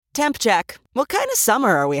Temp check. What kind of summer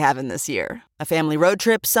are we having this year? A family road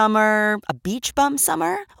trip summer? A beach bum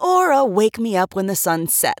summer? Or a wake me up when the sun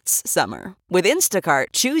sets summer? With Instacart,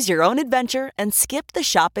 choose your own adventure and skip the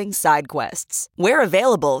shopping side quests. Where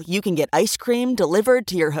available, you can get ice cream delivered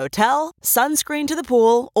to your hotel, sunscreen to the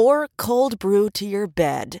pool, or cold brew to your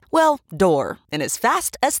bed. Well, door, in as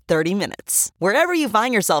fast as 30 minutes. Wherever you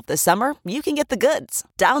find yourself this summer, you can get the goods.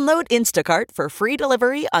 Download Instacart for free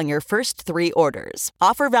delivery on your first 3 orders.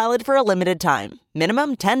 Offer valid for a limited time.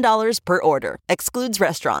 Minimum $10 per order. Excludes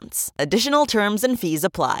restaurants. Additional terms and fees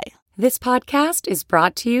apply. This podcast is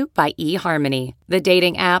brought to you by eHarmony, the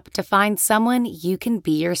dating app to find someone you can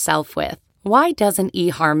be yourself with. Why doesn't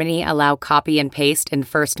eHarmony allow copy and paste in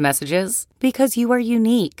first messages? Because you are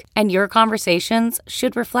unique, and your conversations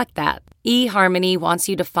should reflect that. eHarmony wants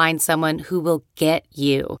you to find someone who will get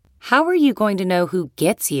you. How are you going to know who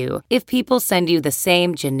gets you if people send you the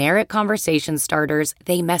same generic conversation starters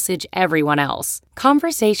they message everyone else?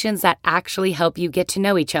 Conversations that actually help you get to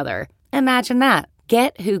know each other. Imagine that.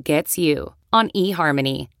 Get who gets you on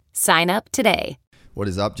eHarmony. Sign up today. What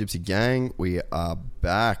is up, Gypsy Gang? We are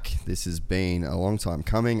back. This has been a long time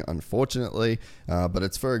coming, unfortunately, but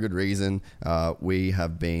it's for a good reason. We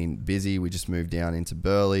have been busy. We just moved down into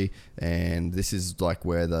Burleigh, and this is like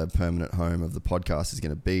where the permanent home of the podcast is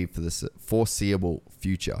going to be for the foreseeable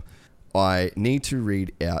future. I need to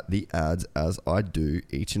read out the ads as I do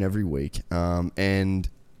each and every week, and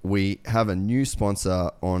we have a new sponsor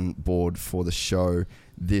on board for the show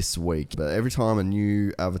this week. But every time a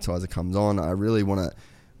new advertiser comes on, I really want to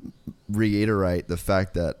reiterate the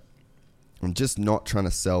fact that I'm just not trying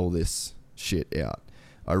to sell this shit out.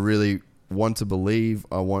 I really want to believe,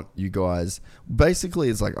 I want you guys, basically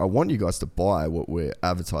it's like I want you guys to buy what we're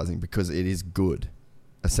advertising because it is good,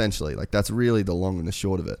 essentially. Like that's really the long and the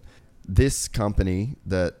short of it. This company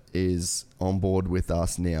that is on board with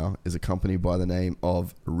us now is a company by the name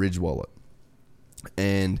of Ridge Wallet.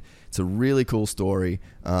 And it's a really cool story.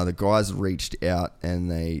 The guys reached out and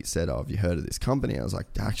they said, "Oh, have you heard of this company?" I was like,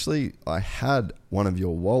 "Actually, I had one of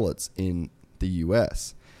your wallets in the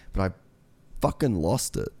US, but I fucking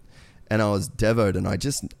lost it." And I was devoed, and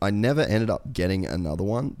I never ended up getting another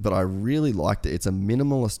one, but I really liked it. It's a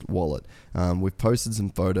minimalist wallet. We've posted some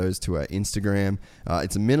photos to our Instagram.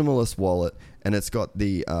 It's a minimalist wallet, and it's got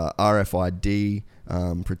the RFID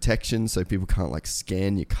protection, so people can't like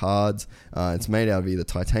scan your cards. It's made out of either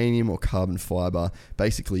titanium or carbon fiber.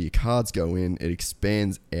 Basically, your cards go in, it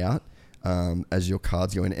expands out as your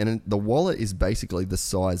cards go in, and the wallet is basically the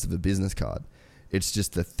size of a business card. It's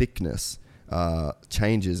just the thickness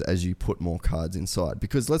changes as you put more cards inside.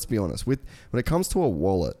 Because let's be honest, when it comes to a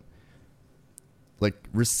wallet, like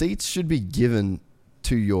receipts should be given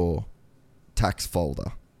to your tax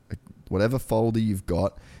folder, like whatever folder you've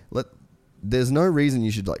got. There's no reason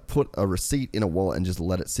you should like put a receipt in a wallet and just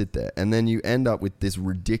let it sit there, and then you end up with this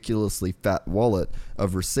ridiculously fat wallet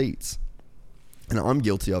of receipts. And I'm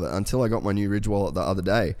guilty of it until I got my new Ridge wallet the other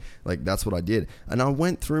day. Like that's what I did, and I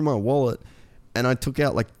went through my wallet and I took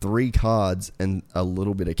out like 3 cards and a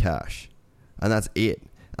little bit of cash. And that's it.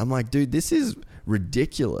 I'm like, dude, this is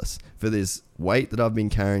ridiculous for this weight that I've been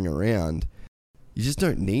carrying around. You just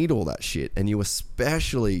don't need all that shit. And you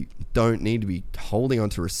especially don't need to be holding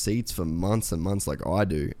onto receipts for months and months like I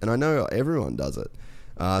do. And I know everyone does it.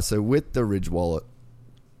 So with the Ridge wallet,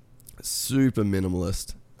 super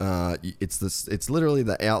minimalist. It's literally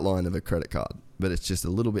the outline of a credit card, but it's just a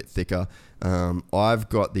little bit thicker. I've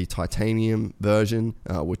got the titanium version,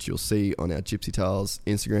 which you'll see on our Gypsy Tales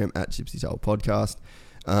Instagram at Gypsy Tale Podcast.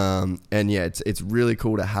 And yeah, it's really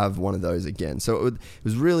cool to have one of those again. So it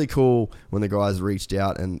was really cool when the guys reached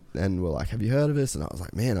out and were like, "Have you heard of this?" And I was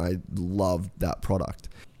like, "Man, I loved that product."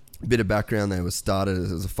 Bit of background, they were started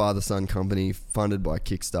as a father-son company funded by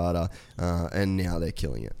Kickstarter, and now they're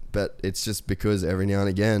killing it. But it's just because every now and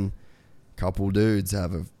again, a couple dudes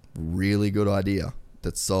have a really good idea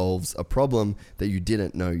that solves a problem that you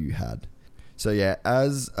didn't know you had. So yeah,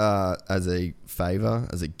 as a favor,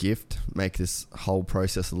 as a gift, make this whole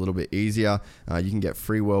process a little bit easier. You can get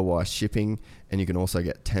free worldwide shipping, and you can also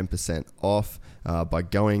get 10% off by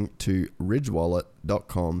going to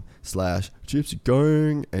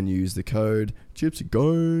ridgewallet.com/gypsygang and use the code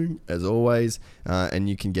gypsygang as always, and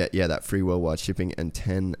you can get that free worldwide shipping and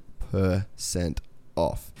 10%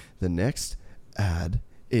 off. The next ad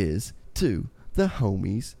is to the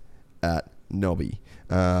homies at Nobby.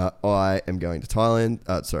 I am going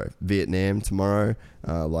to Vietnam tomorrow,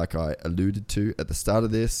 like I alluded to at the start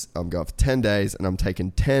of this. I'm going for 10 days and I'm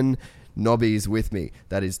taking 10 Nobbies with me.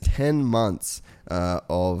 That is 10 months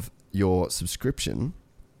of your subscription.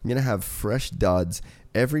 I'm going to have fresh duds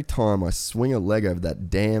every time I swing a leg over that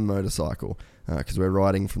damn motorcycle, because we're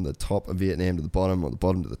riding from the top of Vietnam to the bottom, or the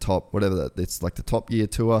bottom to the top, whatever. It's like the Top Gear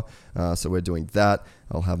tour. So we're doing that.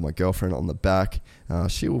 I'll have my girlfriend on the back.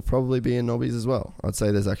 She will probably be in Nobbies as well. I'd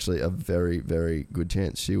say there's actually a very, very good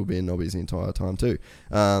chance she will be in Nobbies the entire time too.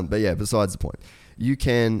 But yeah, besides the point. You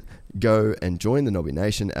can go and join the Nobby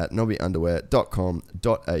Nation at nobbyunderwear.com.au.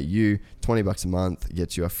 $20 a month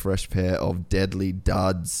gets you a fresh pair of deadly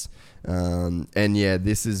duds. And yeah,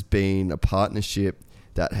 this has been a partnership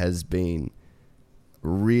that has been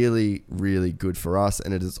really, really good for us.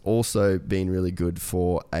 And it has also been really good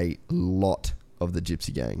for a lot of the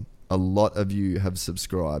Gypsy Gang. A lot of you have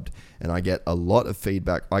subscribed, and I get a lot of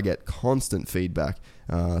feedback. I get constant feedback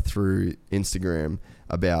through Instagram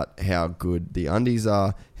about how good the undies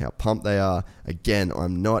are, how pumped they are. Again,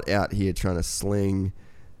 I'm not out here trying to sling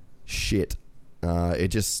shit. It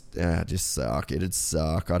just suck. It'd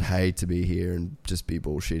suck. I'd hate to be here and just be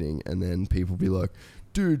bullshitting, and then people be like,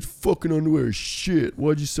 dude, fucking underwear is shit.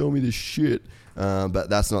 Why'd you sell me this shit? But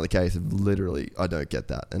that's not the case. Literally, I don't get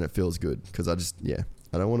that, and it feels good because I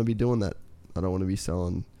don't want to be doing that. I don't want to be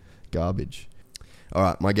selling garbage. All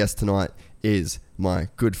right, my guest tonight is my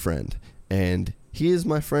good friend, and he is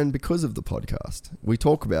my friend because of the podcast. We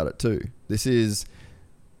talk about it too. This is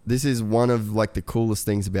one of like the coolest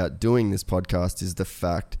things about doing this podcast is the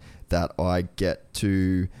fact that I get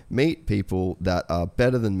to meet people that are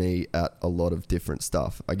better than me at a lot of different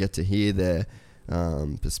stuff. I get to hear their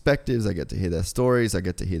perspectives. I get to hear their stories. I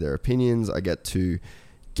get to hear their opinions. I get to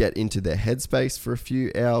get into their headspace for a few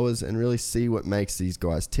hours and really see what makes these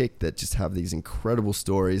guys tick, that just have these incredible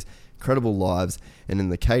stories, incredible lives. And in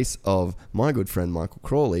the case of my good friend Michael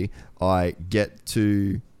Crawley, I get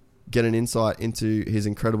to get an insight into his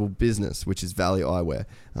incredible business, which is Valley Eyewear,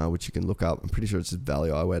 which you can look up. I'm pretty sure it's just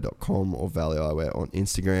valleyeyewear.com or Valley Eyewear on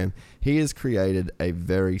Instagram. He has created a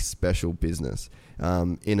very special business.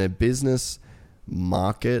 In a business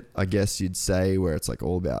market, I guess you'd say, where it's like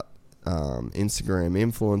all about Instagram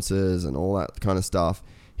influencers and all that kind of stuff,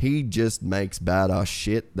 he just makes badass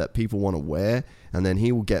shit that people want to wear, and then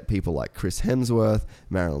he will get people like Chris Hemsworth,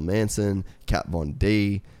 Marilyn Manson, Kat Von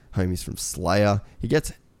D, homies from Slayer. He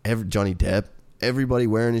gets Johnny Depp, everybody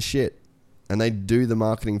wearing his shit, and they do the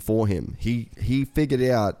marketing for him. He figured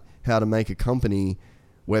out how to make a company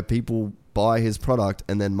where people buy his product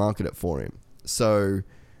and then market it for him. So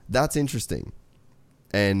that's interesting.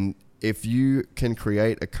 And if you can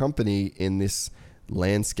create a company in this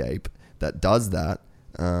landscape that does that,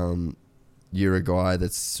 you're a guy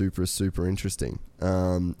that's super, super interesting.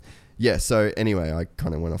 So anyway, I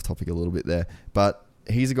kind of went off topic a little bit there, but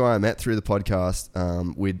he's a guy I met through the podcast.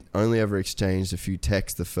 We'd only ever exchanged a few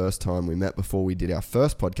texts the first time we met before we did our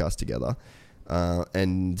first podcast together.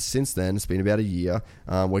 And since then, it's been about a year.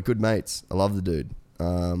 We're good mates. I love the dude.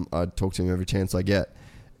 I talk to him every chance I get.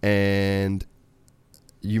 And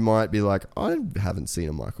you might be like, I haven't seen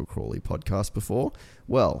a Michael Crawley podcast before.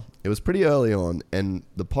 Well, it was pretty early on, and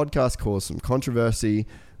the podcast caused some controversy,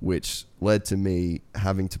 which led to me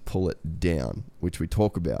having to pull it down, which we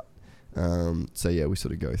talk about. So yeah, we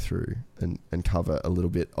sort of go through and cover a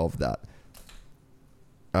little bit of that.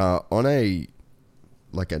 On a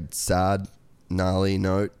sad, gnarly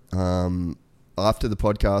note, after the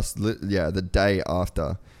podcast, the day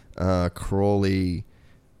after, Crawley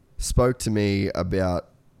spoke to me about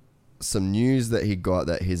some news that he got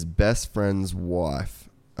that his best friend's wife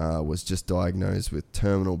was just diagnosed with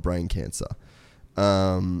terminal brain cancer.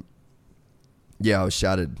 I was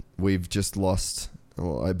shattered. We've just lost,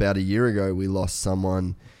 about a year ago, we lost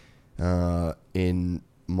someone in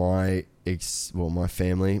my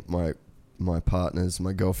family, my partner's,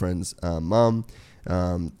 my girlfriend's mum,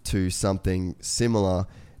 to something similar,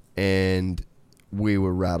 and we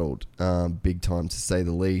were rattled, big time to say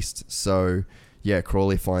the least. So yeah,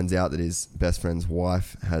 Crawley finds out that his best friend's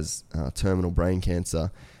wife has terminal brain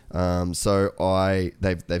cancer. So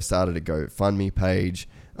they've started a GoFundMe page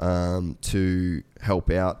to help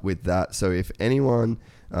out with that. So if anyone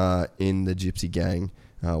in the Gypsy Gang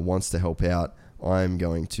wants to help out, I'm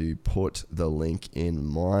going to put the link in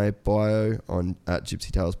my bio at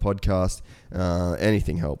Gypsy Tales Podcast.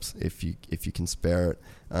 Anything helps if you can spare it.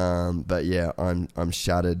 But yeah, I'm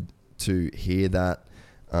shattered to hear that.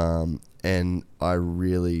 And I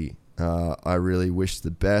really wish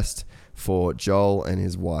the best for Joel and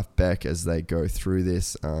his wife Beck as they go through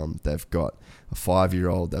this. They've got a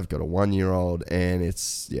 5-year-old, they've got a 1-year-old, and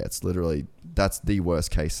it's literally, that's the worst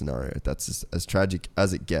case scenario. That's as tragic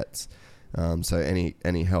as it gets. So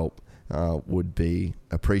any help would be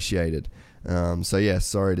appreciated. So yeah,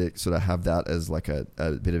 sorry to sort of have that as like a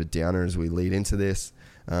bit of a downer as we lead into this.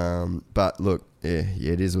 But look,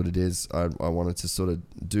 it is what it is. I wanted to sort of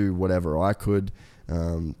do whatever I could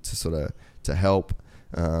to help.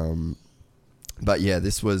 But yeah,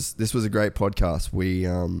 this was a great podcast. We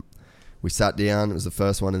sat down. It was the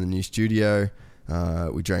first one in the new studio.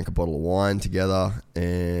 We drank a bottle of wine together,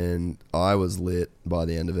 and I was lit by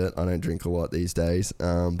the end of it. I don't drink a lot these days,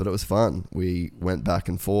 but it was fun. We went back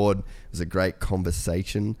and forward. It was a great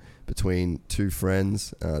conversation between two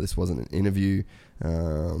friends. This wasn't an interview.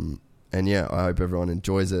 And yeah, I hope everyone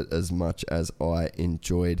enjoys it as much as I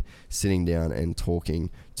enjoyed sitting down and talking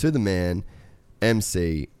to the man,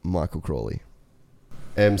 MC Michael Crawley.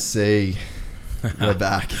 MC, we're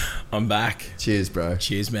back. I'm back. Cheers, bro.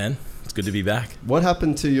 Cheers, man. It's good to be back. What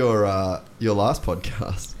happened to your last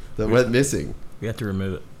podcast that went missing? We had to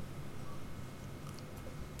remove it.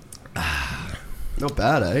 Not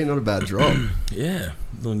bad, eh? Not a bad drop. Yeah.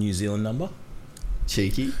 Little New Zealand number.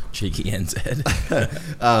 Cheeky NZ.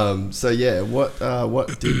 So yeah,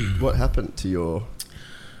 what happened to your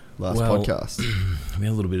last podcast? We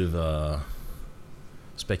had a little bit of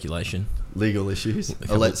speculation. Legal issues.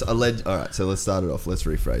 All right, so let's start it off. Let's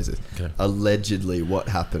rephrase it. Okay. Allegedly, what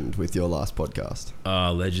happened with your last podcast?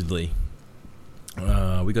 Allegedly, we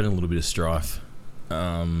got in a little bit of strife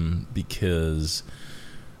because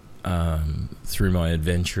through my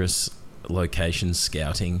adventurous location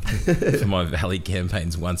scouting for my Valley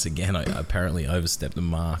campaigns, once again I apparently overstepped the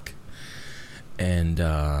mark, and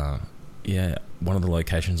one of the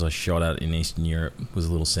locations I shot at in Eastern Europe was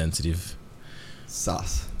a little sensitive.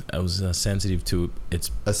 Sus. I was sensitive to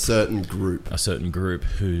a certain group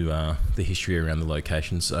who the history around the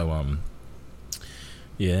location. So our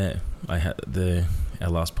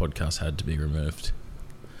last podcast had to be removed.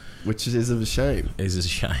 Which is a shame. It is a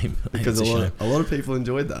shame. Because a lot of people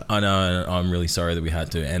enjoyed that. I know, and I'm really sorry that we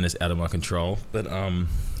had to, and it's out of my control. But I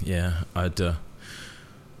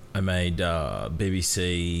made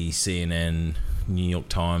BBC, CNN, New York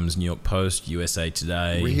Times, New York Post, USA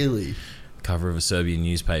Today. Really? Cover of a Serbian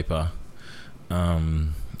newspaper. I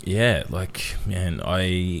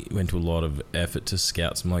went to a lot of effort to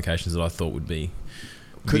scout some locations that I thought would be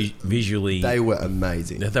visually. They were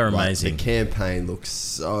amazing. They're amazing. The campaign looks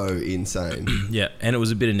so insane. Yeah, and it was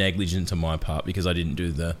a bit of negligence on my part because I didn't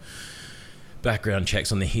do the background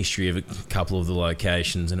checks on the history of a couple of the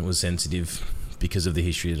locations, and it was sensitive because of the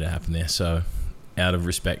history that happened there. So, out of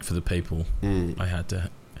respect for the people, I had to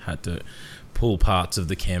pull parts of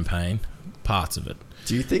the campaign. Parts of it.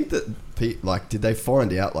 Do you think that did they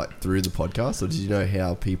find out through the podcast, or did you know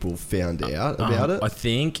how people found out about it? I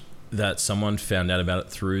think that someone found out about it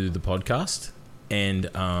through the podcast, and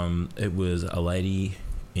it was a lady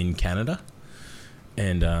in Canada,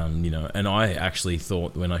 and and I actually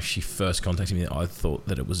thought when she first contacted me, I thought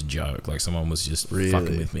that it was a joke, like someone was just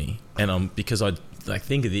fucking with me, and because I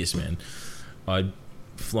think of this, man, I'd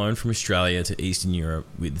flown from Australia to Eastern Europe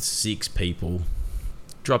with 6 people.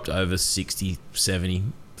 Dropped over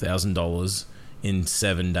 $70,000 in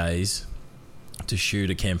 7 days to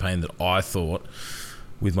shoot a campaign that I thought,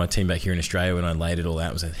 with my team back here in Australia, when I laid it all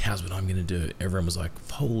out, was like, how's what I'm going to do? Everyone was like,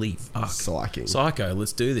 holy fuck. Psycho,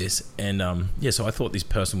 let's do this. And so I thought this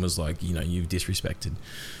person was like, you've disrespected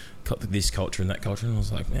this culture and that culture. And I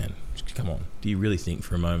was like, man, come on. Do you really think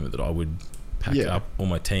for a moment that I would pack up all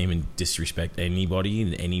my team and disrespect anybody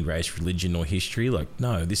in any race, religion or history? Like,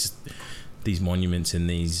 no, these monuments and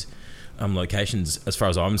these locations, as far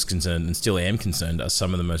as I'm concerned, and still am concerned, are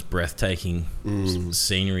some of the most breathtaking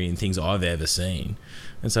scenery and things I've ever seen.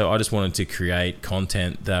 And so I just wanted to create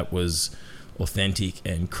content that was authentic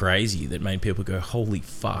and crazy, that made people go, holy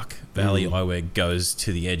fuck, Valley Eyewear goes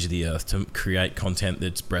to the edge of the earth to create content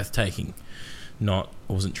that's breathtaking. I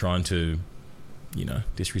wasn't trying to,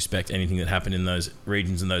 disrespect anything that happened in those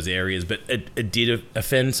regions and those areas, but it did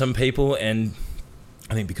offend some people, and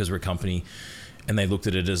I think because we're a company and they looked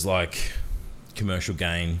at it as like commercial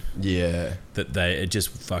gain. Yeah. That it just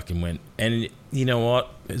fucking went. And you know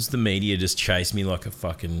what? It's the media just chased me like a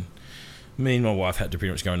fucking... Me and my wife had to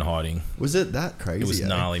pretty much go into hiding. Was it that crazy? It was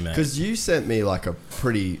gnarly, man. Because you sent me like a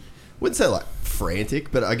pretty... wouldn't say like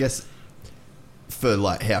frantic, but I guess for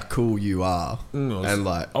like how cool you are. And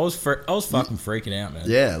like... I was fucking freaking out, man.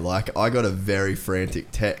 Yeah, like I got a very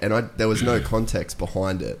frantic text, and there was no context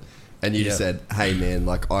behind it. And you just said, hey, man,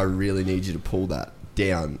 like, I really need you to pull that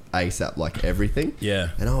down ASAP, like everything. Yeah.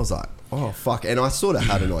 And I was like, oh, fuck. And I sort of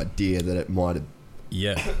had an idea that it might have...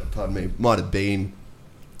 Yeah. Pardon me. Might have been...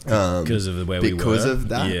 because of where we were. Because of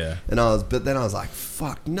that. Yeah. But then I was like,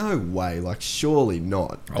 fuck, no way. Like, surely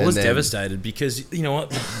not. I was devastated because, you know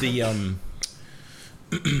what?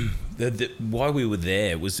 Why we were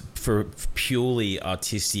there was for purely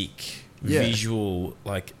artistic, visual,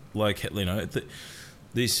 like... like, you know,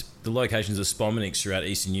 the locations of Spomenix throughout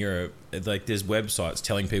Eastern Europe, like there's websites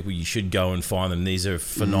telling people you should go and find them. These are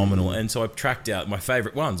phenomenal. And so I tracked out my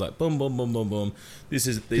favourite ones, like boom, boom, boom, boom, boom.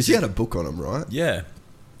 Because you had a book on them, right? Yeah.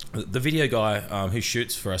 The video guy who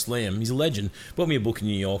shoots for us, Liam, he's a legend, bought me a book in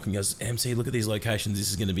New York and goes, MC, look at these locations. This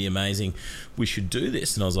is going to be amazing. We should do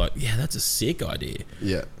this. And I was like, yeah, that's a sick idea.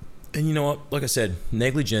 Yeah. And you know what? Like I said,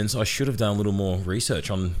 negligence. I should have done a little more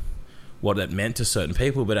research on what that meant to certain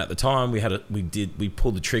people, but at the time we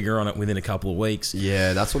pulled the trigger on it within a couple of weeks.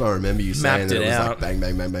 Yeah, that's what I remember you saying. Mapped it out. Was like bang,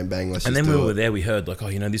 bang, bang, bang, bang. And then we were there. We heard like, oh,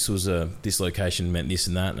 you know, this location meant this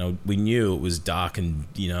and that, and we knew it was dark and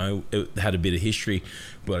you know it had a bit of history,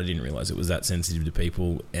 but I didn't realize it was that sensitive to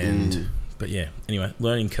people. And but yeah, anyway,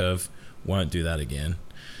 learning curve. Won't do that again.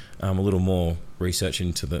 A little more research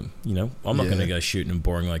into the, you know, I'm not going to go shooting in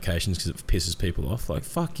boring locations because it pisses people off. Like,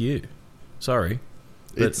 fuck you. Sorry.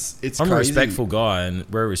 But it's I'm crazy. A respectful guy and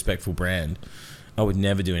we're a respectful brand. I would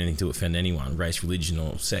never do anything to offend anyone, race, religion,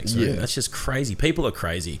 or sex. Yeah. That's just crazy. People are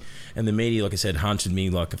crazy. And the media, like I said, hunted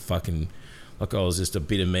me like a fucking, like I was just a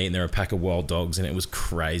bit of meat and they're a pack of wild dogs, and it was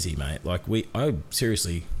crazy, mate. Like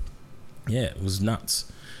seriously, yeah, it was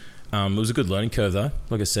nuts. It was a good learning curve though.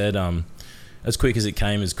 Like I said, as quick as it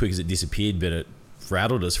came, as quick as it disappeared, but it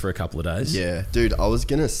rattled us for a couple of days. Yeah, dude, I was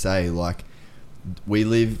going to say, like, we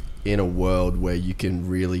live in a world where you can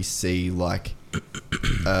really see like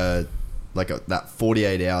that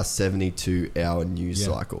 48-hour, 72-hour news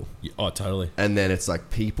cycle. Yeah. Oh, totally. And then it's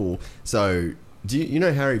like people. So, do you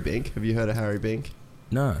know Harry Bink? Have you heard of Harry Bink?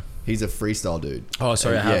 No. He's a freestyle dude. Oh,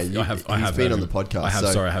 sorry, I have. He's been on the podcast. I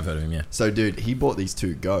have heard of him. Yeah. So, dude, he bought these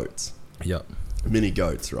 2 goats. Yep. Mini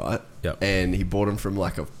goats, right? Yep. And he bought them from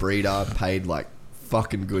like a breeder, paid like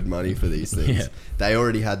fucking good money for these things. Yeah. They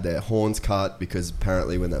already had their horns cut because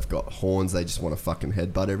apparently when they've got horns, they just want to fucking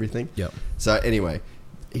headbutt everything. Yep. So anyway,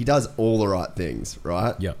 he does all the right things,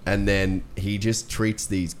 right? Yep. And then he just treats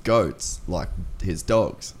these goats like his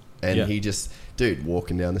dogs. And he just, dude,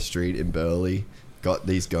 walking down the street in Burleigh, got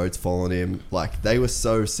these goats following him. Like, they were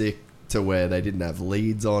so sick to where they didn't have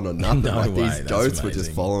leads on or nothing. No like, way. these goats were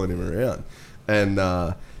just following him around.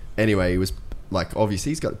 And anyway, he was like,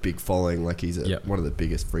 obviously he's got a big following. Like, he's one of the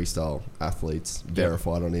biggest freestyle athletes,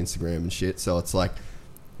 verified on Instagram and shit. So it's like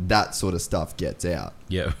that sort of stuff gets out.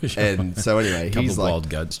 Yeah. And so anyway, he's like wild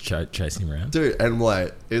goats chasing him around, dude. And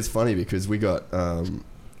like, it's funny because we got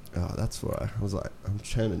that's why I was like, I'm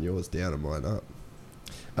turning yours down and mine up.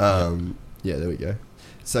 Yeah, there we go.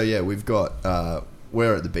 So yeah, we've got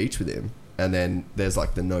we're at the beach with him, and then there's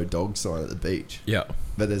like the no dog sign at the beach. Yeah.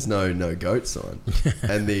 But there's no goat sign.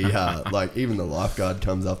 And the like, even the lifeguard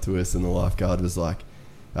comes up to us, and the lifeguard was like,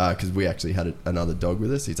 because we actually had another dog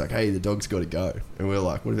with us. He's like, hey, the dog's got to go. And we're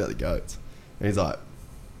like, what about the goats? And he's like,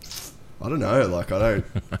 I don't know. Like, I don't.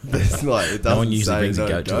 There's like, it doesn't no one usually say brings no a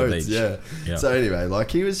goat goats. to the beach. Yeah. So anyway,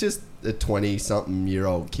 like, he was just a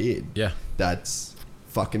 20-something-year-old kid. Yeah. That's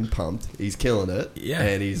fucking pumped. He's killing it. Yeah.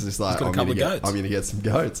 And he's just like, I'm gonna get some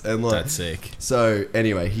goats. And like, that's sick. So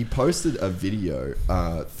anyway, he posted a video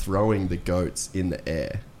throwing the goats in the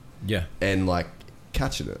air. Yeah. And like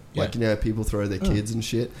catching it. Yeah. Like, you know, people throw their kids and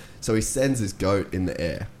shit. So he sends his goat in the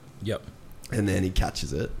air. Yep. And then he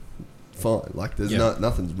catches it. Fine. Like, there's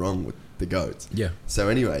nothing's wrong with the goats. Yeah. So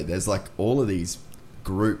anyway, there's like all of these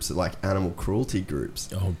groups, like animal cruelty groups.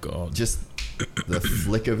 Oh God. Just the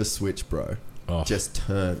flick of a switch, bro. Just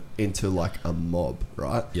turn into like a mob,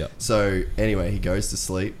 right? Yeah. So anyway, he goes to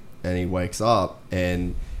sleep and he wakes up,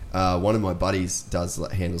 and one of my buddies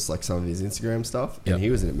handles like some of his Instagram stuff, and he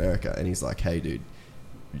was in America, and he's like, hey dude,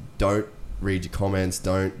 don't read your comments,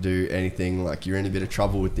 don't do anything, like, you're in a bit of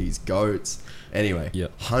trouble with these goats. Anyway,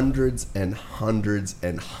 hundreds and hundreds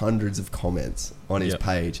and hundreds of comments on his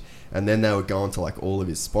page. And then they were going to like all of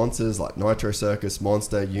his sponsors, like Nitro Circus,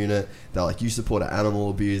 Monster, Unit. They're like, you support an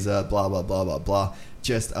animal abuser, blah, blah, blah, blah, blah.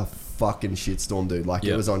 Just a fucking shitstorm, dude. Like,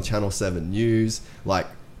 it was on Channel 7 News, like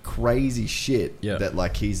crazy shit that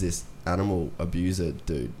like he's this animal abuser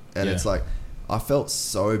dude. And it's like, I felt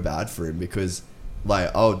so bad for him because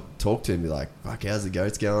like, I would talk to him and be like, fuck, how's the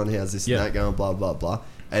goats going? How's this and that going? Blah, blah, blah.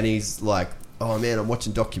 And he's like, oh man, I'm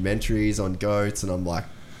watching documentaries on goats. And I'm like,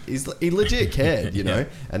 he legit cared, you know?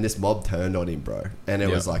 And this mob turned on him, bro. And it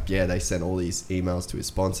was like, they sent all these emails to his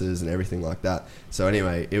sponsors and everything like that. So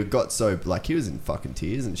anyway, it got so, like, he was in fucking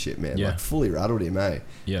tears and shit, man. Like, fully rattled him, eh?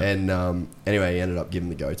 Yeah. And anyway, he ended up giving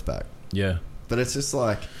the goats back. Yeah. But it's just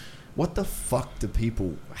like, what the fuck do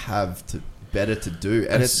people have better to do?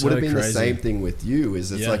 And That's it would have been crazy. the same thing with you.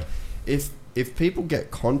 It's like, if people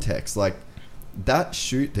get context, like, that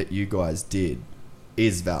shoot that you guys did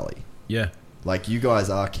is Valley. Yeah. Like, you guys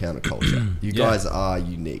are counterculture. You guys are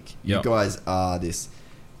unique. You guys are this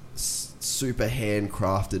super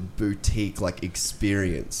handcrafted boutique like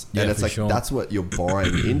experience, and it's like that's what you're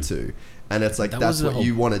buying into, and it's like that's what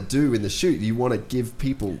you want to do in the shoot. You want to give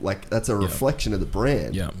people like that's a reflection of the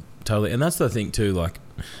brand. Yeah, totally. And that's the thing too. Like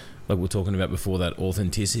we're talking about before, that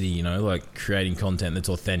authenticity. You know, like creating content that's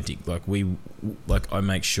authentic. Like I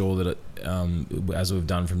make sure that it, as we've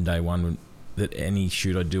done from day one, that any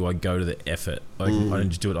shoot I do, I go to the effort. Like I don't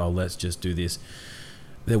just do it. Oh, let's just do this.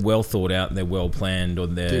 They're well thought out and they're well planned. Or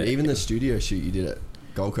they're even the studio shoot you did at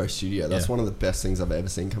Gold Coast Studio. That's one of the best things I've ever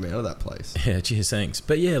seen come out of that place. Yeah, cheers, thanks.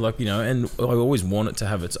 But yeah, like, you know, and I always want it to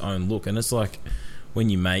have its own look. And it's like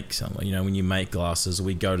when you make something, you know, when you make glasses,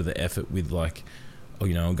 we go to the effort with like, or,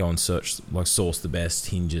 you know, go and search, like source the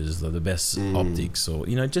best hinges, the best optics, or,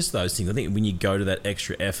 you know, just those things. I think when you go to that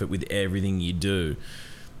extra effort with everything you do,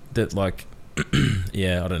 that like,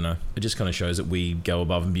 I don't know. It just kind of shows that we go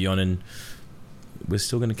above and beyond, and we're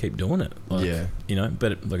still going to keep doing it. Like, you know,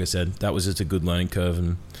 but like I said, that was just a good learning curve.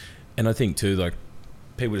 And I think too, like,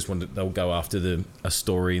 people just they'll go after a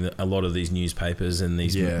story that a lot of these newspapers and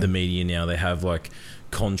these the media now, they have like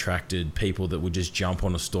contracted people that would just jump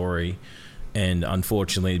on a story. And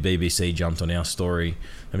unfortunately, the BBC jumped on our story,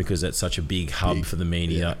 and because that's such a big hub for the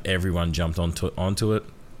media, everyone jumped onto it.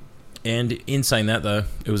 And in saying that, though,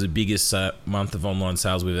 it was the biggest month of online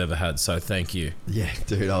sales we've ever had. So thank you. Yeah,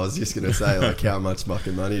 dude, I was just going to say, like, how much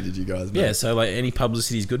fucking money did you guys make? Yeah, so like any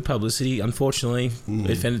publicity is good publicity. Unfortunately, it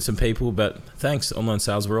offended some people, but thanks. Online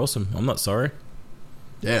sales were awesome. I'm not sorry.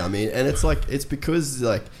 Yeah, I mean, and it's like, it's because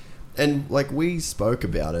like, and like we spoke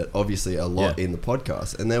about it obviously a lot in the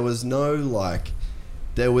podcast, and there was no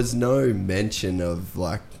mention of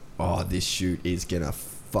like, oh, this shoot is going to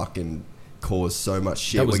fucking cause so much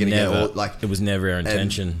shit. We're gonna get all, like, it was never our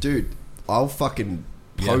intention. And, dude, I'll fucking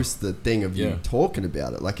post the thing of you talking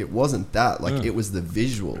about it. Like, it wasn't that. Like, it was the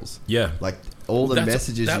visuals. Yeah. Like, all the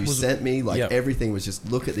messages you sent me, like, everything was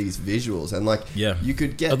just, look at these visuals. And, like, you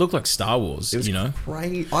could get... It looked like Star Wars, it was, you know?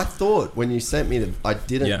 Crazy. I thought, when you sent me I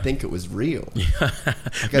didn't think it was real.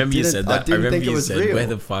 Like, remember you said that? I remember you said, real. Where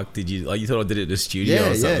the fuck did you... Like, you thought I did it in a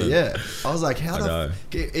studio or something? Yeah. I was like, how the...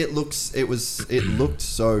 It looked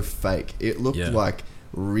so fake. It looked like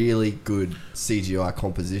really good CGI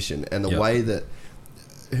composition. And the way that...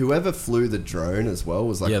 Whoever flew the drone as well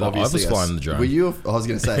was like, obviously... I was flying the drone. Were you? I was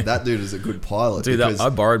going to say, that dude is a good pilot. Dude, I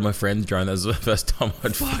borrowed my friend's drone. That was the first time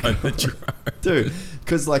I'd flown the drone. Dude,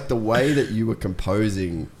 because like the way that you were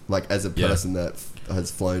composing, like as a person that has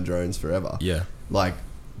flown drones forever, like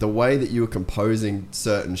the way that you were composing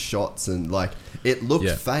certain shots and like, it looked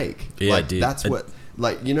fake. Yeah, like, it did. That's what...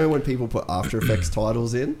 Like, you know when people put After Effects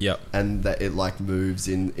titles in? And that it like moves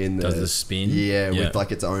in the... Does the spin? With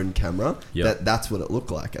like its own camera. That's what it looked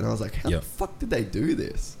like. And I was like, how the fuck did they do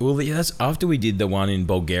this? Well, that's after we did the one in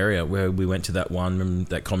Bulgaria where we went to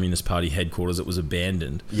that Communist Party headquarters that was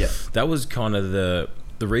abandoned. Yeah. That was kind of the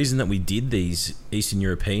reason that we did these Eastern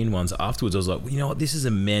European ones afterwards. I was like, well, you know what? This is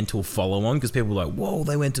a mental follow-on, because people were like, whoa,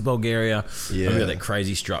 they went to Bulgaria. Yeah. And we got that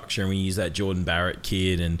crazy structure, and we used that Jordan Barrett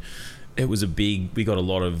kid, and... It was we got a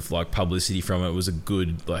lot of like publicity from it. It was a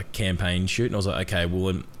good like campaign shoot, and I was like, okay,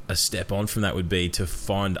 well, a step on from that would be to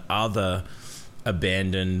find other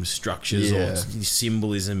abandoned structures or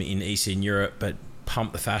symbolism in Eastern Europe, but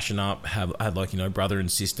pump the fashion up, had like, you know, brother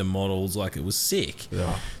and sister models. Like, it was sick.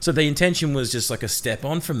 Yeah. So the intention was just like a step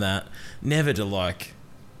on from that, never to like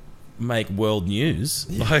make world news,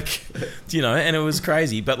 like, you know, and it was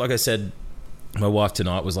crazy. But like I said, my wife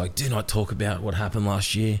tonight was like, do not talk about what happened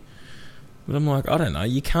last year. But I'm like, I don't know.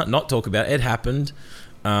 You can't not talk about it. It happened.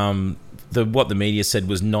 What the media said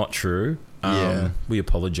was not true. We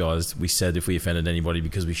apologised. We said if we offended anybody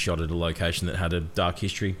because we shot at a location that had a dark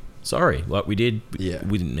history. Sorry, like we did. Yeah.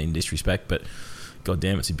 We didn't mean disrespect, but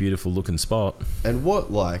goddamn, it's a beautiful looking spot. And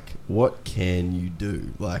what can you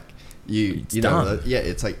do? Like, it's you know,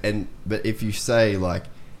 it's like, but if you say like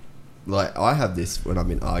I have this when I'm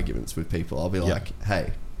in arguments with people, I'll be like,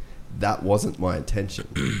 hey, that wasn't my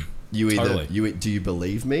intention. You either do you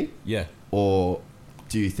believe me? Yeah. Or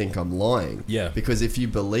do you think I'm lying? Yeah. Because if you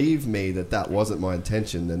believe me that wasn't my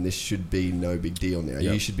intention, then this should be no big deal now.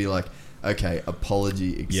 Yep. You should be like, okay,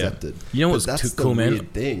 apology accepted. Yeah. You know what's that's cool, man?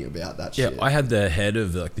 Weird thing about that shit. Yeah, I had the head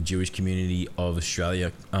of like the Jewish community of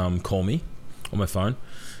Australia call me on my phone.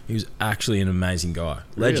 He was actually an amazing guy,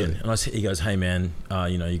 legend. Really? And he goes, hey man,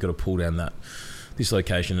 you know, you got to pull down this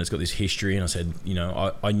location, it's got this history. And I said, you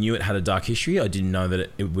know, I knew it had a dark history. I didn't know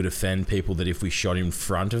that it would offend people that if we shot in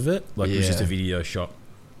front of it, like it was just a video shot,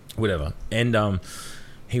 whatever. And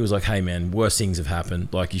he was like, hey man, worse things have happened.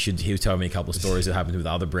 Like he was telling me a couple of stories that happened with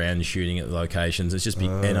other brands shooting at the locations. It's just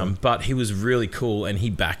but he was really cool, and he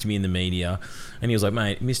backed me in the media, and he was like,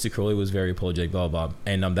 mate, Mr. Crawley was very apologetic, blah blah blah,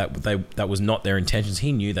 and that was not their intentions.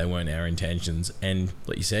 He knew they weren't our intentions, and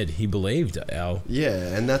like you said, he believed our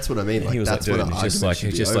and that's what I mean. Like, he was that's like, dude, what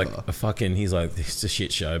it's just like a fucking. He's like, it's a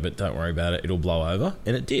shit show, but don't worry about it. It'll blow over,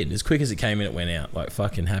 and it did. As quick as it came in, it went out. Like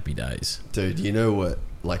fucking happy days, dude. You know what?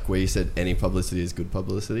 Like where you said any publicity is good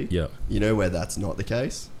publicity. Yeah. You know where that's not the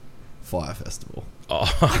case? Fire Festival. Oh,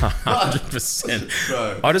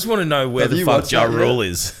 100%. I just want to know where the fuck Ja Rule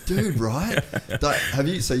is. Dude, right? Have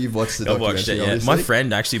you? So you've watched the documentary? I've watched it, yeah. My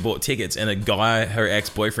friend actually bought tickets, and a guy, her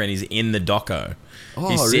ex-boyfriend, is in the doco. Oh,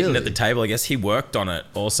 he's sitting really? at the table. I guess he worked on it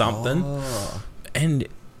or something. Oh. And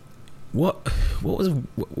why was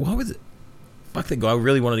it? Fuck, the guy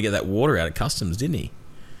really wanted to get that water out of customs, didn't he?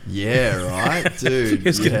 Yeah, right, dude. He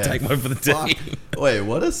was going to take one for the team. Wait,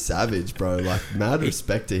 what a savage, bro. Like, mad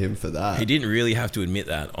respect to him for that. He didn't really have to admit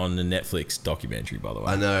that on the Netflix documentary, by the way.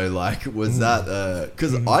 I know, like, was that...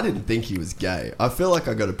 Because I didn't think he was gay. I feel like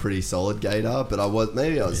I got a pretty solid gaydar, but I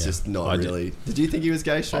was just not really... Did you think he was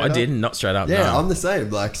gay straight up? I didn't, not straight up, Yeah, no. I'm the same.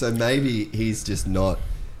 Like, so maybe he's just not,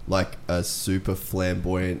 like, a super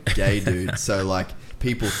flamboyant gay dude. So, like...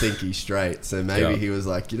 people think he's straight, so maybe he was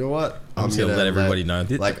like, you know what, I'm just gonna let everybody know.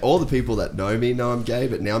 Like all the people that know me know I'm gay,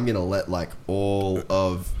 but now I'm gonna let like all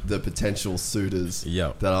of the potential suitors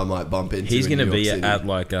that I might bump into. He's gonna be at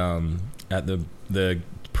like at the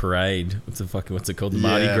parade. What's it called? The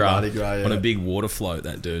Mardi Gras on a big water float.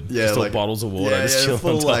 That dude, just like bottles of water.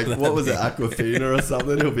 Full like what was it, Aquafina or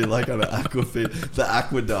something? He'll be like on an Aquafina, the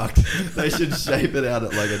aqueduct. They should shape it out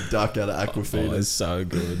at like a duck out of Aquafina. Oh, it's so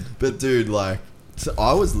good. But dude, like. So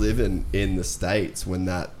I was living in the States when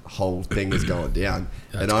that whole thing was going down.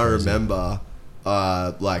 And I remember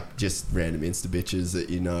like just random Insta bitches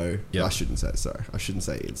that I shouldn't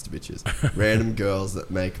say Insta bitches. Random girls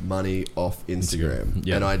that make money off Instagram.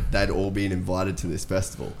 And they'd all been invited to this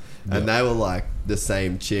festival. And they were like the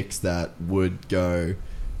same chicks that would go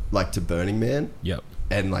like to Burning Man.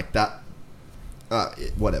 And like that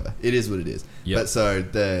whatever. It is what it is. But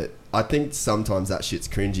so I think sometimes that shit's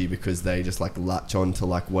cringy because they just like latch on to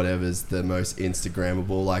like whatever's the most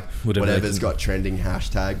Instagrammable, like whatever's got trending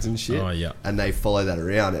hashtags and shit. And they follow that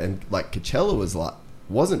around. And like Coachella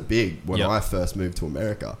wasn't big when I first moved to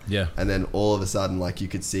America. And then all of a sudden like you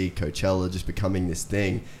could see Coachella just becoming this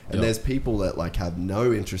thing. And there's people that like have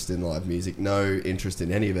no interest in live music, no interest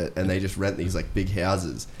in any of it. And they just rent these like big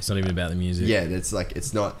houses. It's not even about the music. Yeah, it's like,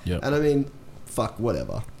 it's not. And I mean... fuck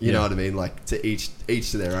whatever, you know what I mean, like to each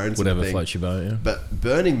to their own, whatever floats your boat. But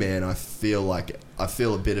Burning Man I feel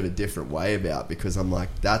a bit of a different way about, because I'm like,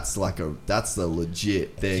 that's the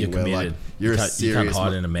legit thing. You're committed. Where like you can't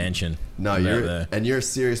hide in a mansion. No, you're a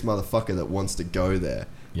serious motherfucker that wants to go there.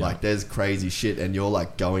 Like there's crazy shit and you're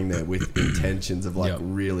like going there with intentions of like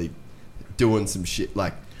really doing some shit.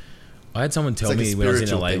 Like I had someone tell me when I was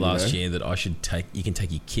in LA last year that you can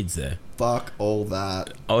take your kids there. Fuck all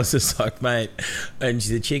that. I was just like, mate. And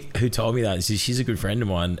the chick who told me that, she's a good friend of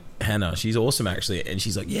mine, Hannah. She's awesome, actually. And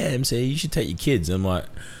she's like, yeah, MC, you should take your kids. And I'm like,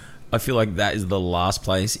 I feel like that is the last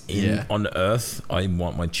place on earth I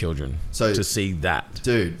want my children to see that.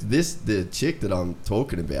 Dude, the chick that I'm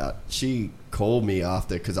talking about, she called me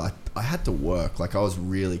after, because I had to work. Like, I was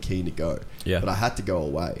really keen to go. But I had to go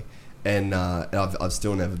away. And I've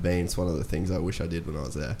still never been. It's one of the things I wish I did when I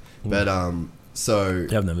was there. But so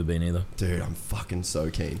I've never been either. Dude, I'm fucking so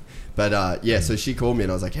keen. But so she called me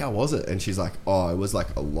and I was like, how was it? And she's like, oh, it was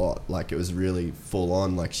like a lot. Like it was really full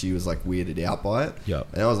on. Like she was like weirded out by it.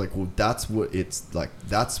 And I was like, well, that's what it's like.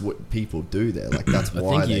 That's what people do there. Like that's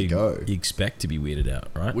why they go. You expect to be weirded out,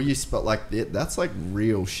 right? Well, like that's like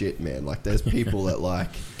real shit, man. Like there's people that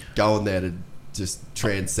like going there to just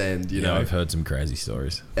transcend, you know. I've heard some crazy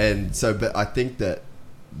stories. And so, but I think that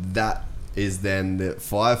is then the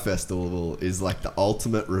Fire Festival is like the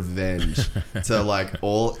ultimate revenge to like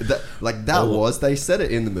all that. Like that was, they said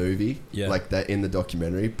it in the movie, like that in the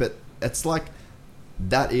documentary, but it's like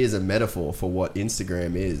that is a metaphor for what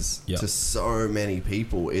Instagram is to so many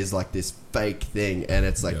people, is like this fake thing, and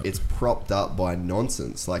it's like it's propped up by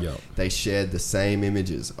nonsense. Like they shared the same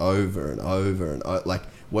images over and over and over, like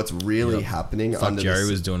what's really happening. It's like Jerry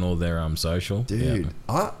was doing all their social. Dude,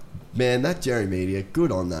 man, that Jerry Media,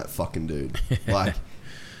 good on that fucking dude. Like,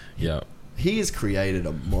 he has created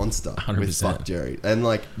a monster 100%. With Fuck Jerry. And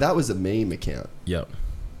like, that was a meme account.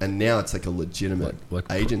 And now it's like a legitimate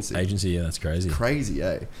agency. Yeah, that's crazy. Crazy,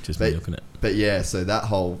 eh? Just me looking at it. But yeah, so that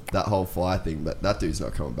whole fire thing, but that dude's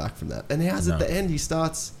not coming back from that. And how's at the end he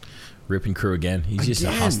starts ripping crew again. He's just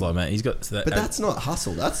a hustler, man. He's got that. But that's not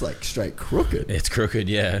hustle. That's like straight crooked. It's crooked,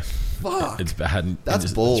 yeah. Fuck. It's bad.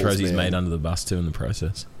 That's balls, throws man. his mate under the bus too in the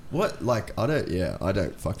process. What? Like, I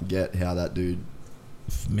don't fucking get how that dude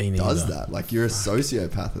Me does that. Like, you're a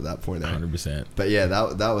sociopath at that point. 100%. But yeah,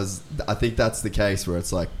 that was. I think that's the case where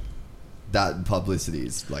it's like that publicity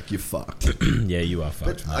is like you're fucked. Yeah, you are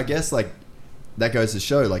fucked. But I guess like that goes to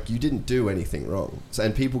show like you didn't do anything wrong. So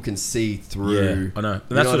and people can see through. Yeah, I know.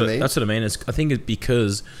 And that's what I mean. That's what I mean. I think it's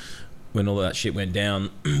because when all that shit went down,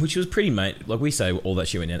 which was pretty like we say, all that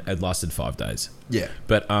shit went down. It lasted 5 days. Yeah.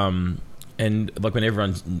 But and like when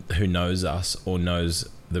everyone who knows us or knows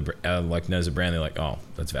the knows the brand, they're like, oh,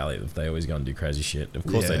 that's Valley. They always go and do crazy shit. Of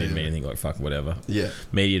course, they didn't mean anything. Like fuck whatever. Yeah.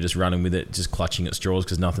 Media just running with it, just clutching at straws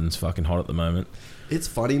because nothing's fucking hot at the moment. It's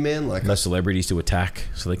funny, man. Like no celebrities to attack,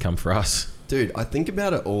 so they come for us. Dude, I think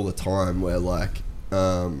about it all the time. Where like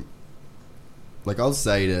I'll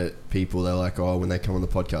say to people, they're like, oh, when they come on the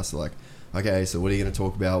podcast, they're like, okay, so what are you going to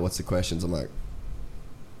talk about? What's the questions? I'm like,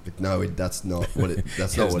 no, that's not what it.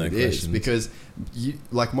 That's not what it is. Because you,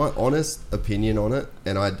 like, my honest opinion on it,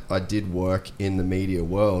 and I did work in the media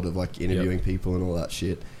world of like interviewing people and all that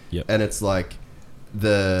shit. Yep. And it's like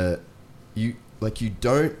you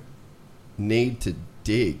don't need to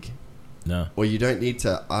dig. No. Or you don't need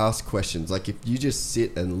to ask questions. Like if you just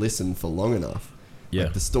sit and listen for long enough,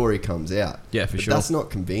 like the story comes out. Yeah, for sure. That's not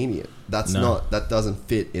convenient. That doesn't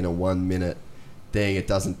fit in a 1 minute thing. It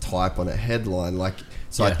doesn't type on a headline. Like,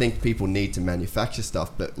 so I think people need to manufacture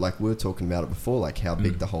stuff. But like we were talking about it before, like how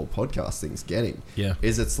big the whole podcast thing's getting. Yeah.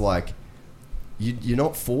 It's like you're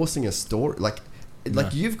not forcing a story. Like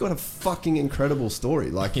you've got a fucking incredible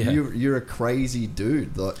story. Like you're a crazy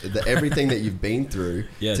dude. Everything that you've been through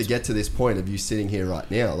to get to this point of you sitting here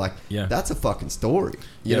right now, like that's a fucking story.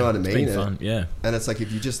 You know what I mean? It's been fun. Yeah. And it's like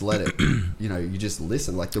if you just let it, you just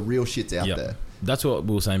listen. Like the real shit's out there. That's what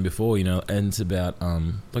we were saying before. And it's about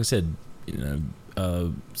like I said,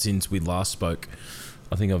 since we last spoke,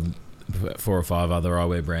 I think I've 4 or 5 other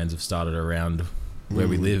eyewear brands have started around where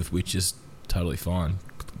we live, which is totally fine.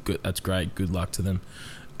 Good, that's great. Good luck to them.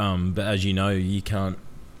 But as you know, you can't.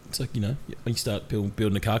 It's like when you start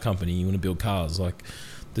building a car company, you want to build cars. Like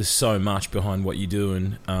there's so much behind what you do,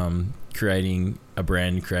 and creating a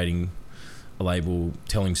brand, creating a label,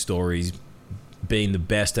 telling stories, being the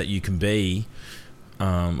best that you can be.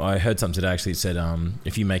 I heard something today actually. It said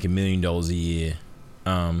if you make $1 million a year,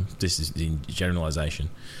 this is in generalization,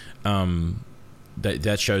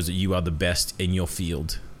 that shows that you are the best in your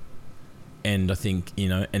field. And I think,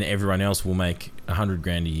 and everyone else will make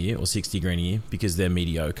 $100,000 a year or $60,000 a year because they're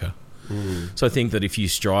mediocre. So I think that if you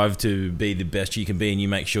strive to be the best you can be and you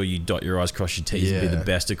make sure you dot your I's, cross your T's and be the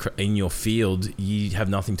best in your field, you have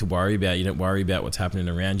nothing to worry about. You don't worry about what's happening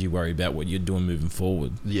around you, worry about what you're doing moving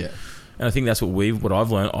forward. Yeah. And I think that's what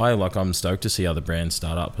I've learned. I'm stoked to see other brands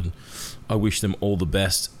start up, and I wish them all the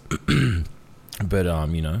best. But,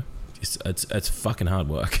 it's fucking hard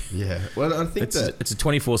work. Yeah. Well, I think it's a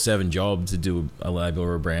 24/7 job to do a label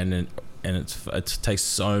or a brand, and it takes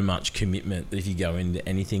so much commitment that if you go into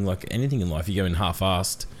anything in life, you go in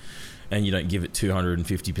half-assed and you don't give it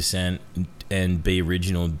 250% and be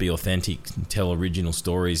original, be authentic, tell original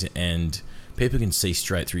stories, and people can see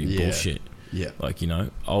straight through your bullshit. Yeah. Like,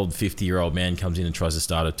 old 50-year-old man comes in and tries to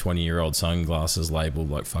start a 20-year-old sunglasses label,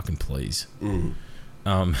 like, fucking please. You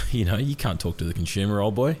can't talk to the consumer,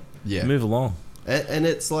 old boy. Yeah. Move along. And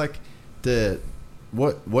it's like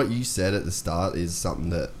what you said at the start is something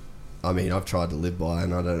that, I mean, I've tried to live by,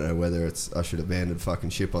 and I don't know whether I should abandon fucking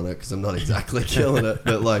ship on it because I'm not exactly killing it.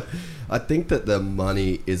 But like, I think that the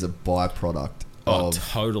money is a byproduct of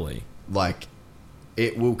totally. Like,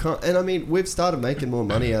 it will come, and I mean, we've started making more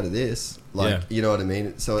money out of this. Like, you know what I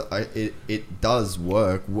mean? So it does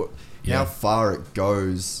work. How far it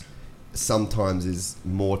goes sometimes is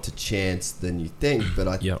more to chance than you think, but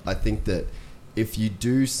I think that if you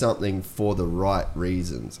do something for the right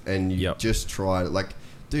reasons and you just try, like,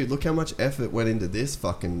 dude, look how much effort went into this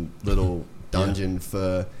fucking little dungeon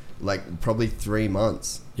for like probably 3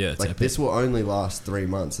 months. Yeah, like epic. This will only last 3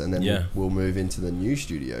 months, and then we'll move into the new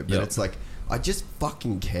studio. But it's like, I just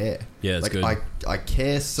fucking care. Yeah, it's like good. I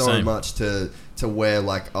care so much to where,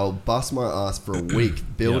 like, I'll bust my ass for a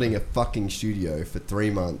week building a fucking studio for 3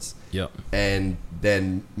 months. Yep. And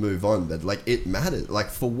then move on. But like, it mattered, like,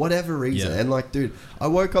 for whatever reason. And like, dude, I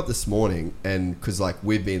woke up this morning and because like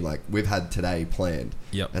we've had today planned.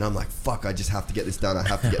 Yep. And I'm like, fuck, I just have to get this done. I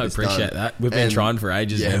have to get this done. I appreciate that. We've been trying for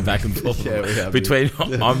ages, man, back and forth. We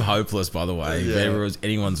have. I'm hopeless, by the way. If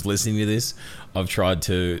anyone's listening to this, I've tried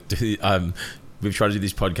to do we've tried to do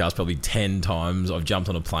this podcast probably 10 times. I've jumped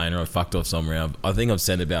on a plane or I've fucked off somewhere. I think I've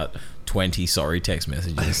sent about 20 sorry text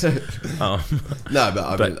messages. No, but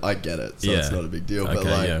I mean, I get it, so it's not a big deal.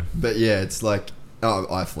 But but it's like,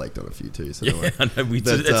 I flaked on a few too. So I know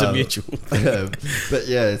it's a mutual thing. But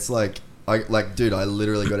yeah, it's like, dude, I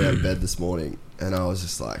literally got out of bed this morning and I was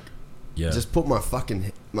just like, just put my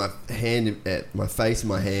hand at my face in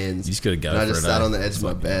my hands. You just gotta go. And I just sat on the edge of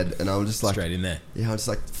my bed, and I was just like, straight in there. Yeah, I was just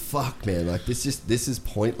like, fuck, man, like this is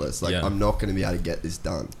pointless. Like I'm not gonna be able to get this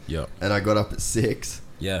done. Yeah. And I got up at 6.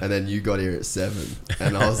 Yeah. And then you got here at 7,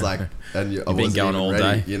 and I was like, and I wasn't going all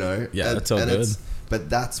ready, day, you know. Yeah, that's all good.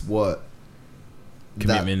 But that's what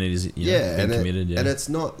commitment is. And committed. And it's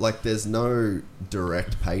not like there's no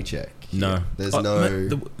direct paycheck. No, there's no.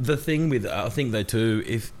 The thing with I think though too,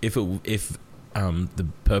 if the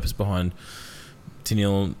purpose behind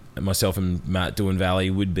Tennille, myself and Matt doing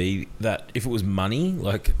Valley would be that if it was money,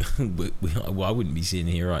 like I wouldn't be sitting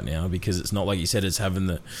here right now, because it's not like you said, it's having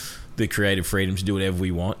the creative freedom to do whatever we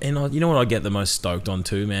want. And you know what I get the most stoked on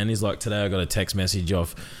too, man, is like today I got a text message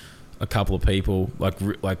off a couple of people, like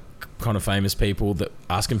kind of famous people, that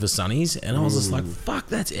asking for sunnies, and I was just like, fuck,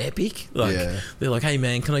 that's epic. Like they're like, hey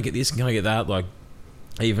man, can I get this, can I get that? Like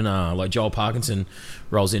even like Joel Parkinson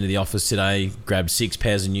rolls into the office today, grabbed 6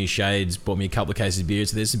 pairs of new shades, bought me a couple of cases of beer.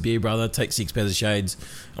 So there's some beer, brother, take 6 pairs of shades.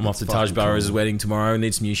 I'm off to Taj Burrows' wedding tomorrow,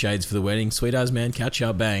 need some new shades for the wedding. Sweet as, man, catch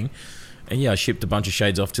up, bang. And I shipped a bunch of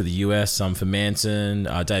shades off to the US, some for Manson,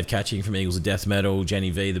 Dave Catching from Eagles of Death Metal, Jenny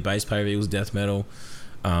V, the bass player of Eagles of Death Metal,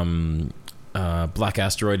 Black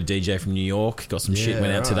Asteroid, a DJ from New York, got some shit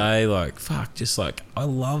went out today. Like, fuck, just like, I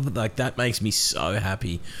love, like, that makes me so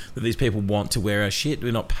happy that these people want to wear our shit.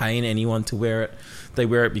 We're not paying anyone to wear it. They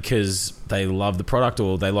wear it because they love the product,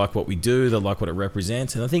 or they like what we do, they like what it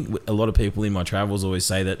represents. And I think a lot of people in my travels always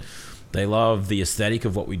say that they love the aesthetic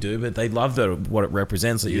of what we do, but they love what it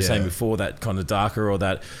represents, like you were saying before, that kind of darker, or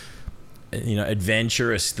that, you know,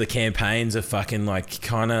 adventurous. The campaigns are fucking like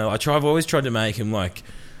kind of, I've always tried to make them like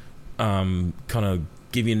kind of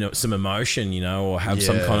give you some emotion, you know, or have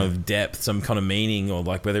some kind of depth, some kind of meaning, or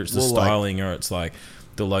like whether it's the styling, or it's like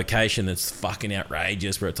the location that's fucking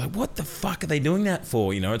outrageous, where it's like, what the fuck are they doing that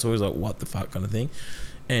for? You know, it's always like, what the fuck kind of thing.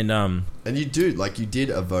 And you did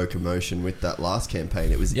evoke emotion with that last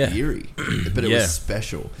campaign. It was eerie, but it was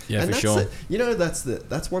special. Yeah, and for sure. You know,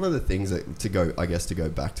 that's one of the things that to go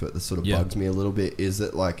back to it, that sort of bugs me a little bit, is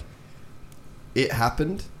that like it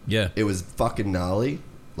happened. Yeah, it was fucking gnarly.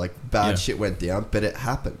 Like bad shit went down, but it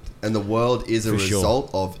happened, and the world is a result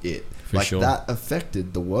of it. That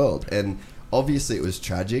affected the world, and obviously it was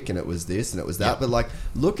tragic, and it was this, and it was that. But like,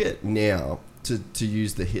 look at now, to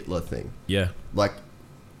use the Hitler thing. Yeah, like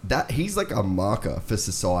that. He's like a marker for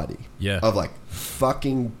society. Yeah, of like,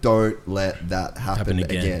 fucking don't let that happen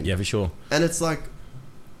again. Yeah, for sure. And it's like,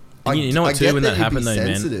 you know what too, when that happened though,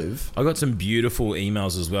 man, I got some beautiful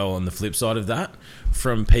emails as well on the flip side of that,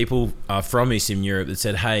 from people from Eastern Europe that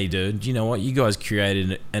said, hey dude, you know what, you guys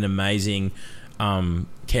created an amazing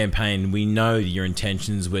campaign. We know your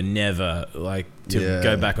intentions were never like to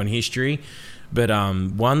go back on history, but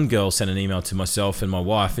one girl sent an email to myself and my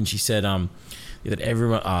wife, and she said that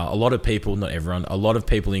everyone, a lot of people, not everyone, a lot of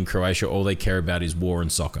people in Croatia, all they care about is war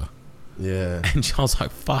and soccer. Yeah. And I was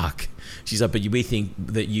like, fuck. She's like, but we think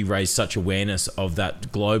that you raised such awareness of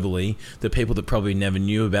that globally that people that probably never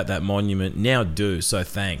knew about that monument now do. So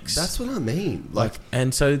thanks. That's what I mean. Like,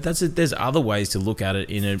 and so there's other ways to look at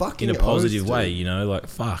it in a positive way, you know, like,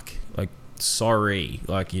 fuck, like, sorry,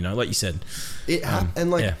 like, you know, like you said,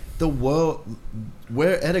 and like the world,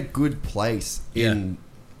 we're at a good place in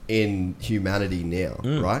humanity now,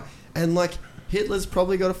 right? And like, Hitler's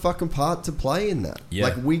probably got a fucking part to play in that. Yeah.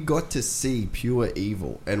 Like, we got to see pure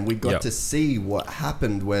evil, and we got to see what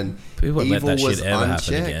happened when evil was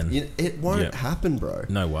unchecked. It won't happen, bro.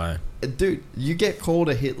 No way. Dude, you get called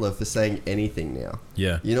a Hitler for saying anything now.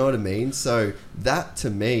 Yeah. You know what I mean? So that, to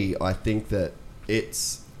me, I think that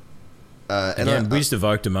it's... and we just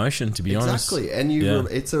evoked emotion, to be honest. Exactly. And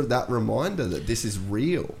it's that reminder that this is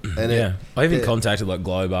real. And I even contacted like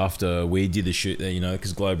Globe after we did the shoot there, you know,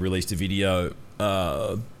 because Globe released a video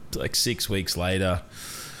like 6 weeks later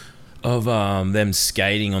of them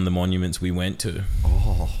skating on the monuments we went to.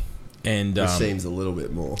 Oh. And which seems a little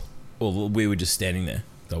bit more. Well, we were just standing there.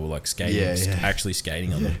 They were like skating, actually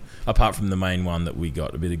skating on them. Apart from the main one that we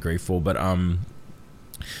got a bit of grief for, but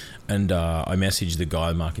And I messaged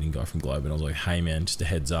the marketing guy from Globe, and I was like, hey man, just a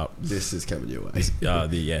heads up, this is coming your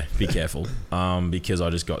way. Be careful, because I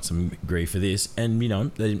just got some grief for this. And you know,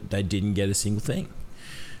 they didn't get a single thing.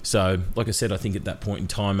 So like I said, I think at that point in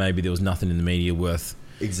time, maybe there was nothing in the media worth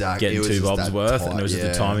getting 2 bobs worth, and it was just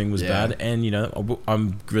the timing was bad. And you know,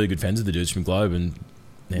 I'm really good friends with the dudes from Globe, and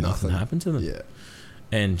nothing happened to them. Yeah.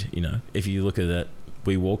 And, you know, if you look at it,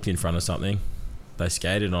 we walked in front of something, they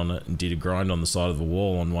skated on it and did a grind on the side of the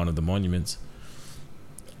wall on one of the monuments.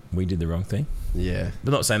 We did the wrong thing. Yeah.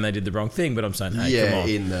 I'm not saying they did the wrong thing, but I'm saying, hey, yeah, come on.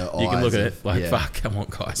 in the you can look at eyes it like, fuck, come on,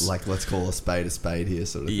 guys. Like, let's call a spade here,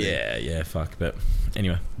 sort of thing. Yeah, fuck. But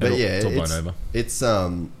anyway, but it's all blown over. It's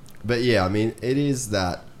but yeah, I mean, it is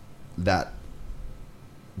that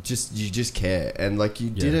just you just care, and like you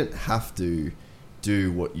didn't have to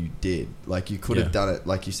do what you did. Like you could have done it.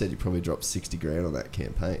 Like you said, you probably dropped 60 grand on that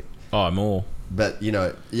campaign. Oh, more. But you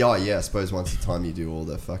know, I suppose once the time you do all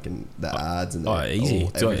the fucking ads and easy.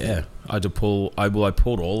 I had to pull. I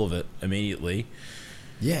pulled all of it immediately.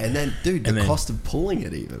 Yeah, and then dude, the cost of pulling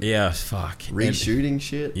it even. Yeah, fuck. Reshooting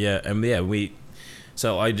shit. Yeah, and we.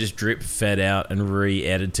 So I just drip fed out and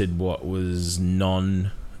re-edited what was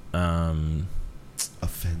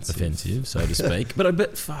offensive, so to speak.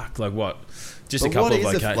 but fuck, like what? Just a couple of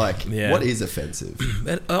locations. What is offensive?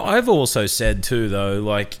 And I've also said too, though,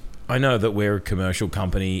 like I know that we're a commercial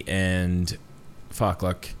company, and fuck,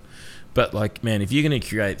 like, but like, man, if you're gonna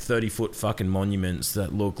create 30-foot fucking monuments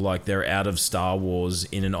that look like they're out of Star Wars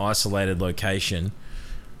in an isolated location,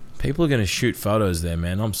 people are gonna shoot photos there,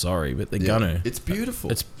 man. I'm sorry, but they're gonna. It's beautiful.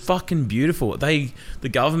 It's fucking beautiful. The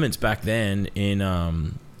governments back then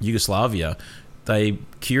in Yugoslavia, they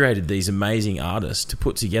curated these amazing artists to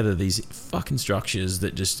put together these fucking structures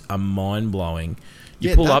that just are mind blowing.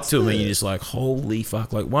 You pull up to them and you're just like, holy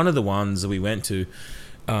fuck! Like one of the ones that we went to,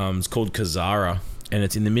 it's called Kazara, and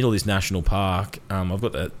it's in the middle of this national park. I've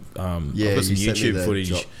got that. I've got some YouTube footage.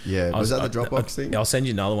 Was that the Dropbox thing? I'll send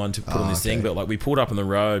you another one to put on this thing. But like we pulled up on the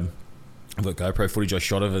road. I've got GoPro footage I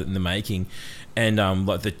shot of it in the making, and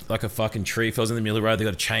like a fucking tree falls in the middle of the road. They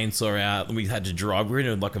got a chainsaw out, and we had to drive. We're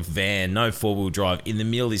in like a van, no 4-wheel drive, in the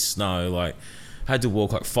middle of this snow. Like, had to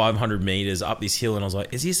walk like 500 meters up this hill, and I was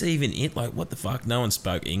like, "Is this even it? Like, what the fuck?" No one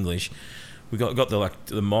spoke English. We got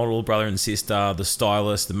the model brother and sister, the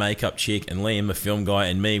stylist, the makeup chick, and Liam, the film guy,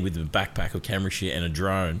 and me with the backpack of camera shit and a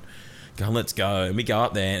drone. Going, let's go, and we go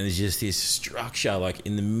up there, and there's just this structure like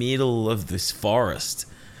in the middle of this forest.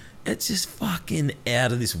 It's just fucking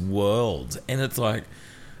out of this world, and it's like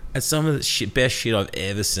it's some of the best shit I've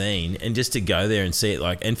ever seen. And just to go there and see it,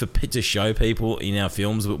 like, and to show people in our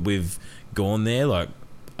films that we've gone there, like,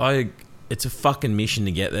 it's a fucking mission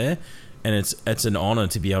to get there, and it's an honor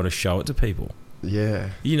to be able to show it to people.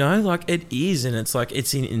 Yeah, you know, like it is, and it's like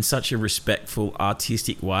it's in such a respectful,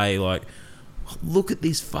 artistic way. Like, look at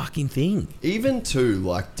this fucking thing. Even to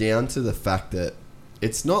like down to the fact that.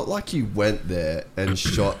 It's not like you went there and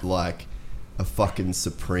shot like a fucking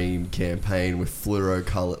Supreme campaign with fluoro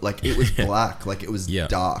color. Like it was black. Like it was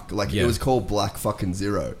dark. Like it was called Black fucking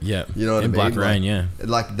Zero. Yeah, you know what I mean? Black Rain. Yeah,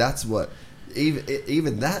 like that's what.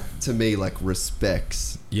 Even that to me like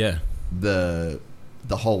respects. Yeah. The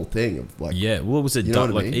whole thing of like. Yeah. What was it? You know what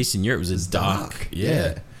I mean? mean? Eastern Europe was dark.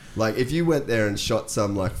 Yeah. Like if you went there and shot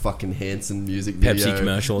some like fucking Hanson music video, Pepsi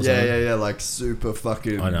commercial or something. Yeah, like super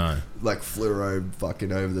fucking, I know, like fluoro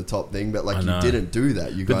fucking over the top thing, but like you didn't do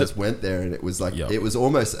that. You guys went there and it was like it was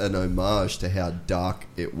almost an homage to how dark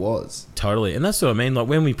it was. Totally, and that's what I mean. Like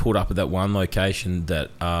when we pulled up at that one location that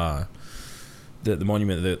the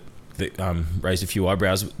monument that raised a few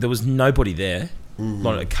eyebrows, there was nobody there,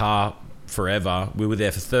 not a car forever. We were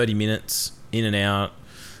there for 30 minutes, in and out.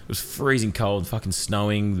 It was freezing cold, fucking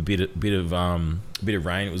snowing, a bit of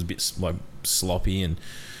rain. It was a bit like sloppy, and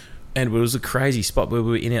it was a crazy spot where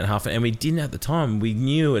we were in and out half, and we didn't at the time. We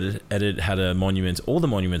knew it had a monument. All the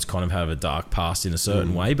monuments kind of have a dark past in a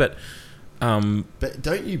certain way, but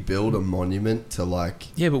don't you build a monument to like?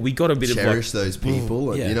 Yeah, but we got a bit cherish of cherish those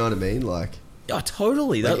people. You know what I mean? Like,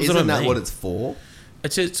 totally. Like, isn't that what it's for?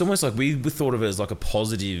 It's almost like we thought of it as like a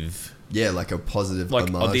positive. Yeah, like a positive.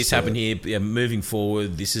 Like, this happened here. Yeah, moving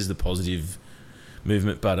forward, this is the positive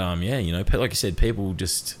movement. But yeah, you know, like you said, people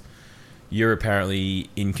just, you're apparently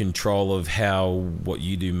in control of what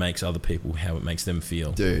you do makes other people, how it makes them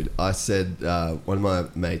feel. Dude, I said one of my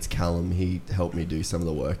mates, Callum, he helped me do some of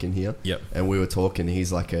the work in here. Yep. And we were talking.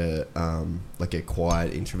 He's like a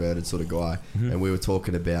quiet, introverted sort of guy, and we were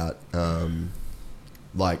talking about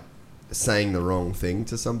like saying the wrong thing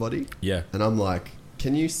to somebody. Yeah. And I'm like,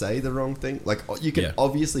 can you say the wrong thing? Like, you can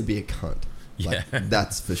obviously be a cunt. Like,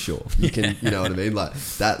 that's for sure. You can, you know what I mean? Like,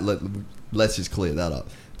 that, let's just clear that up.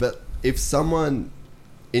 But if someone,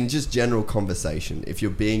 in just general conversation, if you're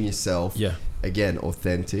being yourself, again,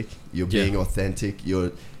 authentic, you're being authentic,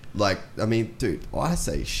 you're, like, I mean, dude, I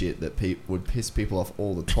say shit that would piss people off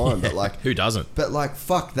all the time, but like... Who doesn't? But like,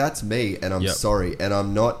 fuck, that's me, and I'm sorry, and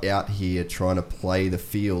I'm not out here trying to play the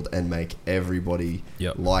field and make everybody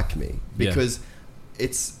like me. Because...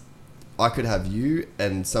 I could have you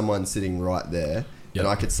and someone sitting right there, and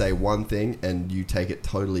I could say one thing and you take it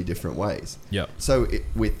totally different ways. Yeah. So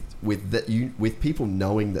with people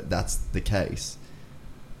knowing that that's the case,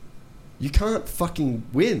 you can't fucking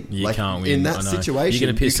win. You can't win in that situation.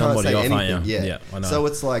 You're gonna piss somebody off, aren't you? Yeah. I know. So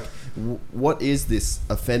it's like, what is this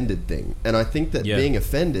offended thing? And I think that being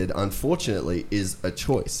offended, unfortunately, is a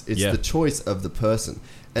choice. It's the choice of the person.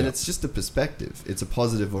 And it's just a perspective. It's a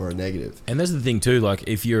positive or a negative. And that's the thing too, like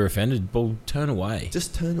if you're offended, well, turn away.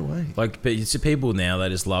 Just turn away. Like, but it's people now, they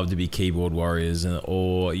just love to be keyboard warriors,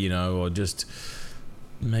 or just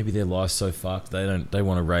maybe their life's so fucked they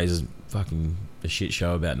want to raise fucking a shit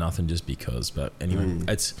show about nothing just because. But anyway,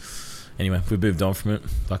 we moved on from it.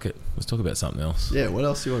 Fuck it. Let's talk about something else. Yeah, what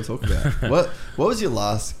else do you want to talk about? What was your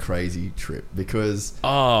last crazy trip? Because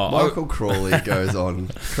Michael Crawley goes on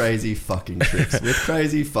crazy fucking trips with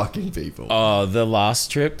crazy fucking people. Oh, the last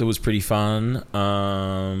trip that was pretty fun.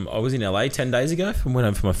 I was in LA 10 days ago. I went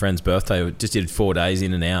home for my friend's birthday. I just did 4 days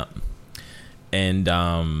in and out. And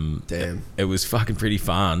damn, it was fucking pretty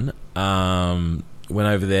fun. Went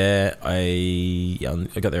over there. I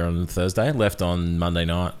got there on Thursday. Left on Monday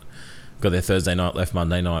night. Got there Thursday night. Left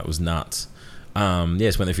Monday night. It was nuts.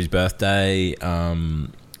 Just went there for his birthday.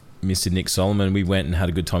 Mr. Nick Solomon. We went and had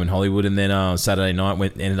a good time in Hollywood. And then Saturday night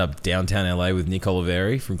ended up downtown LA with Nick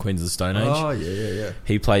Oliveri from Queens of the Stone Age. Oh yeah.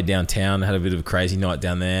 He played downtown. Had a bit of a crazy night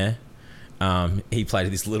down there. He played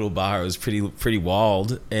at this little bar. It was pretty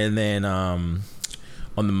wild. And then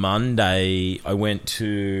on the Monday, I went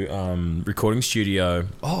to recording studio.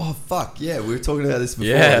 Oh fuck yeah! We were talking about this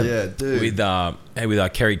before. Yeah dude.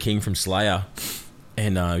 With Kerry King from Slayer,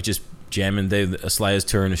 and just jamming. Slayer's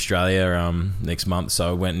tour in Australia next month, so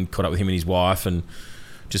I went and caught up with him and his wife, and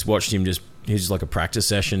just watched him. He was just like a practice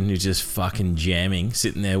session. He was just fucking jamming,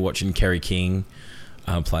 sitting there watching Kerry King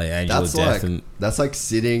play Angel of Death. That's like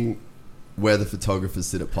sitting where the photographers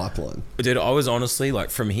sit at Pipeline. Dude, I was honestly like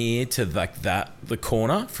from here to like the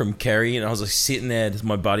corner from Kerry, and I was like sitting there.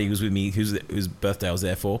 My buddy was with me, whose birthday I was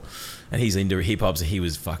there for, and he's into hip hop, so he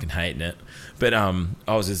was fucking hating it. But I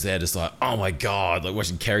was just there, just like, oh my god, like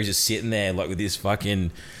watching Kerry just sitting there, like with this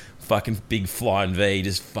fucking big flying V,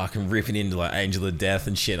 just fucking ripping into like Angel of Death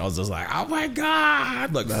and shit. I was just like, oh my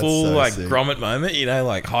god, like that's full so like sick. Grommet moment,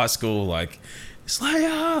 like high school, like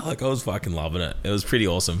Slayer. Like I was fucking loving it. It was pretty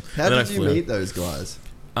awesome. How did you meet those guys?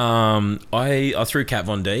 I threw Kat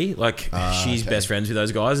Von D. Like she's best friends with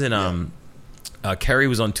those guys, and Kerry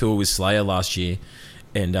was on tour with Slayer last year,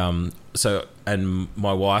 and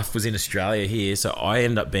my wife was in Australia here, so I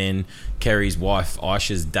ended up being Kerry's wife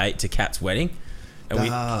Aisha's date to Kat's wedding. And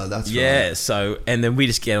that's right. So and then we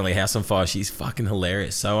just get on the house on fire. She's fucking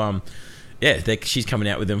hilarious. So she's coming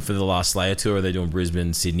out with them for the last Slayer tour. They're doing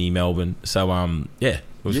Brisbane, Sydney, Melbourne. So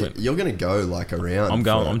you're gonna go like around.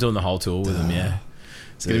 I'm doing the whole tour with them. Yeah,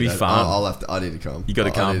 it's gonna be fun. I need to come. You got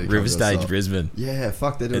to come. River Stage, Brisbane. Yeah,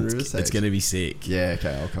 fuck, they're doing River Stage. It's gonna be sick. Yeah,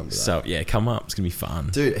 okay, I'll come to that. So yeah, come up. It's gonna be fun,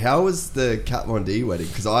 dude. How was the Kat Von D wedding?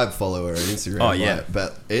 Because I follow her on Instagram. Oh yeah,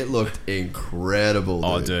 but it looked incredible.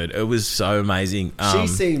 Oh dude, it was so amazing. She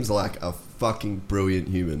seems like a fucking brilliant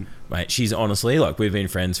human. Mate, she's honestly, like, we've been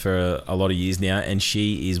friends for a lot of years now, and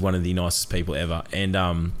she is one of the nicest people ever. And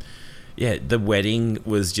the wedding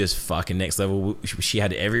was just fucking next level. She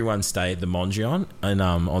had everyone stay at the Mondrian and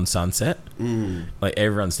on Sunset. Like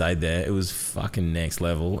everyone stayed there. It was fucking next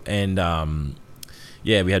level. And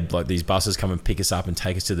we had like these buses come and pick us up and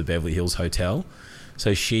take us to the Beverly Hills Hotel.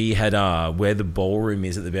 So she had where the ballroom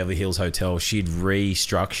is at the Beverly Hills Hotel, she'd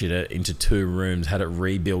restructured it into 2 rooms, had it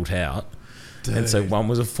rebuilt out. Dude. And so one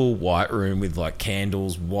was a full white room with like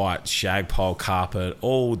candles, white shag pole carpet,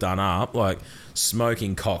 all done up, like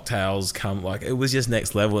smoking cocktails. It was just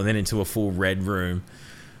next level, and then into a full red room,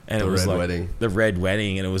 and it was like the red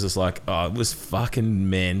wedding, and it was just like, oh, it was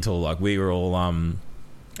fucking mental. Like we were all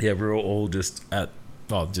we were all just at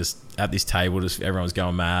this table, just everyone was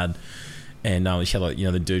going mad, and she had like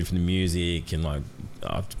the dude from the music and like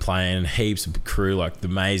playing heaps of crew, like the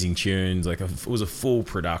amazing tunes, like it was a full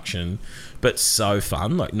production, but so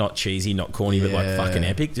fun, like not cheesy, not corny, but like fucking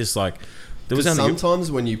epic. Just like there was sometimes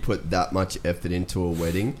when you put that much effort into a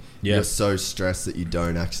wedding, you're so stressed that you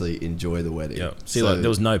don't actually enjoy the wedding. Yeah. See, like there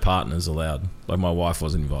was no partners allowed. Like my wife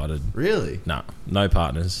wasn't invited. Really? No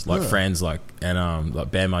partners. Like friends, like and like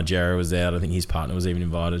Bam Margera was there. I think his partner was even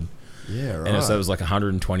invited. Yeah, right. And so it was like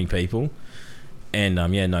 120 people, and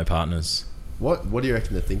no partners. What do you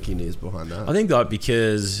reckon the thinking is behind that? I think like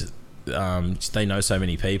because they know so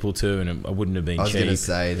many people too, and it wouldn't have been cheap. I was going to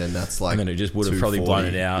say, then that's like, and then it just would have probably blown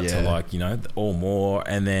it out to like or more,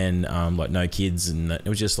 and then like no kids, and it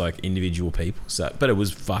was just like individual people. So, but it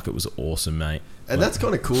was awesome, mate. And that's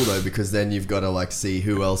kind of cool though, because then you've got to like see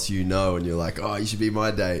who else you know, and you're like, oh, you should be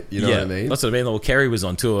my date. You know what I mean? That's what I mean. Well, Kerry was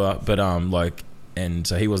on tour, but and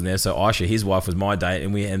so he wasn't there. So Aisha, his wife, was my date,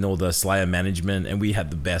 and we had all the Slayer management, and we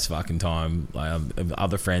had the best fucking time. Like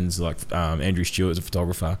other friends, like Andrew Stewart is a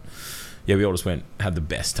photographer. Yeah, we all just had the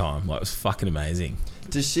best time. Like, it was fucking amazing.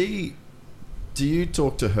 Do you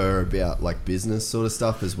talk to her about like business sort of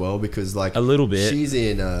stuff as well? Because like a little bit, she's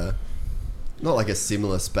in not like a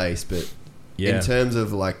similar space, but in terms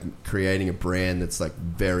of like creating a brand that's like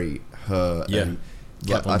very her. Yeah. And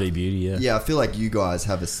Kat Von D Beauty, yeah, I feel like you guys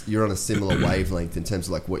you're on a similar wavelength in terms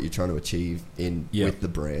of like what you're trying to achieve with the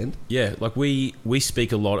brand. Yeah, like we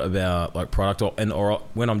speak a lot about like product, or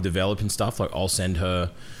when I'm developing stuff, like I'll send her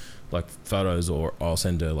like photos, or I'll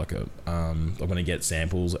send her like I'm gonna get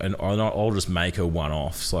samples, and I'll just make her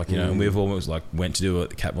one-offs, like, you know. And we've almost like went to do a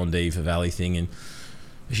Kat Von D for Valley thing, and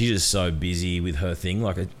she's just so busy with her thing.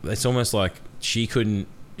 Like it's almost like she couldn't,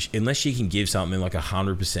 unless she can give something like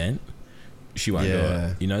 100%. She won't do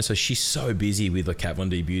it, you know. So she's so busy with like Kat Von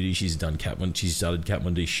D Beauty. She's started Kat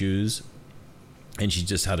Von D shoes, and she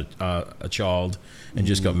just had a child and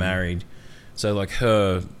just got married. So like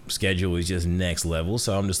her schedule is just next level.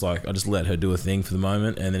 So I'm just like, I just let her do a thing for the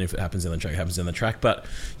moment, and then if it happens down the track, it happens down the track. But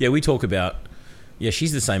yeah, we talk about,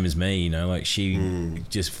 she's the same as me, you know. Like she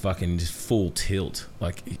just full tilt.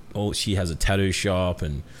 Like she has a tattoo shop,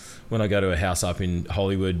 and when I go to a house up in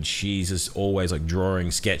Hollywood, she's just always like drawing,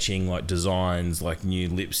 sketching like designs, like new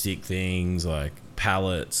lipstick things, like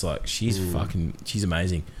palettes. Like she's she's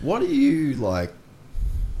amazing. What do you like?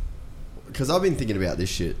 Because I've been thinking about this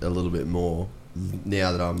shit a little bit more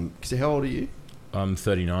now that because how old are you? I'm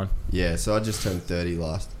 39. Yeah, so I just turned 30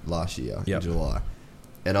 last year in July.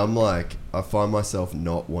 And I'm like, I find myself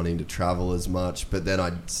not wanting to travel as much, but then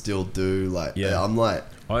I still do. Like, I'm like,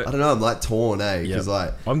 I don't know, I'm like torn, because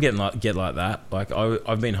like I'm getting like that. Like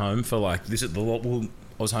I've been home for like I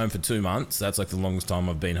was home for 2 months. That's like the longest time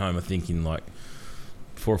I've been home. I think in like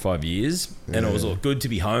 4 or 5 years, and it was all good to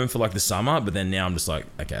be home for like the summer. But then now I'm just like,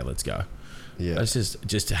 okay, let's go. Yeah, it's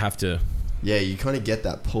just to have to. Yeah, you kind of get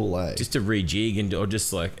that pull, just to rejig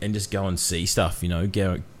and just go and see stuff. You know,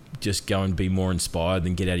 just go and be more inspired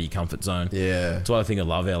than get out of your comfort zone. Yeah, that's why I think I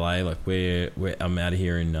love LA. Like I'm out of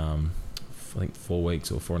here in I think 4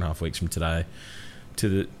 weeks or 4.5 weeks from today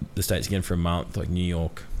to the States again for a month, like New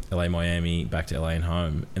York, LA, Miami, back to LA and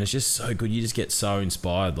home. And it's just so good. You just get so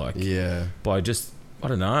inspired, like, by just, I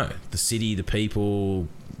don't know, the city, the people,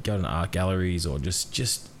 go to art galleries, or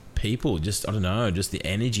just people, just, I don't know, just the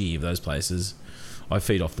energy of those places. I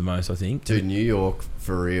feed off the most, I think. Dude, New York,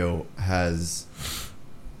 for real, has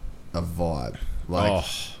a vibe. Like,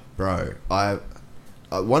 bro,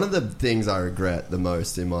 one of the things I regret the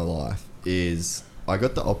most in my life is I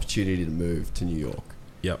got the opportunity to move to New York.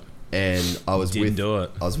 Yep. And I was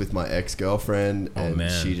with my ex-girlfriend,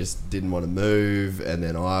 and she just didn't want to move, and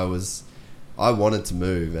then I wanted to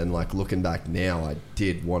move, and like looking back now, I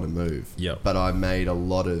did want to move. Yep. But I made a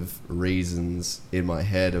lot of reasons in my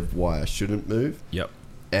head of why I shouldn't move. Yep.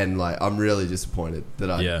 And like I'm really disappointed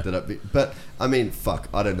but I mean, fuck,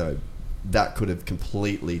 I don't know. That could have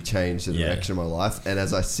completely changed the direction of my life. And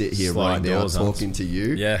as I sit here right now talking to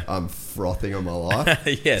you, I'm frothing on my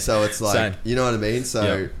life. So it's like, same. You know what I mean?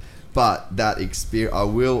 So, but that experience, I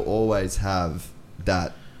will always have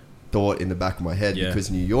that thought in the back of my head,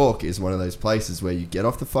 because New York is one of those places where you get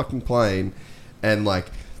off the fucking plane and like,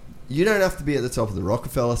 you don't have to be at the top of the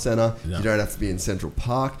Rockefeller Center. No. You don't have to be in Central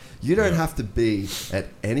Park. You don't have to be at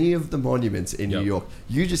any of the monuments in New York.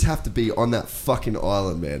 You just have to be on that fucking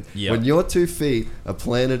island, man. When your 2 feet are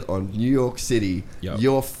planted on New York City,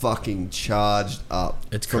 you're fucking charged up.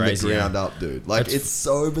 It's from crazy, the ground up, dude. Like, it's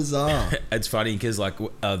so bizarre. It's funny because like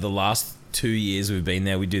the last 2 years we've been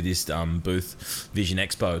there, we do this booth Vision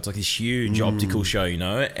Expo. It's like this huge optical show, you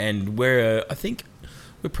know, and I think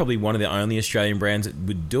we're probably one of the only Australian brands that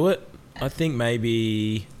would do it. I think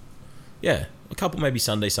maybe, a couple, maybe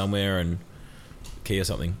Sunday somewhere and Key or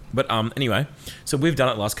something. But anyway, so we've done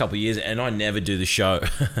it the last couple of years, and I never do the show.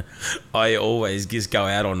 I always just go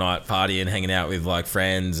out all night partying, hanging out with like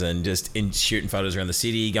friends, and just shooting photos around the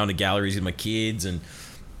city, going to galleries with my kids, and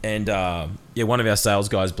one of our sales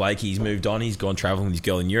guys, Blake, he's moved on. He's gone traveling with his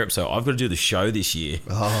girl in Europe, so I've got to do the show this year.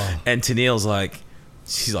 And Tennille's like,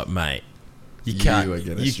 she's like, mate, you can't. You are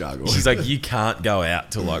gonna struggle. She's like, you can't go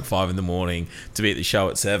out till like 5 a.m. to be at the show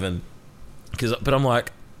at 7. But I'm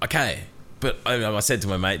like, okay. But I said to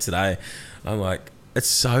my mate today, I'm like, it's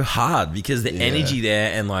so hard because the energy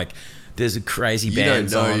there, and like, there's a crazy band.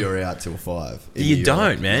 You don't know you're out till 5. You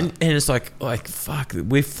don't, man. No. And it's like fuck.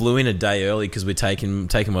 We flew in a day early because we're taking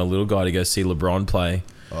my little guy to go see LeBron play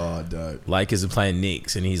Oh, dope. Lakers are playing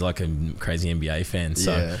Knicks, and he's like a crazy NBA fan.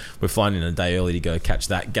 So we're flying in a day early to go catch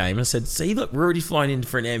that game. And I said, see, look, we're already flying in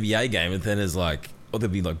for an NBA game. And then there's like, there'll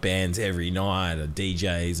be like bands every night or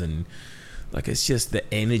DJs. And like, it's just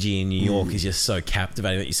the energy in New York is just so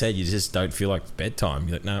captivating. Like you said, you just don't feel like it's bedtime.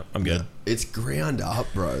 You're like, no, I'm good. It's ground up,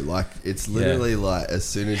 bro. Like, it's literally like as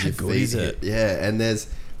soon as your feet hit. Yeah, and there's...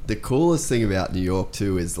 The coolest thing about New York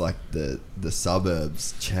too is like the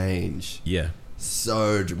suburbs change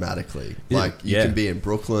so dramatically. Like you can be in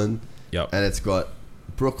Brooklyn and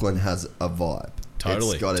Brooklyn has a vibe.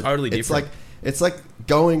 Totally. Totally different. It's like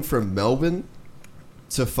going from Melbourne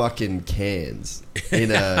to fucking Cairns in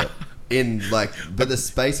but the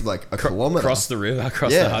space of like a kilometer. Across the river,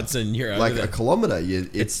 across the Hudson, you're like over a kilometer.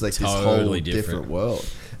 It's like totally this whole different world.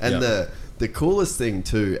 And the coolest thing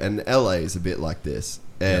too, and LA is a bit like this.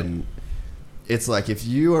 And it's like if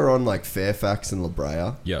you are on like Fairfax and La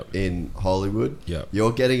Brea in Hollywood,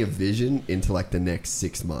 you're getting a vision into like the next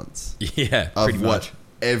 6 months of what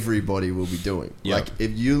everybody will be doing. Like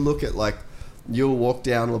if you look at like, you'll walk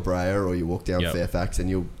down La Brea or you walk down Fairfax and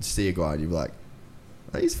you'll see a guy and you'll be like,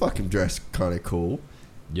 oh, he's fucking dressed kind of cool.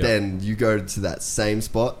 Then you go to that same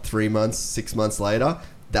spot 3 months, 6 months later,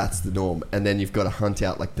 that's the norm. And then you've got to hunt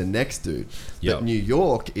out like the next dude. But New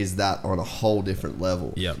York is that on a whole different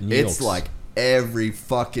level. It's like every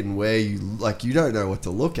fucking where you like, you don't know what to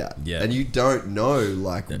look at. And you don't know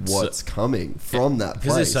like what's coming from that place.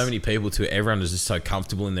 Because there's so many people too. Everyone is just so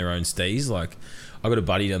comfortable in their own steez. Like I got a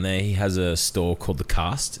buddy down there. He has a store called The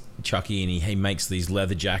Cast, Chucky, and he makes these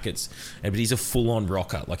leather jackets. But he's a full-on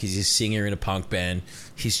rocker. Like he's a singer in a punk band.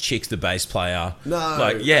 His chick's the bass player.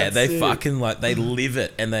 They fucking like, they live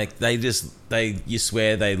it, and they you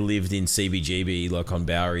swear they lived in CBGB, like on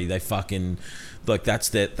Bowery. They fucking like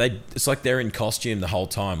it's like they're in costume the whole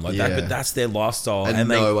time, like that. But that's their lifestyle, and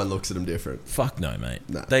no one looks at them different. Fuck no, mate.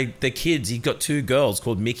 No. They're kids. He's got 2 girls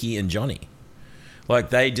called Mickey and Johnny.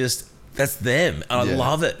 Like they just. That's them. And I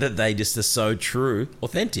love it that they just are so true,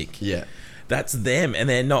 authentic. That's them, and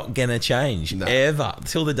they're not gonna change ever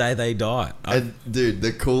till the day they die. And dude,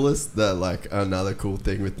 the coolest, another cool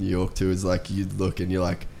thing with New York too is like you look and you're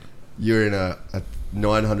like, you're in a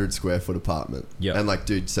 900 square foot apartment. And like,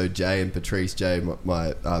 dude, so Jay and Patrice,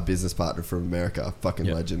 my business partner from America, fucking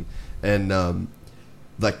legend, and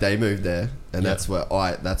like they moved there, and that's where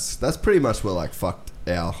that's pretty much where like fucked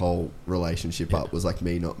our whole relationship up, was like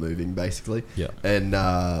me not moving basically. And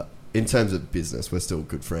in terms of business, we're still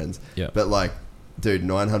good friends. But like, dude,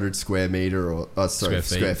 900 square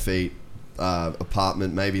feet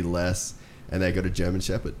apartment, maybe less, and they got a German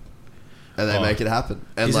Shepherd, and they make it happen.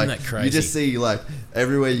 And isn't like that crazy? You just see like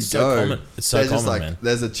everywhere you go, common. It's so common, like, man.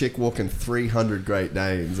 There's a chick walking 300 Great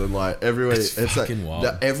Danes, and like everywhere it's fucking like,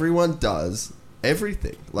 wild. Everyone does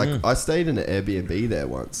everything. Like I stayed in an Airbnb there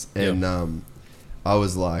once, and I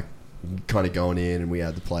was like kind of going in, and we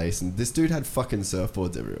had the place, and this dude had fucking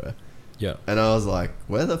surfboards everywhere. And I was like,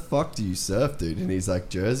 where the fuck do you surf, dude? And he's like,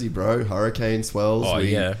 Jersey, bro, hurricane swells.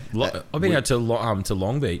 I've been out to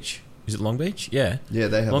Long Beach. Is it Long Beach? Yeah,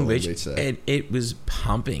 they have Long Beach there. And it was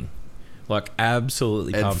pumping, like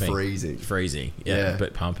absolutely pumping. Freezing,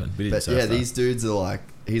 but pumping. We didn't surf though. These dudes are like,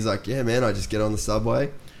 he's like, yeah, man, I just get on the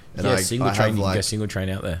subway. And single train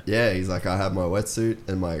out there. Yeah, he's like, I have my wetsuit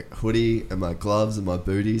and my hoodie and my gloves and my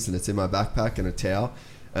booties, and it's in my backpack and a towel.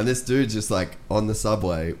 And this dude's just like on the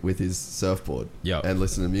subway with his surfboard and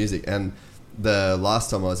listening to music. And the last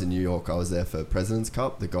time I was in New York, I was there for President's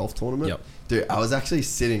Cup, the golf tournament. Dude, I was actually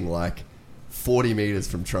sitting like 40 meters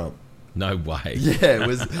from Trump. No way. Yeah, it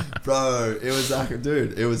was, bro. It was like,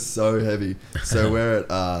 dude, it was so heavy. So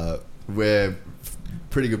we're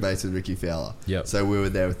pretty good mates with Ricky Fowler. So we were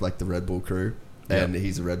there with like the Red Bull crew, and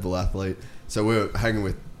he's a Red Bull athlete. So we were hanging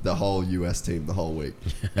with the whole US team the whole week.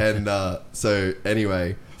 And so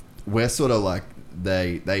anyway, we're sort of like,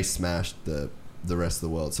 they smashed the rest of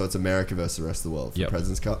the world. So it's America versus the rest of the world for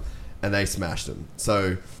President's Cup, and they smashed them.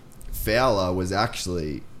 So Fowler was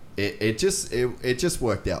actually, it just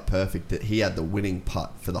worked out perfect that he had the winning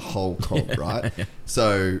putt for the whole comp, right?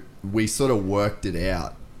 So we sort of worked it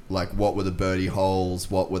out. Like, what were the birdie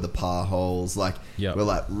holes? What were the par holes? Like, we're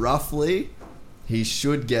like, roughly, he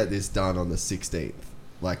should get this done on the 16th,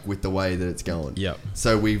 like, with the way that it's going.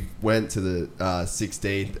 So we went to the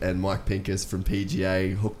 16th, and Mike Pincus from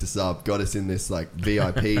PGA hooked us up, got us in this, like,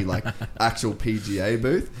 VIP, like, actual PGA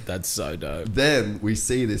booth. That's so dope. Then we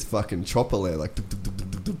see this fucking chopper land, like,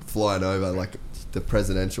 flying over, like, the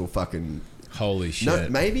presidential fucking... Holy shit. No,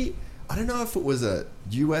 maybe... I don't know if it was a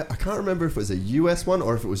US. I can't remember if it was a US one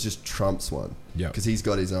or if it was just Trump's one. Yeah. Because he's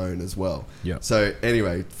got his own as well. Yeah. So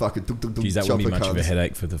anyway, fucking. Geez, that wouldn't be much of a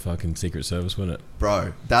headache for the fucking Secret Service, wouldn't it?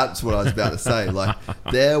 Bro, that's what I was about to say. Like,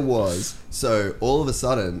 there was, so all of a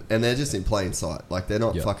sudden, and they're just in plain sight. Like, they're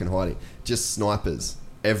not fucking hiding. Just snipers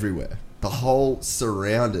everywhere. The whole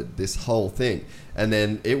surrounded this whole thing. And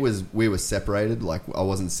then we were separated. Like, I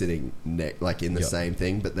wasn't sitting in the same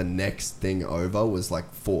thing, but the next thing over was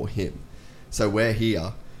like for him. So we're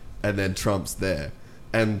here, and then Trump's there.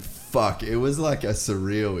 And fuck, it was like a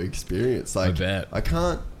surreal experience. Like, I bet. I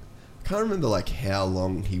can't remember like how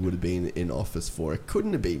long he would have been in office for. It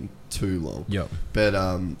couldn't have been too long. Yep.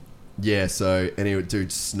 But yeah. So anyway,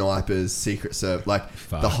 dude, snipers, Secret Service, like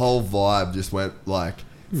fuck. The whole vibe just went like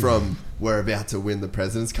from we're about to win the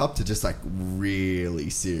President's Cup to just like really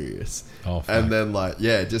serious. Oh, fuck. And then like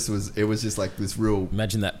it was just like this real.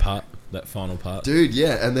 Imagine that final part. Dude,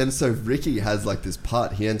 yeah. And then so Ricky has like this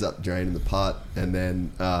putt. He ends up draining the putt, and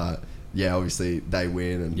then obviously they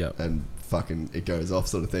win and fucking it goes off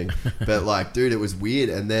sort of thing. But like, dude, it was weird.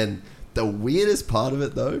 And then the weirdest part of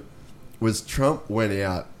it though was Trump went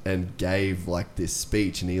out and gave like this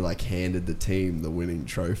speech, and he like handed the team the winning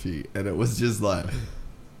trophy, and it was just like.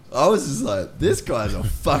 I was just like, this guy's a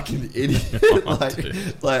fucking idiot.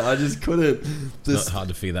 like I just couldn't. Not hard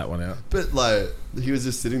to figure that one out. But like, he was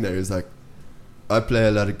just sitting there. He was like, I play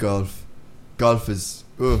a lot of golf. Golf is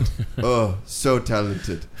so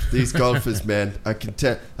talented. These golfers, man,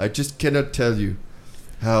 I just cannot tell you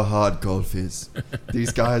how hard golf is.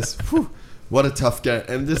 These guys, whew, what a tough game.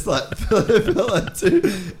 And just like,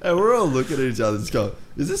 and we're all looking at each other just going,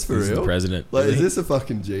 is this for real? The president. Like, is this a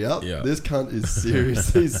fucking G up? Yeah. This cunt is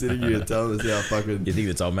seriously sitting here telling us how fucking... You think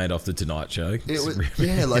that's old mate off the Tonight Show? It was,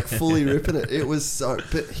 yeah, like fully ripping it. It was so...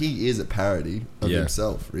 But he is a parody of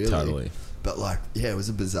himself, really. Totally. But like, yeah, it was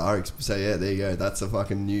a bizarre... So yeah, there you go. That's a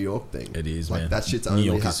fucking New York thing. It is, like, man. That shit's only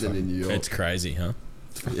happening in New York. It's crazy, huh?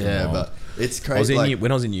 Yeah, wild. But it's crazy.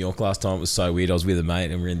 When I was in New York last time, it was so weird. I was with a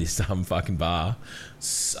mate and we were in this fucking bar,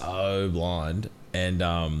 so blind, and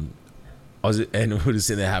we were just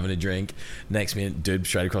sitting there having a drink. Next minute, dude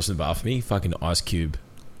straight across the bar for me, fucking Ice Cube.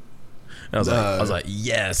 And I was like,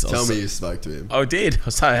 yes. Tell me you spoke to him. I did. I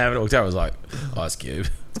was so having walked out. I was like, Ice Cube,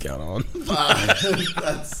 what's going on?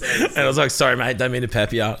 That's so and I was like, sorry, mate, don't mean to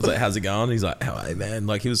pep you. I was like, how's it going? He's like, hey, man.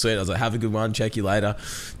 Like, he was sweet. I was like, have a good one. Check you later.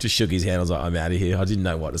 Just shook his hand. I was like, I'm out of here. I didn't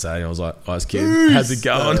know what to say. And I was like, Ice Cube, how's it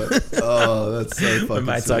going? Oh, that's so fucking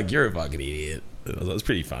My mate's sick. like, you're a fucking idiot. It was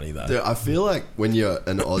pretty funny though. Dude, I feel like when you're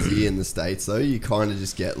an Aussie in the States though, you kind of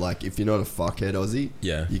just get like, if you're not a fuckhead Aussie,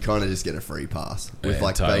 you kind of just get a free pass with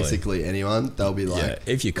basically anyone. They'll be like,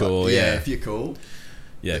 if you're cool, if you're cool,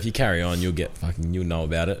 if you carry on, you'll know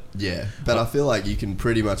about it. Yeah, but I feel like you can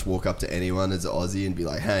pretty much walk up to anyone as an Aussie and be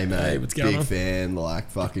like, hey mate, what's going on? Fan, like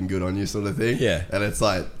fucking good on you sort of thing. Yeah, and it's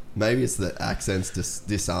like maybe it's the accent's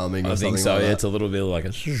disarming. Or I think something so. Like that. It's a little bit like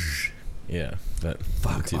a. Yeah, but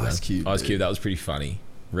fuck Ice Cube. Ice Cube, that was pretty funny.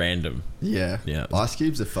 Random. Yeah. Ice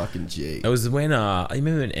Cube's a fucking G. It was when you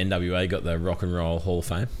remember when NWA got the Rock and Roll Hall of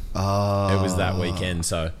Fame? Oh. It was that weekend,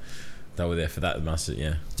 so they were there for that.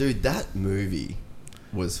 Dude, that movie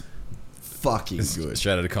was fucking good.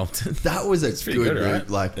 Straight out of Compton. That was a good movie. Right?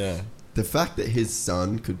 Like the fact that his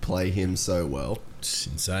son could play him so well. It's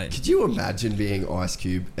insane. Could you imagine being Ice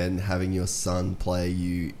Cube and having your son play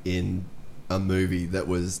you in a movie that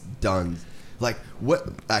was done? Like, what?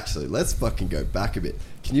 Actually, let's fucking go back a bit.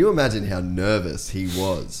 Can you imagine how nervous he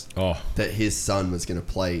was that his son was going to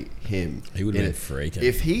play him? He would have been freaking.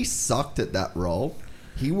 If he sucked at that role,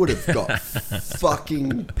 he would have got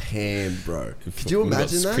fucking panned, bro. Could you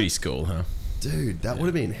imagine that? Preschool, huh? Dude, that would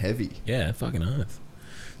have been heavy. Yeah, fucking earth.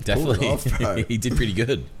 Definitely. Off, bro. He did pretty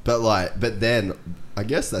good. But then, I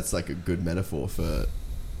guess that's like a good metaphor for,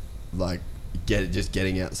 like, just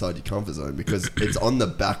getting outside your comfort zone, because it's on the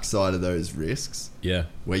backside of those risks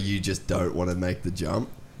where you just don't want to make the jump.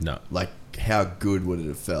 No. Like, how good would it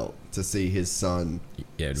have felt to see his son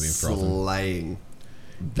it'd been slaying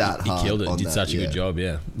that hard? He killed it. On did that, such a good job.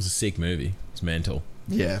 It was a sick movie. It's mental.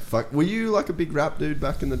 Yeah, fuck. Were you like a big rap dude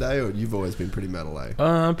back in the day, or you've always been pretty metal,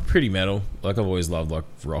 eh? Pretty metal. Like, I've always loved like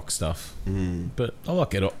rock stuff. But I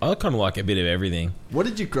like it. I kind of like a bit of everything. What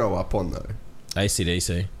did you grow up on though?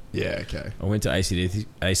 AC/DC. Yeah, okay. I went to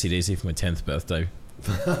AC/DC for my 10th birthday.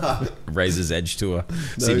 Razor's Edge tour,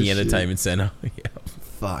 Sydney shit. Entertainment Centre.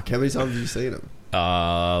 Fuck. How many times have you seen them?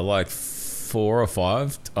 Like 4 or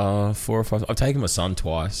 5. 4 or 5. I've taken my son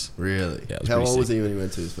twice. Really? Yeah. How old was he when he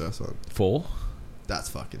went to his first one? 4. That's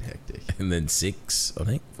fucking hectic. And then 6, I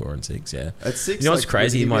think. 4 and 6, yeah. At 6, you know what's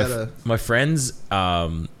crazy? My friends,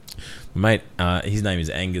 Mate, his name is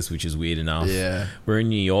Angus, which is weird enough. Yeah. We're in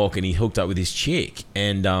New York, and he hooked up with this chick,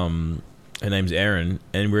 and her name's Erin,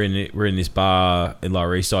 and we're in this bar in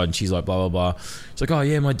Lower East Side, and she's like, blah, blah, blah. She's like, oh,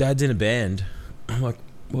 yeah, my dad's in a band. I'm like,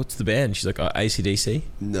 what's the band? She's like, oh, AC/DC.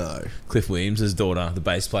 No. Cliff Williams' daughter, the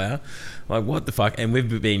bass player. I'm like, what the fuck? And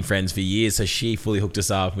we've been friends for years, so she fully hooked us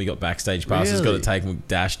up, and we got backstage passes, got to take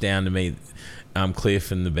Dash down to meet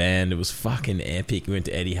Cliff and the band. It was fucking epic. We went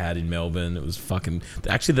to Etihad in Melbourne. It was fucking...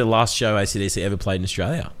 Actually, the last show AC/DC ever played in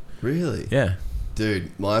Australia. Really? Yeah.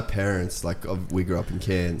 Dude, my parents, like, we grew up in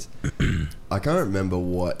Cairns. I can't remember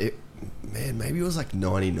what it... Man, maybe it was like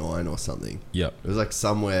 99 or something. Yep. It was like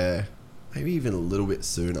somewhere, maybe even a little bit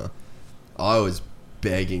sooner. I was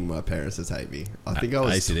begging my parents to take me. I think I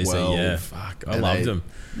was AC/DC, 12. Yeah, fuck. I loved them.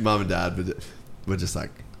 Mum and Dad were just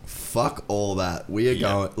like, fuck all that. We are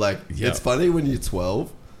going... Like, it's funny when you're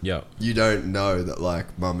 12. Yeah. You don't know that,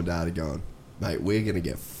 like, Mum and Dad are going... Mate, we're going to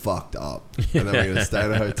get fucked up. And then we're going to stay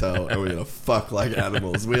in a hotel and we're going to fuck like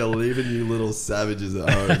animals. We are leaving you little savages at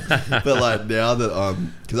home. But like now that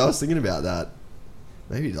because I was thinking about that,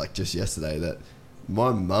 maybe like just yesterday, that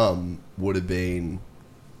my mum would have been,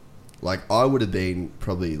 like I would have been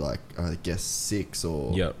probably like, I guess 6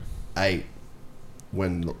 or 8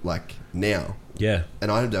 when like now. Yeah. And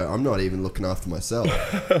I'm not even looking after myself.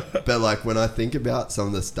 But like when I think about some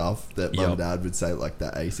of the stuff that Mum and Dad would say, like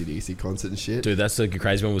that AC/DC concert and shit. Dude, that's the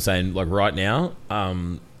crazy one. We're saying like right now,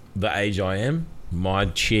 the age I am, my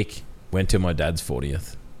chick went to my dad's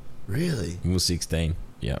 40th. Really? We were 16.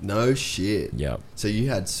 Yeah. No shit. Yeah. So you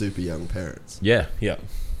had super young parents. Yeah. Yeah.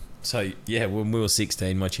 So yeah, when we were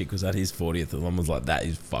 16, my chick was at his 40th, and I was like, that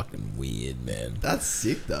is fucking weird, man. That's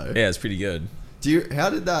sick though. Yeah, it's pretty good. How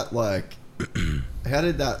did that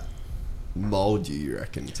mold you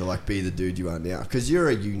reckon, to like be the dude you are now? Because you're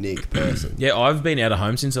a unique person. Yeah, I've been out of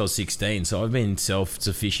home since I was 16, so I've been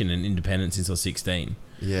self-sufficient and independent since I was 16.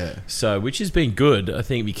 Yeah. So, which has been good, I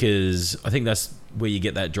think, because I think that's where you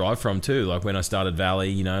get that drive from too. Like when I started Valley,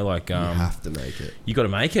 you know, like you have to make it. You got to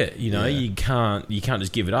make it. You know, you can't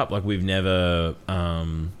just give it up. Like we've never.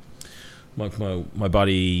 Like my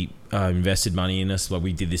buddy invested money in us. Like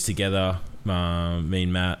we did this together. Me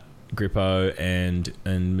and Matt Grippo and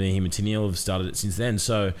me, him and Tennille have started it since then.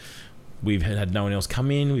 So we've had no one else come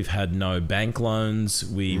in. We've had no bank loans.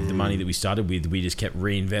 The money that we started with, we just kept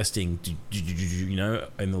reinvesting, you know,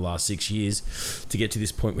 in the last 6 years to get to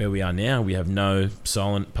this point where we are now. We have no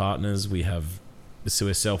silent partners. We're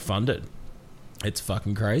self-funded. It's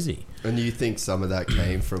fucking crazy. And you think some of that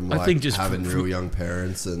came from like having real young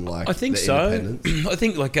parents and like I think so. I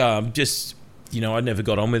think like just... You know, I never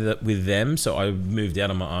got on with them, so I moved out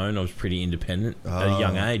on my own. I was pretty independent at a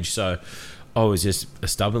young age, so I was just a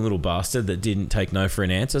stubborn little bastard that didn't take no for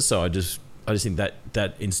an answer. So I just think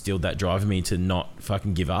that instilled that drive in me to not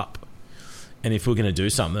fucking give up. And if we're going to do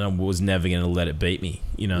something, I was never going to let it beat me,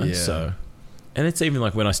 you know? Yeah. So, and it's even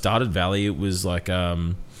like when I started Valley, it was like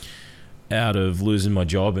out of losing my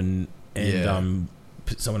job and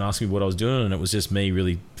someone asked me what I was doing, and it was just me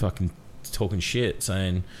really fucking talking shit,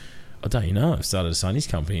 saying... I don't you know, I've started a Sunnies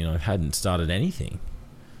company and I hadn't started anything.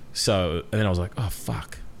 So, and then I was like, oh,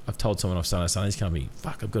 fuck. I've told someone I've started a Sunnies company.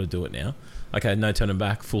 Fuck, I've got to do it now. Okay, no turning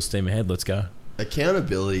back. Full steam ahead. Let's go.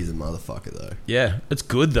 Accountability is a motherfucker, though. Yeah, it's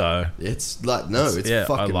good, though. It's like, it's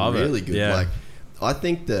fucking I love really good. Yeah. Like, I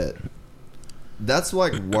think that's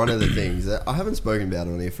like one of the things that I haven't spoken about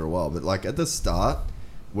on here for a while, but like at the start,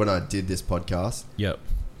 when I did this podcast,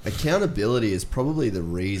 accountability is probably the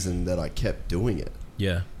reason that I kept doing it.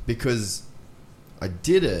 Yeah. Because I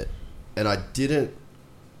did it and I didn't,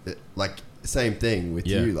 like, same thing with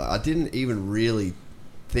you. Like, I didn't even really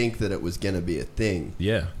think that it was going to be a thing.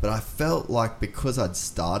 Yeah. But I felt like because I'd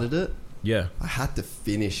started it, I had to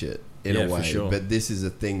finish it in a way. For sure. But this is a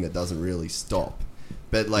thing that doesn't really stop.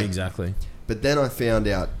 But like, exactly. But then I found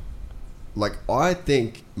out, like, I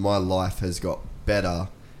think my life has got better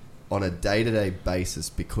on a day-to-day basis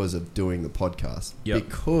because of doing the podcast.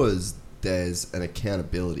 Because there's an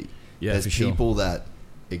accountability. There's people that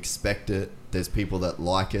expect it. There's people that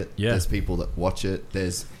like it. There's people that watch it.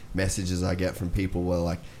 There's messages I get from people where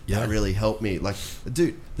like, that really helped me. Like,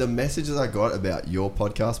 dude, the messages I got about your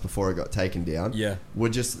podcast before it got taken down were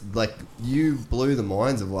just like, you blew the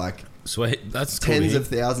minds of like, sweet, that's tens of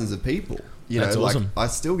thousands of people. You know, awesome. Like, I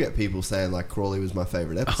still get people saying like Crawley was my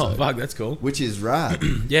favorite episode. Oh fuck, that's cool. Which is rad.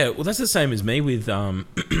 Yeah, well, that's the same as me with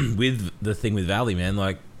with the thing with Valley, man.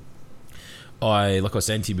 Like I was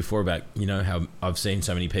saying to you before about, you know, how I've seen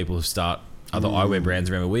so many people who start other eyewear brands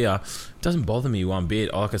around where we are. It doesn't bother me one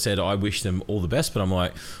bit. Like I said, I wish them all the best, but I'm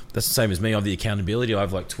like, that's the same as me. I have the accountability. I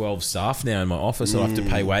have like 12 staff now in my office. I have to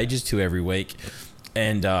pay wages to every week.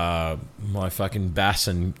 and my fucking BAS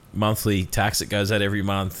and monthly tax that goes out every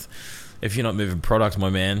month. If you're not moving product, my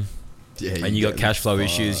man, and you got cash flow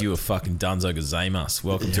issues, you are fucking dunzo gazamas.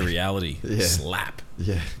 Welcome to reality. Slap.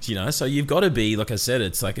 Yeah. You know, so you've got to be, like I said,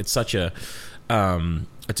 it's such a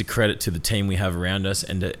it's a credit to the team we have around us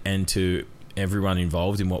and to everyone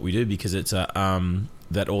involved in what we do, because it's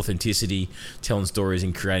that authenticity, telling stories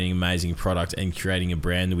and creating amazing product and creating a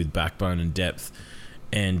brand with backbone and depth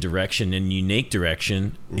and direction and unique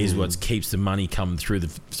direction is what keeps the money coming through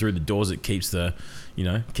the doors. It keeps the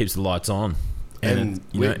lights on. And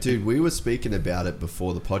we were speaking about it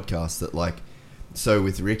before the podcast that, like, so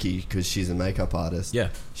with Ricky, because she's a makeup artist,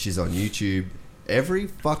 she's on YouTube. Every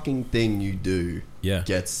fucking thing you do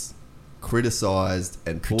gets criticized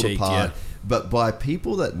and pulled apart, but by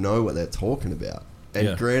people that know what they're talking about.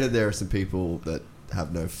 And granted, there are some people that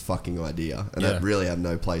have no fucking idea and that really have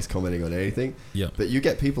no place commenting on anything. But you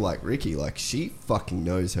get people like Ricky, like, she fucking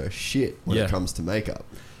knows her shit when it comes to makeup.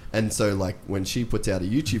 And so, like, when she puts out a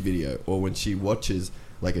YouTube video or when she watches,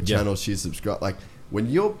 like, a channel she's subscribed, like, when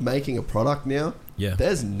you're making a product now,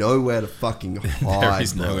 there's nowhere to fucking hide. There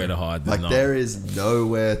is nowhere to hide. Like, there is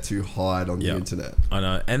nowhere to hide on the internet. I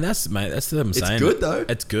know, and that's what I'm saying. It's good though.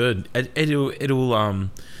 It's good. It'll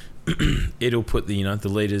it'll put the the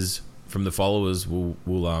leaders from the followers will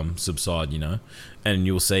subside, and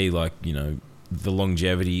you'll see, like, the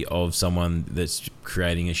longevity of someone that's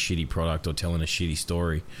creating a shitty product or telling a shitty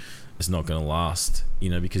story. It's not going to last,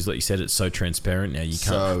 because, like you said, it's so transparent now. You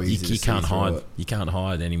can't, you can't hide. You can't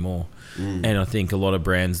hide anymore. And I think a lot of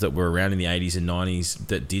brands that were around in the 80s and 90s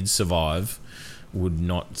that did survive would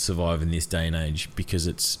not survive in this day and age,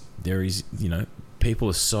 because people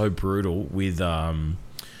are so brutal with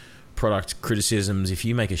product criticisms. If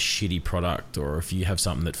you make a shitty product, or if you have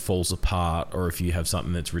something that falls apart, or if you have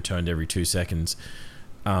something that's returned every 2 seconds,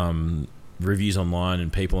 reviews online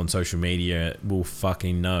and people on social media will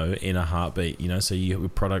fucking know in a heartbeat, so your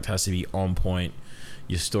product has to be on point,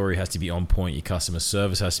 your story has to be on point, your customer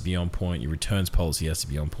service has to be on point, your returns policy has to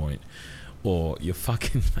be on point, or you're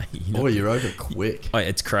fucking or you're over quick.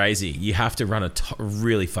 It's crazy. You have to run a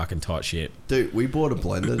really fucking tight ship. Dude, we bought a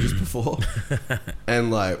blender just before and,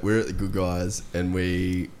 like, we're at the Good Guys and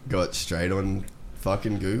we got straight on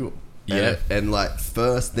fucking Google. And like,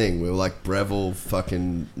 first thing, we were like, Breville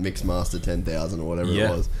fucking Mixmaster 10,000 or whatever it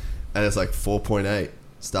was. And it's like 4.8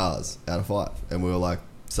 stars out of 5. And we were like,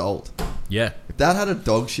 sold. Yeah. If that had a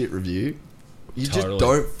dog shit review, you just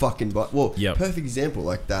don't fucking buy. Well, perfect example,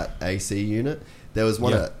 like that AC unit. There was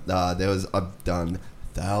one I've done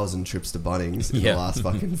 1,000 trips to Bunnings in the last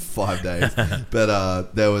fucking 5 days.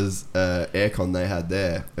 But there was aircon they had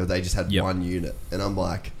there. They just had one unit. And I'm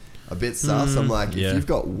like, a bit sus. I'm like, if you've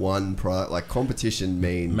got one product, like, competition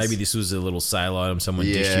means maybe this was a little sale item someone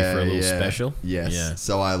dished you for a little special.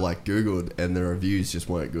 So I, like, Googled and the reviews just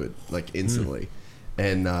weren't good, like, instantly.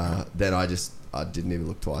 And then I didn't even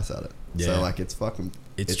look twice at it. So, like, it's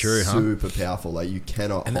true, super powerful. Like, you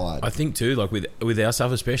cannot hide. I think too, like, with our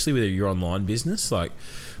stuff, especially with your online business, like,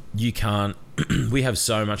 you can't we have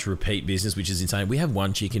so much repeat business, which is insane. We have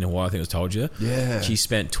one chick in Hawaii, I think I was told you. She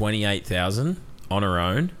spent 28,000 on her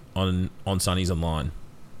own on Sunnies Online.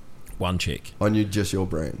 One chick. On just your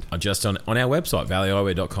brand? Just on our website,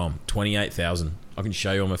 valleyeyewear.com. 28,000. I can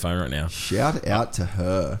show you on my phone right now. shout out to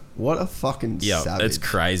her. What a fucking savage. It's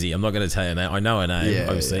crazy. I'm not going to tell you her name. I know her name,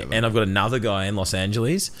 obviously. And I've got another guy in Los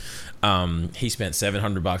Angeles. He spent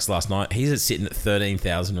 $700 last night. He's sitting at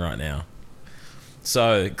 13,000 right now.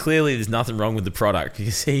 So clearly there's nothing wrong with the product,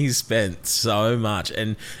 because he's spent so much.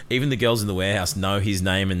 And even the girls in the warehouse know his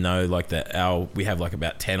name and know, like, that we have like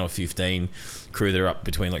about 10 or 15 crew that are up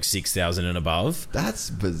between like 6,000 and above.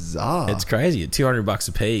 That's bizarre. It's crazy. $200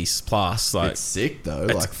 a piece plus, like, it's sick though.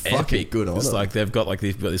 Like, fucking good on it. It's like they've got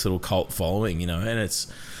this little cult following, and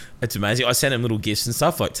it's amazing. I sent him little gifts and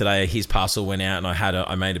stuff. Like, today, his parcel went out, and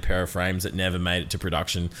I made a pair of frames that never made it to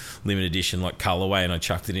production, limited edition, like, colorway, and I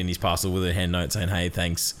chucked it in his parcel with a hand note saying, "Hey,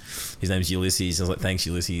 thanks." His name's Ulysses. I was like, "Thanks,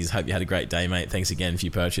 Ulysses. Hope you had a great day, mate. Thanks again for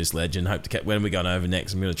your purchase, legend. Hope to when we're going over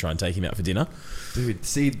next, I'm going to try and take him out for dinner." Dude,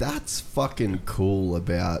 see, that's fucking cool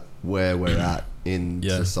about where we're at in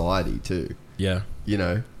society too. Yeah,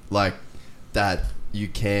 like that. You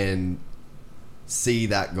can see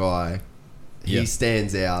that guy. He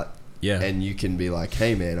stands out, and you can be like,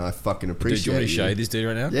 "Hey, man, I fucking appreciate dude, do you want me to show you this dude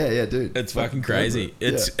right now?" Yeah, dude. It's fucking crazy.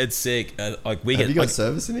 It's sick. Like, Have you got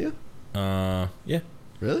service in here? Yeah.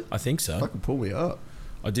 Really? I think so. Fucking pull me up.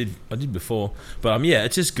 I did before, but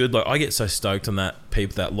it's just good. Like, I get so stoked on that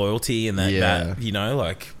loyalty and that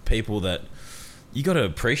like, people that you got to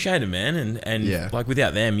appreciate them, man. And like,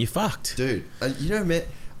 without them, you're fucked, dude. Man,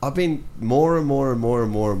 I've been more and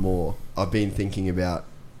more. I've been thinking about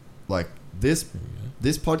like this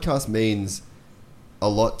podcast means a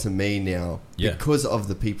lot to me now because of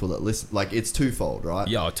the people that listen. Like it's twofold, right?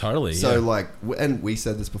 Yeah, totally. So like, and we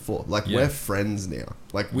said this before, like we're friends now.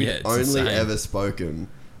 Like we've only ever spoken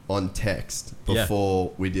on text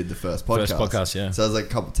before we did the first podcast. So I was like a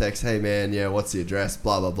couple texts, hey man, what's the address?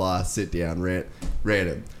 Blah, blah, blah. Sit down,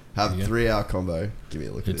 random. Have a 3-hour combo. Give me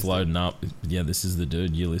a look at this. It's loading up. Yeah, this is the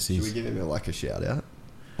dude, Ulysses. Should we give him a shout out?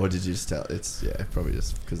 Or did you just tell? It's, probably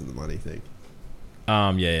just because of the money thing.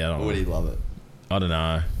 I don't know. Would he love it? I don't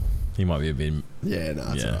know. He might be a bit... Yeah,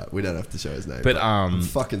 no, it's alright. We don't have to show his name. But I'm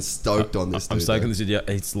fucking stoked on this dude. I'm stoked on this dude.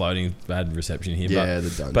 It's loading. Bad reception here. Yeah, the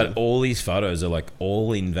dungeon. But all these photos are like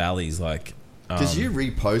all in valleys, like... Because you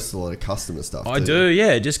repost a lot of customer stuff I do,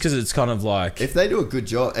 yeah. Just because it's kind of like... If they do a good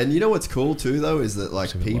job... And you know what's cool too, though? Is that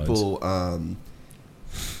like people...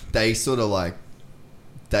 they sort of like...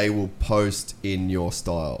 They will post in your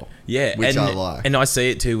style. Yeah. Which I like. And I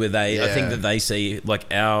see it too where they... I think that they see like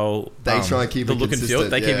our... They try and keep the it look consistent. and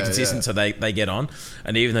feel. They keep it consistent so they get on.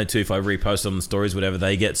 And even though too, if I repost on the stories, whatever,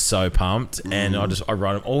 they get so pumped. And I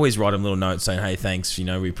always write them little notes saying, hey, thanks,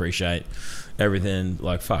 we appreciate everything.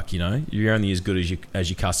 Like, fuck, you're only as good as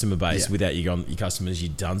your customer base. Without your customers,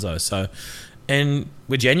 you're donezo. So, and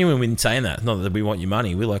we're genuine when saying that. Not that we want your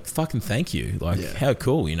money. We're like, fucking thank you. Like, how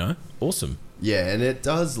cool, Awesome. Yeah, and it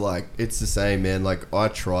does, like, it's the same, man. Like, I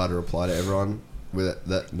try to reply to everyone with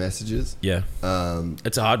that messages. Yeah.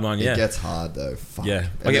 It's a hard one, It gets hard, though. Fuck. Yeah.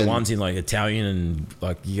 I get ones in, like, Italian and,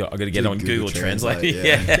 like, I got to get on Google Translate.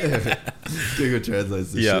 Yeah. Google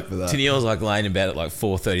Translate's the shit for that. Tennille's, like, laying in bed at, like,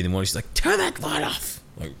 4:30 in the morning. She's like, turn that light off.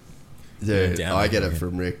 Like, dude, I get it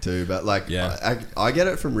from Rick, too. But, like, I get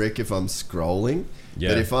it from Rick if I'm scrolling. Yeah.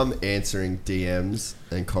 But if I'm answering DMs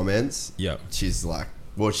and comments, she's like...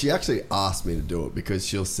 Well, she actually asked me to do it because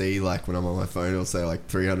she'll see, like, when I'm on my phone, it'll say, like,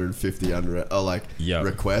 350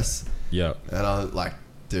 requests. Yeah. And I'm like,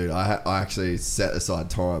 dude, I actually set aside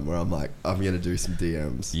time where I'm like, I'm going to do some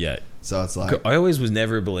DMs. Yeah. So it's like... I always was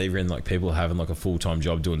never a believer in, like, people having, like, a full-time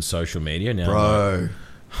job doing social media. Now, bro...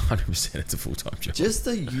 100% it's a full-time job. Just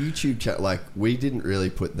the YouTube chat, like, we didn't really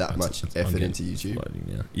put that much effort into YouTube.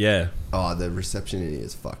 Yeah. Oh, the reception in here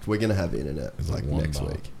is fucked. We're going to have internet, like, next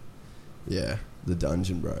week. Yeah. The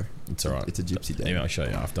dungeon, bro. It's alright. It's a gypsy den. Maybe I'll show you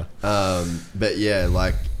after. But yeah,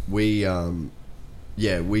 like we I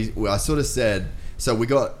sort of said, so we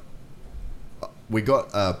got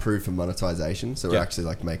approved for monetization, so we're actually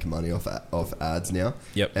like making money off ads now.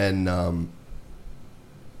 Yep. And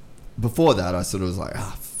before that, I sort of was like,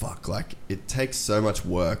 fuck, like it takes so much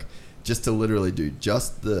work just to literally do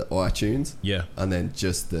just the iTunes, and then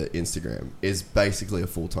just the Instagram is basically a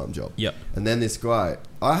full-time job. Yep. And then this guy,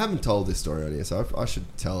 I haven't told this story on here, so I should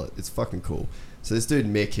tell it. It's fucking cool. So this dude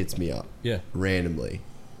Mick hits me up, randomly,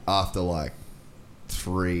 after like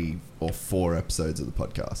 3 or 4 episodes of the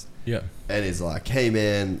podcast. Yeah. And he's like, hey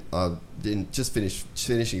man, I didn't just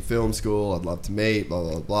finishing film school. I'd love to meet. Blah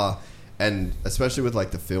blah blah. And especially with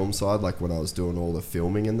like the film side, like when I was doing all the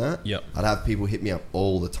filming and that, I'd have people hit me up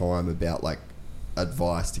all the time about like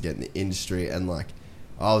advice to get in the industry. And like,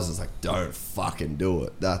 I was just like, don't fucking do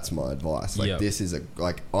it. That's my advice. Like this is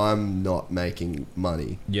I'm not making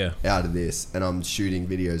money out of this. And I'm shooting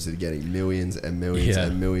videos that are getting millions and millions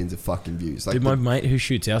and millions of fucking views. Like, dude, my mate who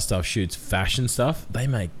shoots our stuff shoots fashion stuff. They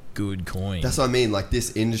make good coin. That's what I mean. Like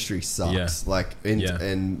this industry sucks. Like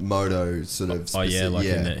in moto sort of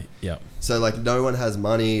specific, so like no one has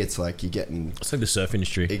money. It's like you're getting... It's like the surf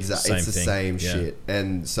industry. Exactly. It's the same shit.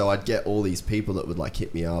 And so I'd get all these people that would like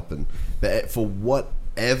hit me up, but for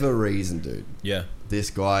whatever reason, dude,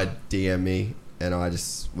 this guy DM'd me and I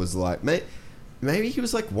just was like, maybe he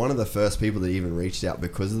was like one of the first people that even reached out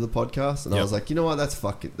because of the podcast. And I was like, you know what?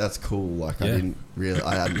 That's cool. Like I hadn't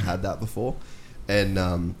had that before.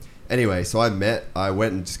 And anyway, so I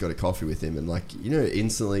went and just got a coffee with him, and like,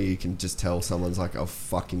 instantly you can just tell someone's like a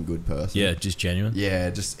fucking good person. Yeah, just genuine. Yeah,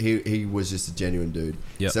 just he was just a genuine dude.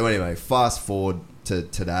 Yep. So anyway, fast forward to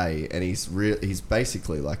today, and he's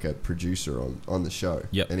basically like a producer on the show.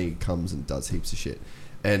 Yep. And he comes and does heaps of shit.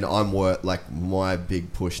 And my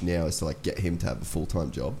big push now is to like get him to have a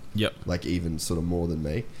full-time job. Yep. Like even sort of more than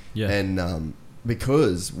me. Yeah. And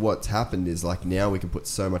because what's happened is like now we can put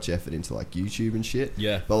so much effort into like YouTube and shit.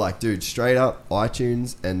 Yeah. But like, dude, straight up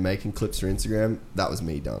iTunes and making clips for Instagram, that was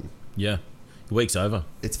me done. Yeah. The week's over.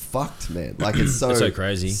 It's fucked, man. Like it's so, it's so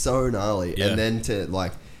crazy. So gnarly. Yeah. And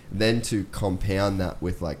then to compound that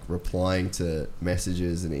with like replying to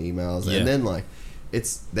messages and emails, and then like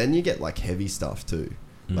then you get like heavy stuff too.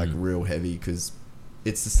 Like real heavy, because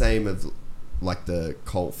it's the same of like the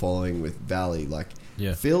cult following with Valley. Like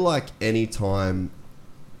Yeah. I feel like anytime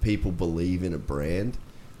people believe in a brand,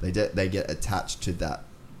 they get attached to that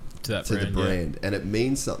the brand, and it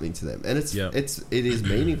means something to them, and it is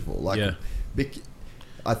meaningful. Like,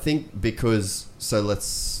 I think because, so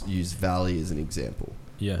let's use Valley as an example.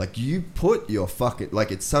 Yeah. Like, you put your fucking,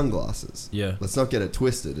 like, it's sunglasses. Yeah. Let's not get it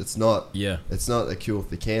twisted. It's not. Yeah. It's not a cure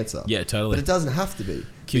for cancer. Yeah, totally. But it doesn't have to be.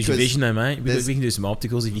 Cures your vision though, mate. We can do some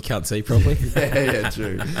opticals if you can't see properly. yeah,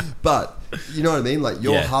 true. But you know what I mean? Like,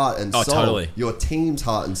 your heart and soul. Totally. Your team's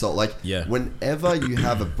heart and soul. Like, whenever you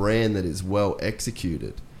have a brand that is well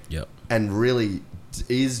executed. Yep. And really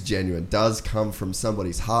is genuine, does come from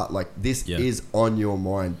somebody's heart, like, this is on your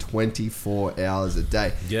mind 24 hours a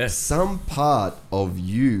day. Yeah. Some part of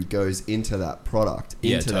you goes into that product,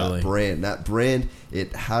 into that brand. That brand,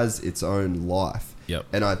 it has its own life. Yep.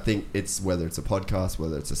 And I think it's, whether it's a podcast,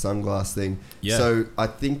 whether it's a sunglass thing. Yeah. So I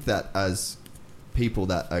think that as people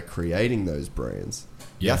that are creating those brands,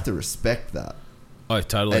 you have to respect that. Oh,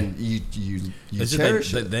 totally. And you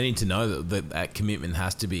cherish it. They need to know that commitment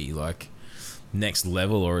has to be, like, next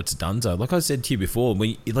level, or it's donezo. Like I said to you before,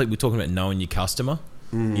 we're talking about knowing your customer.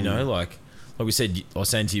 You know, like we said, I was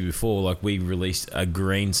saying to you before, like, we released a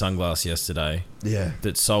green sunglass yesterday. Yeah.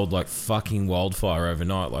 That sold like fucking wildfire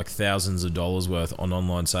overnight, like thousands of dollars worth on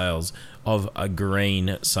online sales of a green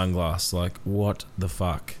sunglass. Like, what the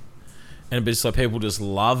fuck? And it's like, people just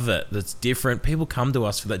love it. That's different. People come to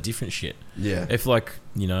us for that different shit. Yeah. If, like,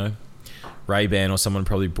 you know, Ray-Ban or someone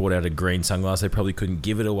probably brought out a green sunglass, they probably couldn't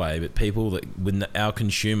give it away. But people our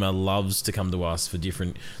consumer loves to come to us for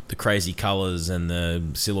the crazy colours and the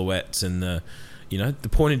silhouettes and the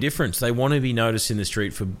point of difference. They want to be noticed in the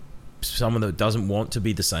street for someone that doesn't want to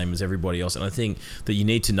be the same as everybody else. And I think that you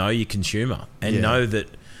need to know your consumer and know that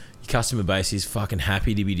your customer base is fucking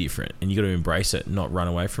happy to be different, and you got to embrace it and not run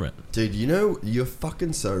away from it. Dude, you know, you're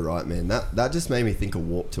fucking so right, man. That just made me think of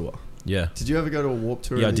Warped Tour. Yeah. Did you ever go to a Warped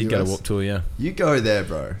Tour? Yeah, I did go to Warped Tour, yeah. You go there,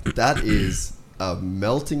 bro. That is a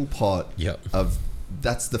melting pot of,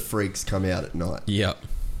 that's the freaks come out at night. Yep.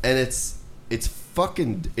 And it's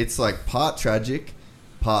like part tragic,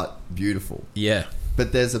 part beautiful. Yeah.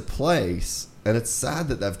 But there's a place, and it's sad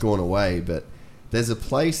that they've gone away, but there's a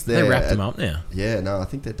place there. They wrapped them up now. Yeah, no, I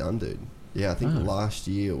think they're done, dude. Yeah, I think last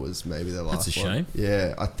year was maybe their last one. That's a shame.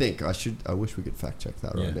 Yeah, I wish we could fact check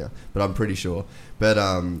that right now, but I'm pretty sure. But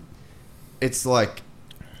it's like,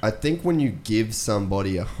 I think when you give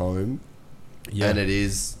somebody a home, and it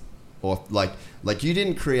is, or like you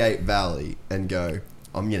didn't create Valley and go,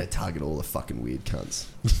 I'm going to target all the fucking weird cunts.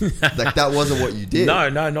 Like, that wasn't what you did. No,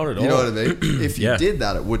 not at all. You know what I mean? If you did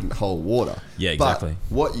that, it wouldn't hold water. Yeah, exactly.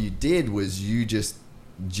 But what you did was you just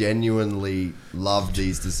genuinely loved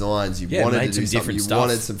these designs. You wanted to do something. You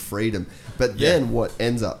wanted some freedom. But then what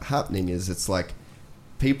ends up happening is, it's like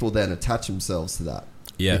people then attach themselves to that.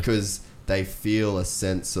 Yeah. Because they feel a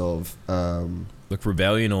sense of... like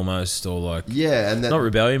rebellion almost, or like... Yeah, and that... Not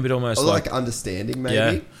rebellion, but almost like understanding, maybe.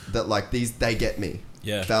 Yeah. That, like, they get me.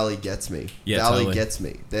 Yeah. Valley gets me. Yeah, Valley gets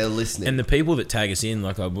me. They're listening. And the people that tag us in,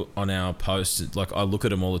 like, on our posts, like, I look at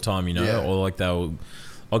them all the time, you know, or like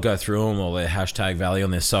I'll go through them, or their hashtag Valley on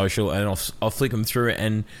their social, and I'll flick them through it,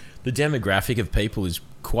 and the demographic of people is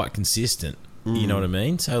quite consistent. You know what I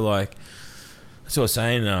mean? So, like, that's what I was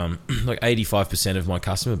saying. Like, 85% of my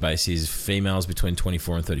customer base is females between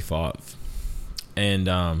 24 and 35,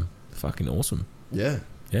 and fucking awesome. Yeah,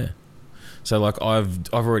 yeah. So, like, I've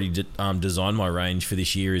already designed my range for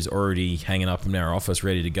this year, is already hanging up in our office,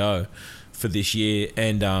 ready to go for this year.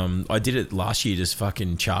 And I did it last year, just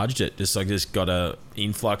fucking charged it, just got a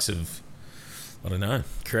influx of, I don't know,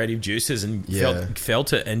 creative juices, and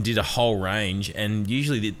felt it, and did a whole range. And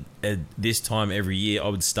usually at this time every year, I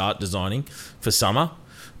would start designing for summer.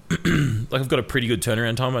 Like, I've got a pretty good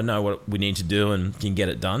turnaround time. I know what we need to do and can get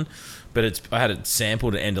it done. But I had it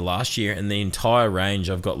sampled at the end of last year, and the entire range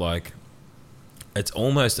I've got, like, it's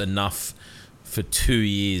almost enough for 2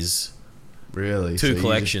 years. Really? Two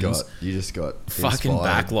collections. You just got fucking inspired.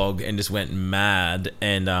 Backlog, and just went mad.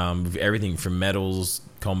 And everything from metals,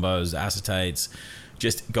 combos, acetates,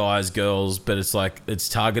 just guys, girls. But it's like, it's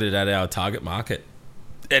targeted at our target market.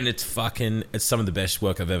 And it's some of the best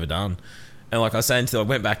work I've ever done. And like I was saying,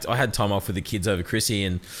 I had time off with the kids over Chrissy,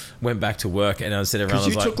 and went back to work, and I said everyone,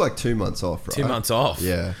 because you took like 2 months off, right? 2 months off.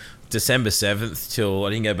 Yeah. December 7th till,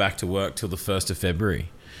 I didn't go back to work till the 1st of February.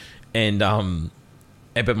 And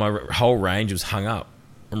but my whole range was hung up.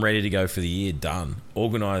 I'm ready to go for the year, done.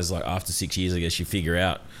 Organised, like, after 6 years, I guess you figure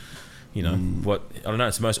out, you know, what, I don't know,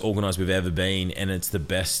 it's the most organised we've ever been, and it's the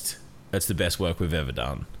best work we've ever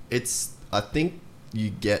done. I think you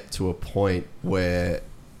get to a point where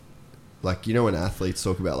like, you know when athletes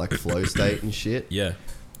talk about like flow state and shit? Yeah.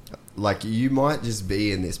 Like, you might just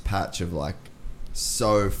be in this patch of like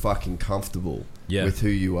so fucking comfortable with who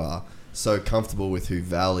you are, so comfortable with who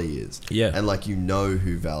Valley is. Yeah. And like, you know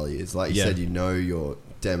who Valley is. Like you said, you know your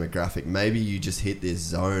demographic. Maybe you just hit this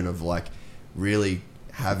zone of like really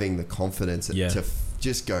having the confidence to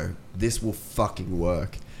just go, this will fucking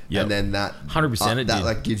work. Yep. And then that 100% that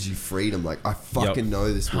like gives you freedom. Like, I fucking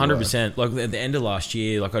know this will 100%. Like at the end of last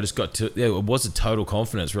year, like I just got to, it was a total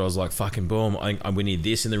confidence where I was like, fucking boom, we need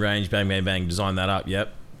this in the range, bang, bang, bang, design that up.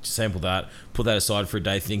 Yep. Sample that, put that aside for a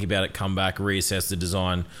day, think about it, come back, reassess the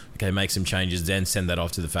design, okay, make some changes, then send that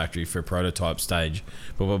off to the factory for a prototype stage.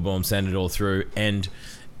 Boom, boom, boom, send it all through. And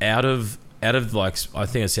out of like, I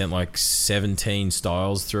think I sent like 17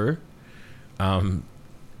 styles through.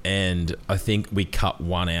 And I think we cut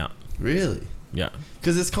one out. Really? Yeah.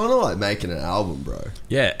 Because it's kind of like making an album, bro.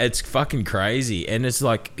 Yeah, it's fucking crazy. And it's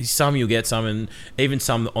like, some you'll get some, and even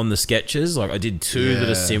some on the sketches. Like, I did 2 that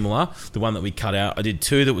are similar. The one that we cut out, I did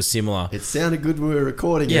 2 that was similar. It sounded good when we were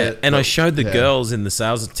recording it. Yeah, and I showed the girls in the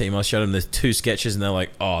sales team, I showed them the 2 sketches, and they're like,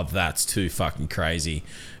 oh, that's too fucking crazy.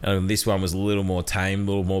 And this one was a little more tame, a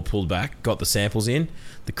little more pulled back. Got the samples in.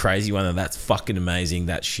 The crazy one, that's fucking amazing.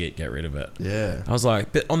 That shit, get rid of it. Yeah. I was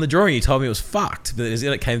like, but on the drawing, you told me it was fucked. But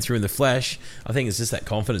then it came through in the flesh. I think it's just that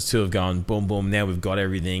confidence too of going, boom, boom, now we've got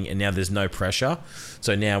everything, and now there's no pressure.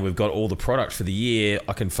 So now we've got all the product for the year.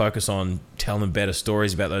 I can focus on telling them better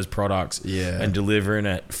stories about those products and delivering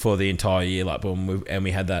it for the entire year. Like, boom, and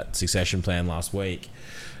we had that succession plan last week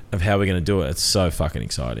of how we're going to do it. It's so fucking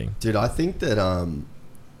exciting. Dude, I think that,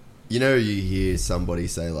 you know, you hear somebody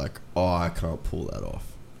say like, oh, I can't pull that off.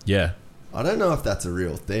 Yeah. I don't know if that's a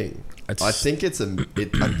real thing. I think it's I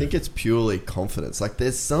think it's purely confidence. Like,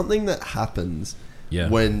 there's something that happens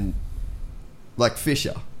when, like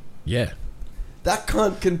Fisher. Yeah. That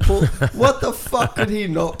cunt can pull. What the fuck could he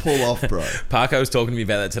not pull off, bro? Parko was talking to me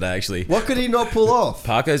about that today, actually. What could he not pull off?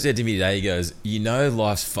 Parko said to me today, he goes, you know,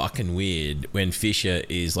 life's fucking weird when Fisher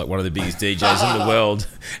is like one of the biggest DJs in the world,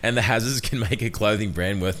 and the Hazards can make a clothing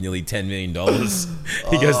brand worth nearly $10 million.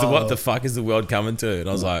 He goes, what the fuck is the world coming to? And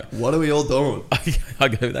I was like, what are we all doing? I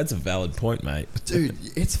go, that's a valid point, mate. Dude,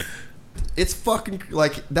 it's fucking,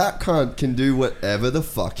 like, that cunt can do whatever the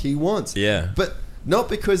fuck he wants. Yeah. But not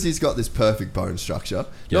because he's got this perfect bone structure.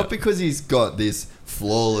 Not because he's got this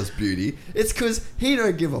flawless beauty. It's because he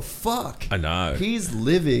don't give a fuck. I know. He's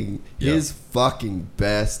living his fucking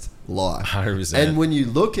best life. 100%. And when you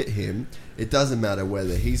look at him, it doesn't matter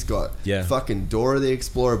whether he's got fucking Dora the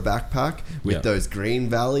Explorer backpack with those green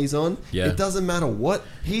valleys on. It doesn't matter what.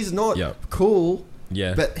 He's not cool.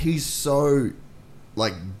 Yeah. But he's so,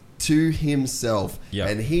 like, to himself,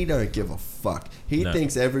 and he don't give a fuck. He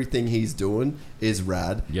thinks everything he's doing is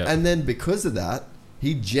rad, and then because of that,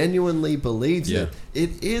 he genuinely believes it.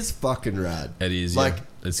 It is fucking rad. It is, like,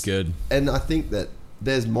 it's good. And I think that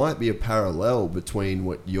there might be a parallel between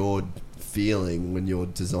what you're feeling when you're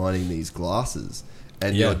designing these glasses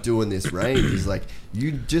and you're doing this range. Is like,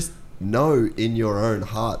 you just know in your own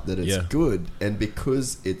heart that it's good, and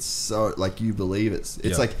because it's so, like, you believe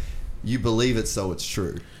it's like, you believe it, so it's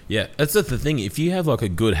true. Yeah, that's the thing. If you have like a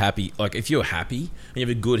good happy, like if you're happy and you have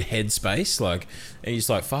a good headspace, like, and you're just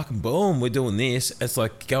like, fucking boom, we're doing this. It's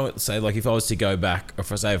like, say, like if I was to go back, or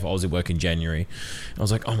if I was at work in January, I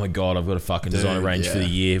was like, oh my God, I've got to fucking design a range for the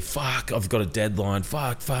year. Fuck, I've got a deadline.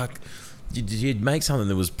 Fuck. You'd make something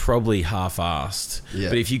that was probably half-assed. Yeah.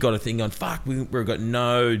 But if you got a thing on, fuck, we've got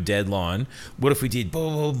no deadline. What if we did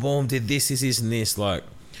boom, boom, boom, did this, and this? Like,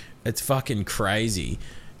 it's fucking crazy.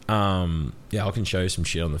 Yeah, I can show you some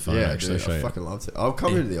shit on the phone. Yeah, actually, dude, I fucking love to. I'll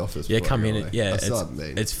come into the office. Yeah, come in. Yeah,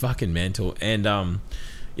 it's fucking mental, and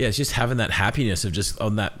yeah, it's just having that happiness of just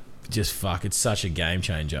on that. Just fuck, it's such a game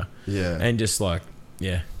changer. Yeah, and just like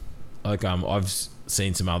I've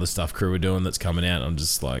seen some other stuff crew are doing that's coming out. I'm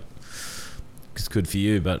just like, it's good for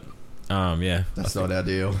you, but that's not our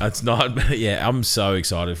deal. That's not. But yeah, I'm so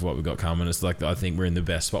excited for what we've got coming. It's like, I think we're in the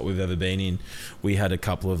best spot we've ever been in. We had a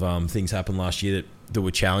couple of things happen last year that were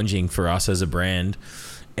challenging for us as a brand,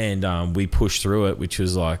 and we pushed through it, which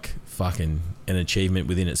was like fucking an achievement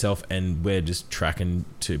within itself. And we're just tracking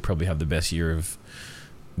to probably have the best year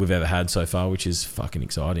we've ever had so far, which is fucking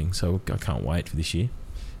exciting. So I can't wait for this year.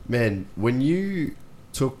 Man, when you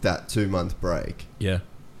took that 2-month break,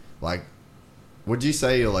 like, would you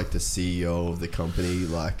say you're like the CEO of the company?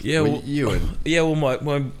 Like, the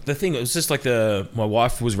thing, it was just like my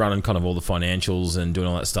wife was running kind of all the financials and doing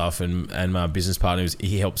all that stuff, and my business partner,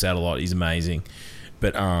 he helps out a lot. He's amazing.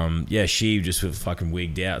 But she just was fucking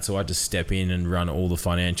wigged out, so I had to step in and run all the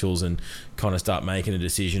financials and kind of start making a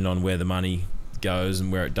decision on where the money goes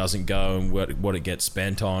and where it doesn't go and what it gets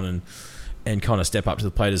spent on, and kind of step up to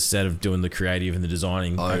the plate instead of doing the creative and the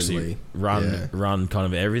designing. Only, actually run kind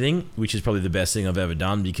of everything, which is probably the best thing I've ever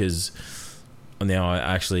done, because now I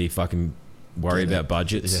actually fucking worry about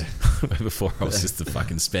budgets. Before I was just a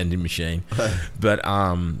fucking spending machine.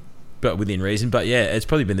 But within reason. But yeah, it's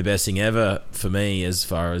probably been the best thing ever for me, as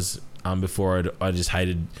far as before I just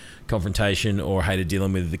hated confrontation or hated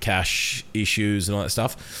dealing with the cash issues and all that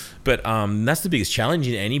stuff. But that's the biggest challenge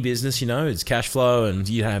in any business, it's cash flow, and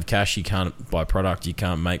you don't have cash, you can't buy product, you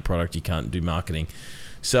can't make product, you can't do marketing.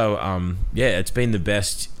 So it's been the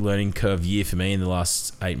best learning curve year for me in the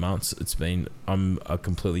last 8 months. I'm a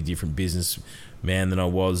completely different business man than I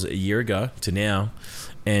was a year ago to now,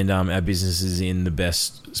 and our business is in the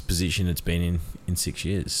best position it's been in 6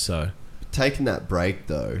 years. So taking that break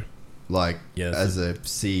though, as a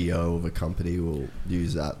CEO of a company, we'll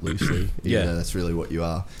use that loosely, even though that's really what you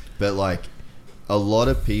are, but a lot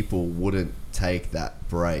of people wouldn't take that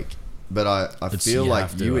break. But I feel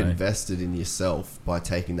like you invested in yourself by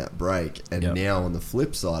taking that break, and now on the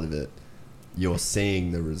flip side of it, you're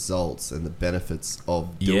seeing the results and the benefits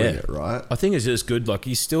of doing it, right? I think it's just good.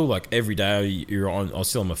 You still, every day I was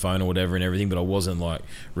still on my phone or whatever and everything, but I wasn't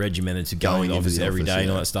regimented to going to the office every day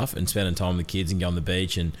and all that stuff, and spending time with the kids and going to the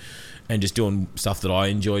beach and just doing stuff that I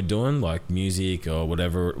enjoyed doing, like music or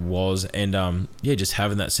whatever it was. And just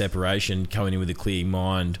having that separation, coming in with a clear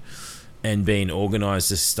mind and being organised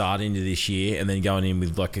to start into this year, and then going in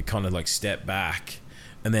with a kind of step back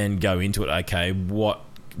and then go into it. Okay,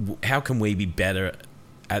 how can we be better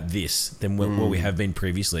at this than what we have been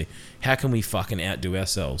previously? How can we fucking outdo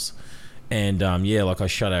ourselves? And I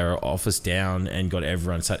shut our office down and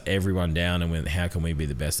sat everyone down and went, how can we be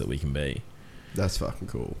the best that we can be? That's fucking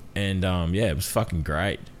cool. And it was fucking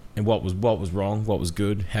great. And what was wrong? What was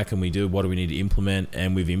good? How can we do? What do we need to implement?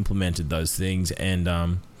 And we've implemented those things.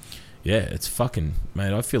 And it's fucking,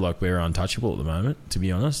 mate, I feel like we're untouchable at the moment, to be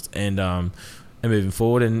honest. And moving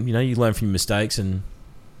forward, and you learn from your mistakes, and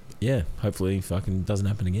hopefully fucking doesn't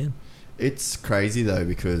happen again. It's crazy though,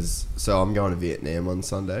 because I'm going to Vietnam on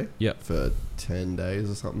Sunday for 10 days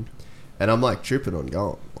or something, and I'm tripping on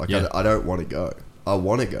going. I don't want to go. I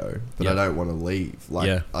want to go, but I don't want to leave.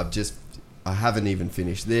 I haven't even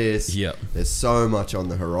finished this. There's so much on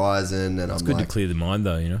the horizon, and it's good to clear the mind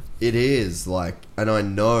though, It is, and I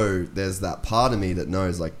know there's that part of me that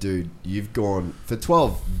knows, dude, you've gone for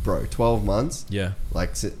 12 months. Yeah.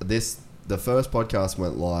 The first podcast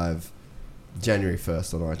went live January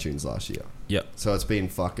 1st on iTunes last year. Yep. So it's been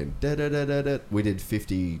fucking we did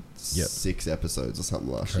 56 episodes or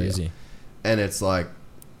something last year. Crazy. And it's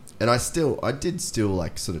and I did still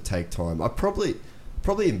sort of take time. I probably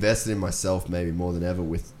invested in myself maybe more than ever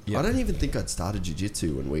with... Yep. I don't even think I'd started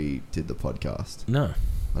jiu-jitsu when we did the podcast. No.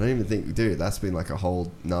 I don't even think... Dude, that's been a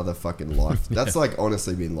whole nother fucking life. That's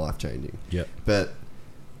honestly been life-changing. Yep. But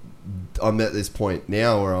I'm at this point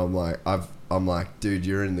now where I'm like, dude,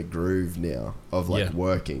 you're in the groove now of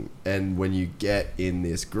working. And when you get in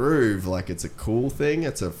this groove, it's a cool thing.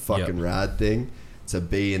 It's a fucking rad thing to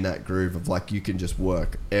be in that groove of you can just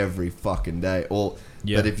work every fucking day. But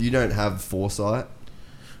if you don't have foresight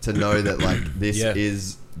to know that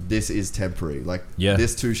this is temporary,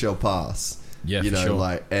 this too shall pass. Yeah, for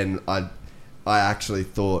sure. And I actually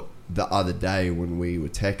thought the other day when we were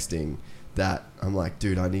texting that I'm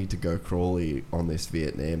dude, I need to go crawly on this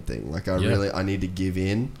Vietnam thing. I need to give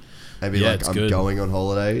in and be I'm good. Going on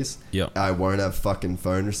holidays. Yeah. I won't have fucking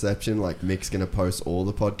phone reception. Mick's going to post all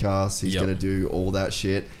the podcasts. He's going to do all that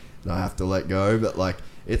shit. And I have to let go. But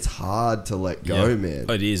it's hard to let go, man.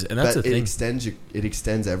 It is. And that's the thing. It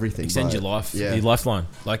extends everything. Extends your life. Yeah. Your lifeline.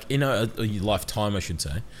 Your lifetime, I should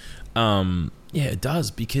say. It does,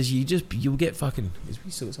 because you'll get fucking... Is we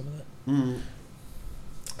still got some of that? Mm.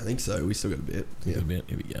 I think so. We still got a bit. Yeah. Got a bit.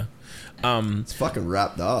 Here we go. It's fucking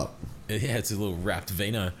wrapped up. Yeah, it's a little wrapped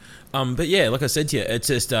vino. But like I said to you, it's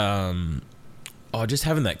just just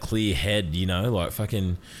having that clear head,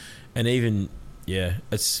 fucking, and even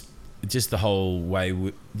it's just the whole way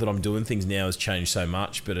that I'm doing things now has changed so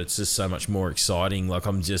much, but it's just so much more exciting.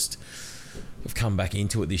 I've come back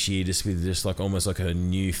into it this year just with almost a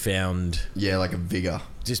newfound... Yeah, a vigor.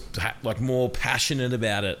 Just more passionate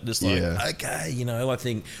about it. Just okay, I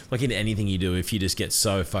think in anything you do, if you just get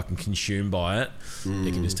so fucking consumed by it,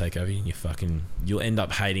 it can just take over you and you'll end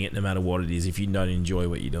up hating it no matter what it is if you don't enjoy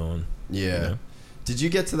what you're doing. Yeah. Did you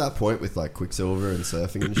get to that point with Quicksilver and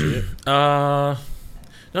surfing and shit?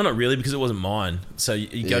 No, not really, because it wasn't mine. So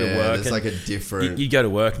you go to work. It's a different... You go to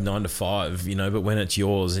work 9 to 5, but when it's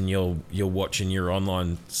yours and you're watching your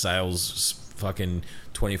online sales fucking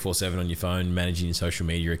 24/7 on your phone, managing your social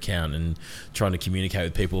media account and trying to communicate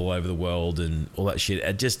with people all over the world and all that shit.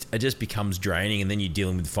 It just becomes draining, and then you're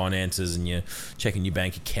dealing with finances and you're checking your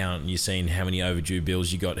bank account and you're seeing how many overdue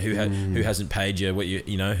bills you got, who hasn't paid you,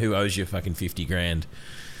 who owes you fucking 50 grand.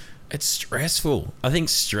 It's stressful. I think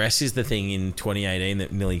stress is the thing in 2018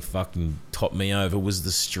 that nearly fucking topped me over, was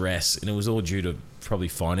the stress. And it was all due to probably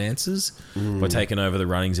finances by taking over the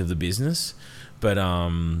runnings of the business. But now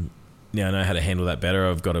I know how to handle that better.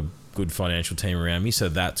 I've got a good financial team around me, so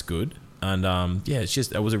that's good. And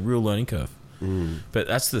it was a real learning curve. But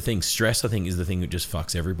that's the thing. Stress, I think, is the thing that just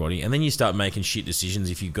fucks everybody. And then you start making shit decisions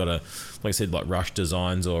if you've got to, like I said, like rush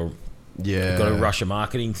designs or... Yeah, we've got to rush a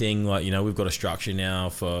marketing thing. Like, we've got a structure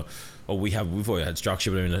now we've already had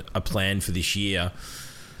structure, but a plan for this year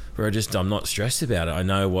where I'm not stressed about it. I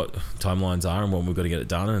know what timelines are and when we've got to get it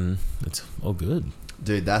done, and it's all good.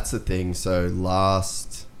 Dude, that's the thing. So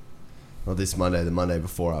this Monday, the Monday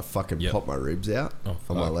before, I fucking popped my ribs out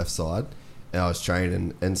on my left side, and I was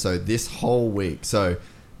training. And so this whole week,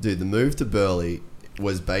 dude, the move to Burleigh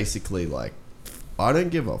was basically like, I don't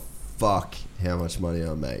give a fuck how much money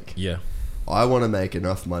I make. Yeah. I want to make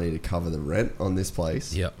enough money to cover the rent on this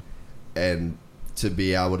place. Yep. And to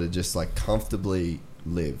be able to just like comfortably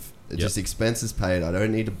live. Just expenses paid. I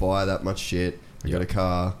don't need to buy that much shit. I got a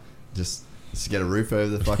car. Just get a roof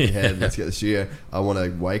over the fucking head. Let's get the studio. I want to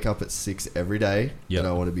wake up at 6 every day. And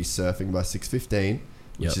I want to be surfing by 6:15,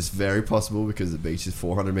 which is very possible because the beach is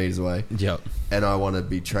 400 meters away. Yep. And I want to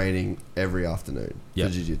be training every afternoon for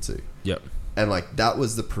jiu-jitsu. Yep. And like that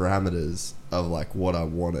was the parameters of like what I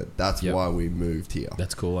wanted. That's why we moved here.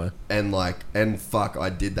 That's cool, eh? And fuck, I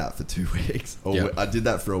did that for 2 weeks. I did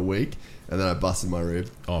that for a week, and then I busted my rib.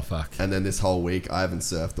 Oh fuck. And then this whole week I haven't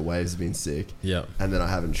surfed. The waves have been sick. Yeah. And then I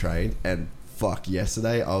haven't trained. And fuck,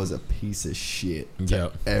 yesterday I was a piece of shit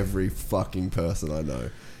to every fucking person I know.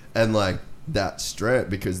 And like that stress,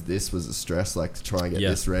 because this was a stress, like to try and get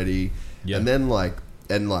this ready. Yeah. And then like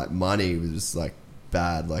money was just like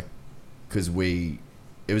bad, like. Because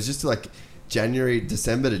it was just like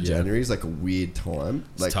December to January is like a weird time.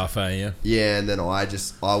 Like, it's tough, eh? Yeah, and then I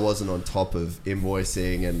wasn't on top of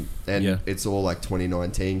invoicing and it's all like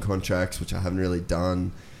 2019 contracts, which I haven't really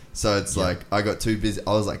done. So it's like I got too busy.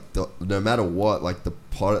 I was like, no matter what, like the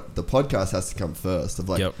podcast has to come first of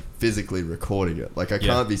like physically recording it. Like I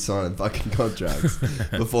can't be signing fucking contracts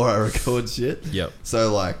before I record shit. Yep.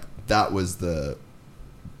 So like that was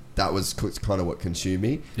kind of what consumed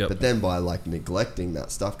me. Yep. But then by like neglecting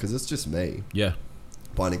that stuff, because it's just me. Yeah.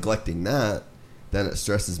 By neglecting that, then it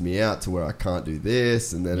stresses me out to where I can't do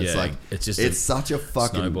this, and then it's like it's such a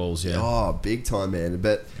fucking snowballs. Yeah. Oh, big time, man.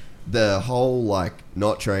 But the whole like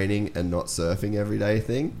not training and not surfing every day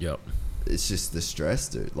thing. Yep. It's just the stress,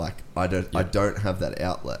 dude. Like I don't have that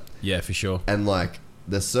outlet. Yeah, for sure. And like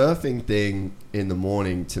the surfing thing in the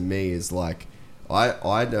morning to me is like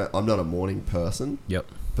I'm not a morning person. Yep.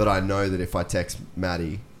 But I know that if I text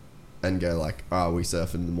Maddie and go like, we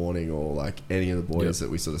surf in the morning, or like any of the boys that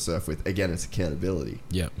we sort of surf with, again, it's accountability.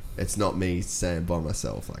 Yeah. It's not me saying by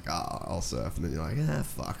myself like, I'll surf. And then you're like,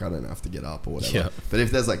 fuck, I don't have to get up or whatever. Yeah. But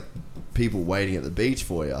if there's like people waiting at the beach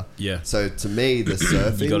for you. Yeah. So to me, the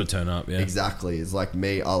surfing. You got to turn up, yeah. Exactly. It's like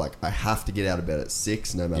me, I have to get out of bed at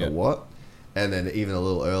 6 no matter what. And then even a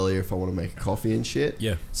little earlier if I want to make a coffee and shit.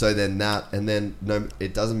 Yeah. So then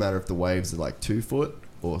it doesn't matter if the waves are like 2 foot.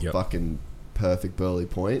 Or fucking perfect Burleigh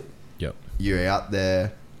Point. Yep. You're out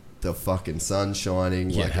there, the fucking sun's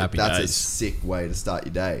shining. Yeah, like happy that's days. a sick way to start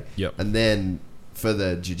your day. Yep. And then for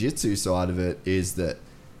the jiu-jitsu side of it is that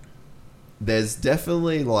there's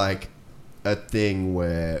definitely like a thing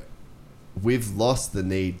where we've lost the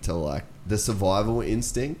need to like the survival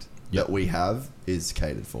instinct that we have is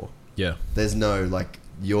catered for. Yeah. There's no like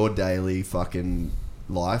your daily fucking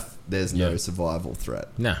life. There's no survival threat.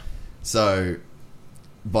 Nah. So.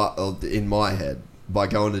 But in my head, by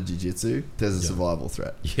going to jiu-jitsu, there's a survival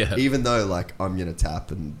threat. Yeah. Even though, like, I'm going to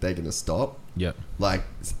tap and they're going to stop. Yeah. Like,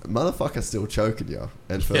 motherfucker's still choking you.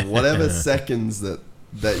 And for whatever seconds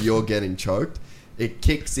that you're getting choked, it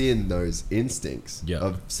kicks in those instincts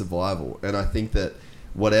of survival. And I think that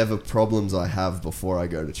whatever problems I have before I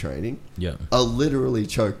go to training are literally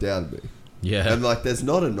choked out of me. Yeah. And like there's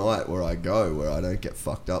not a night where I go where I don't get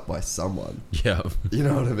fucked up by someone. Yeah. You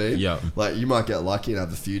know what I mean? Yeah. Like you might get lucky and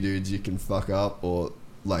have a few dudes you can fuck up, or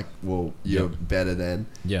like, well, you're better than.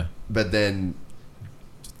 Yeah. But then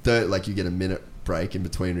like you get a minute break in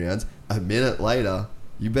between rounds. A minute later,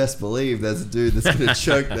 you best believe there's a dude that's going to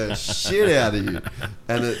choke the shit out of you.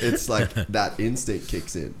 And it's like that instinct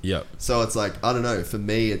kicks in. Yeah. So it's like, I don't know, for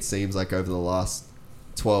me it seems like over the last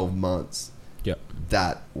 12 months Yep.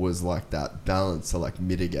 that was like that balance to like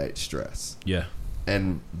mitigate stress. Yeah.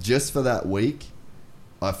 And just for that week,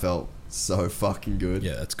 I felt so fucking good.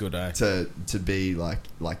 Yeah, that's good, eh? To be like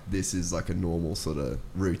this is like a normal sort of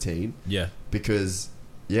routine. Yeah. Because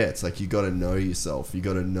yeah, it's like you got to know yourself. You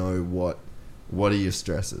got to know what are your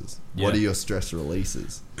stresses. Yeah. What are your stress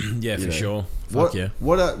releases? Yeah, for sure. Fuck yeah.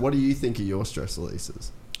 What do you think are your stress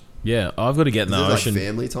releases? Yeah, I've got to get in the ocean. Like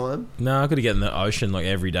family time? No, I've got to get in the ocean like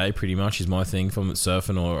every day pretty much is my thing, from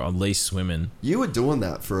surfing or at least swimming. You were doing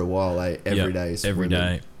that for a while, eh? Every day swimming. Every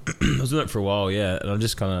day. I was doing it for a while, yeah, and I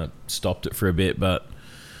just kind of stopped it for a bit, but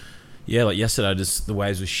yeah, like yesterday, just the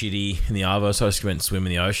waves were shitty in the Arvo, so I just went and swim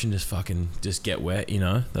in the ocean, just get wet, you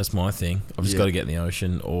know? That's my thing. I've just got to get in the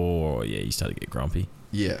ocean, or yeah, you start to get grumpy.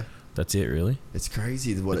 Yeah. That's it, really. It's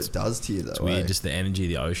crazy what it does to you, though. It's weird, just the energy of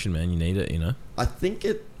the ocean, man. You need it, you know? I think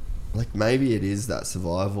like maybe it is that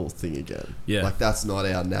survival thing again. Yeah. Like that's not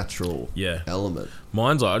our natural element.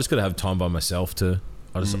 Mine's like, I just got to have time by myself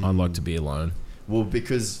I like to be alone. Well,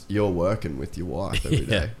 because you're working with your wife every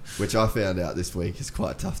day, which I found out this week is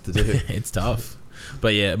quite tough to do. It's tough.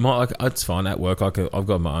 But yeah, it's fine. At work, I've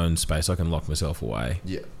got my own space. I can lock myself away.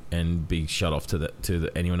 Yeah. And be shut off to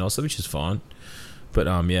anyone else, which is fine. But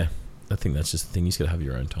yeah, I think that's just the thing. You just got to have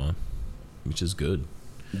your own time, which is good.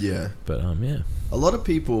 Yeah. But yeah. A lot of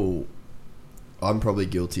people, I'm probably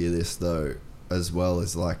guilty of this though, as well,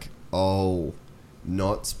 as like, I'll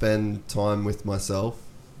not spend time with myself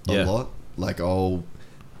a lot. Like I'll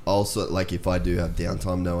also, like if I do have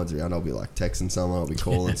downtime, no one's around, I'll be like texting someone, I'll be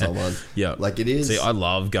calling someone. Yeah. Like it is. See, I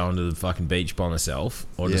love going to the fucking beach by myself,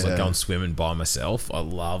 or just like going swimming by myself. I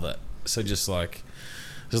love it. So just like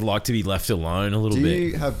to be left alone a little bit. Do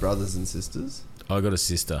you have brothers and sisters? I got a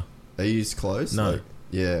sister. Are you close? No. Like,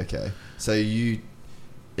 yeah, okay. So are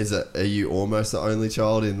you almost the only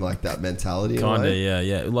child in like that mentality? Kinda,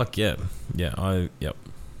 yeah. Like, yep.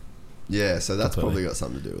 Yeah, so that's probably got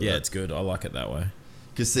something to do with it. Yeah, it's good. I like it that way.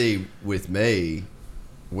 Because see, with me,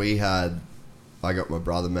 I got my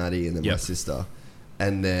brother Maddie and then my sister.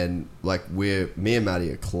 And then like me and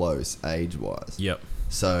Maddie are close age-wise. Yep.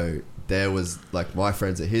 So there was like my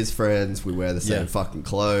friends are his friends. We wear the same fucking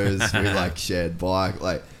clothes. We like shared bike.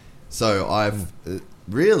 Like, so I've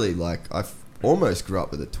really I've almost grew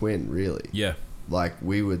up with a twin, really. Yeah. Like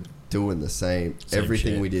we were doing the same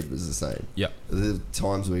everything shit. we did was the same. Yeah. The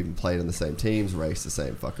times we even played on the same teams, raced the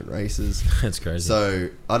same fucking races. That's crazy. So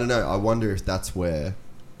I don't know. I wonder if that's where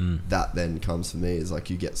that then comes for me, is like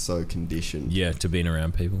you get so conditioned. Yeah, to being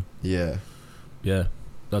around people. Yeah. Yeah.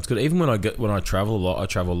 That's good. Even when I travel a lot, I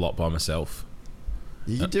travel a lot by myself.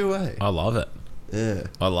 You do, eh? I love it. Yeah.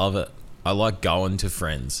 I love it. I like going to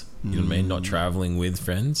friends. You know what I mean? Not traveling with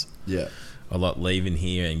friends. Yeah. I like leaving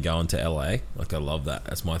here and going to LA. Like, I love that.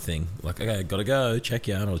 That's my thing. Like, okay, gotta go, check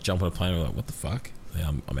you out. I'll jump on a plane and I'm like, what the fuck?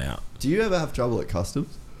 Yeah, I'm out. Do you ever have trouble at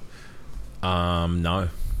customs? No,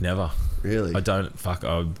 never. Really? I don't. Fuck.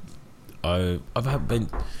 I've been.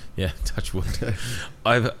 Yeah, touch wood.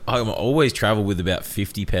 I'm always travel with about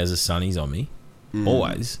 50 pairs of sunnies on me,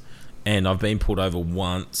 always. And I've been pulled over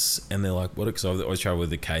once, and they're like, "What?" Because I always travel with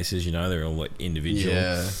the cases. You know, they're all like individual.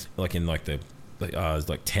 Yeah. Like in like it's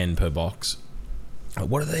like 10 per box. Like,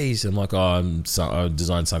 what are these? I'm like, I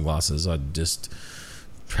design sunglasses. I just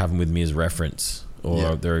have them with me as reference,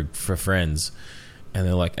 or they're for friends. And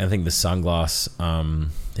they're like, I think the sunglass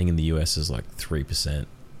thing in the US is like 3%.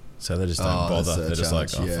 So they just don't bother. They're just like,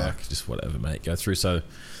 fuck, just whatever, mate, go through. So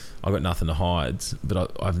I've got nothing to hide,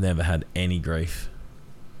 but I've never had any grief.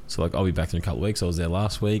 So like, I'll be back in a couple of weeks. I was there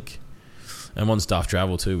last week. I'm on staff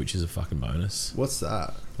travel too, which is a fucking bonus. What's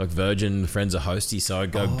that? Like Virgin Friends are hosty, so I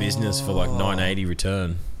go business for like $9.80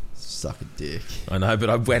 return. Suck a dick. I know, but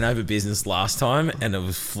I went over business last time and it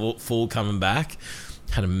was full coming back.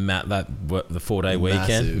 Had the 4-day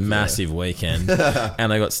weekend, massive weekend,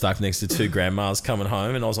 and I got stuck next to two grandmas coming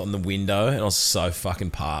home, and I was on the window, and I was so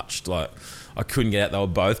fucking parched. Like, I couldn't get out. They were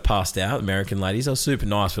both passed out, American ladies. I was super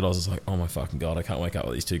nice, but I was just like, oh my fucking God, I can't wake up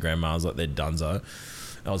with these two grandmas, like they're dunzo.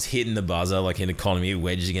 I was hitting the buzzer like in economy,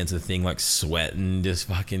 wedged against the thing, like sweating, just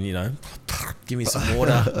fucking, you know, give me some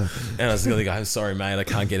water. And I was going to go, sorry, mate, I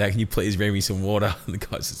can't get out. Can you please bring me some water? And the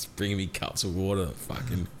guy's just bringing me cups of water.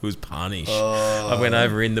 Fucking, it was punish. I went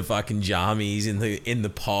over in the fucking jammies in the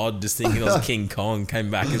pod, just thinking I was King Kong.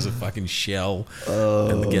 Came back as a fucking shell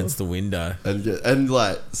against the window. And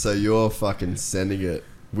like, so you're fucking sending it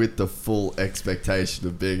with the full expectation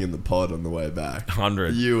of being in the pod on the way back.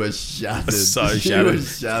 100. You were shattered. So shattered. You were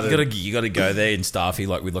shattered. You got to go there in staffy,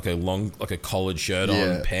 like with like a collared shirt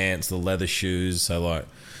on, pants, the leather shoes. So like,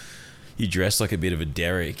 you dress like a bit of a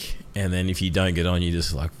Derek, and then if you don't get on, you're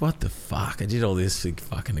just like, what the fuck? I did all this for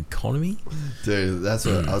fucking economy, dude. That's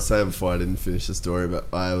what I was saying before I didn't finish the story, but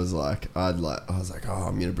I was like, oh,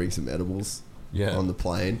 I'm gonna bring some edibles on the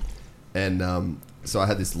plane, and so I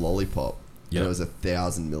had this lollipop, and it was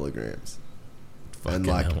 1,000 milligrams, and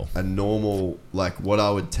like a normal, like what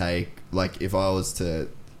I would take, like if I was to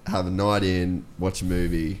have a night in, watch a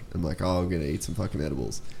movie, and like, oh, I'm gonna eat some fucking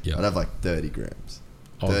edibles, I'd have like 30 grams.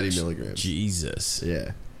 30 milligrams. Jesus.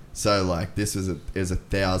 Yeah. So like this was it was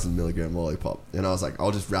 1,000 milligram lollipop, and I was like,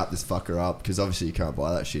 I'll just wrap this fucker up because obviously you can't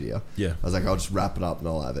buy that shit here. Yeah. I was like, I'll just wrap it up and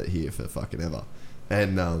I'll have it here for fucking ever.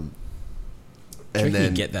 And and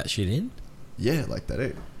then you get that shit in. Yeah, like they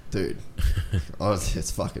do, dude.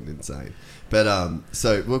 It's fucking insane. But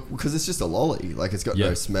so because it's just a lolly, like it's got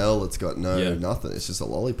no smell, it's got no nothing. It's just a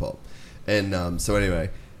lollipop. And so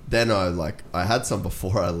anyway. Then I had some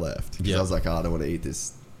before I left because I was like, oh, I don't want to eat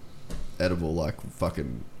this edible like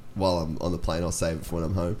fucking while I'm on the plane. I'll save it for when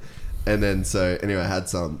I'm home. And then so anyway, I had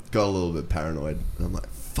some, got a little bit paranoid, and I'm like,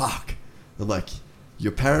 fuck. I'm like,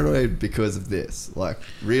 you're paranoid because of this. Like,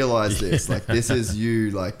 realize this. Like, this is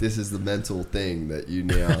you. Like, this is the mental thing that you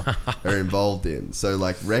now are involved in. So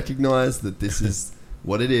like, recognize that this is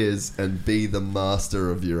what it is, and be the master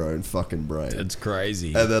of your own fucking brain. That's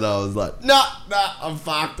crazy. And then I was like, nah, I'm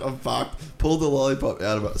fucked. Pulled the lollipop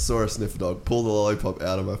out of my, saw a sniffer dog, pulled the lollipop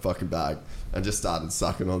out of my fucking bag, and just started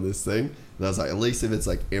sucking on this thing. And I was like, at least if it's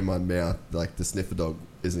like in my mouth, like the sniffer dog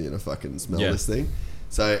isn't gonna fucking smell this thing.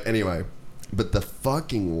 So anyway, but the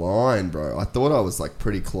fucking line, bro, I thought I was like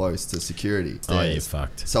pretty close to security. Oh, you're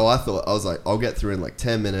fucked. So I was like, I'll get through in like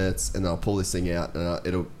 10 minutes and I'll pull this thing out and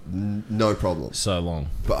it'll, no problem. So long.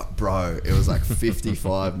 But bro, it was like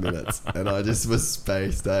 55 minutes and I just was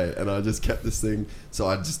spaced, and I just kept this thing.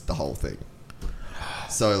 So the whole thing.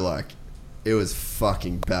 So like, it was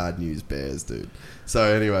fucking bad news bears, dude. So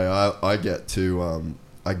anyway, I get to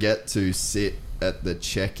sit at the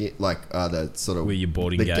check-in, like the sort of where you're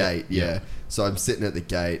boarding the gate, yeah. So I'm sitting at the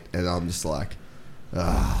gate, and I'm just like,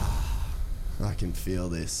 I can feel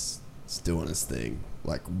this. It's doing its thing,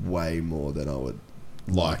 like way more than I would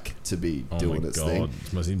like to be doing its thing.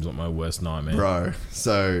 It seems like my worst nightmare, bro.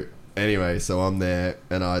 So anyway, so I'm there,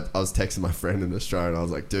 and I was texting my friend in Australia, and I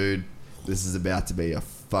was like, dude, this is about to be a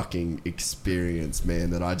fucking experience, man,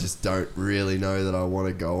 that I just don't really know that I want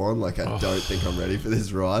to go on. Like, I don't think I'm ready for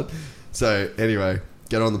this ride. So anyway,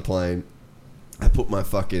 get on the plane. I put my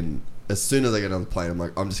fucking, as soon as I get on the plane, I'm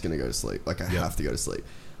like, I'm just going to go to sleep. Like, I have to go to sleep.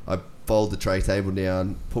 I fold the tray table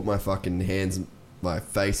down, put my fucking hands, my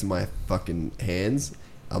face in my fucking hands.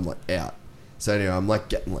 I'm like, out. So anyway, I'm like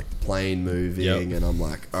getting like the plane moving, and I'm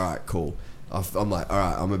like, all right, cool. I'm like, all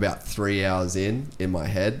right, I'm about 3 hours in my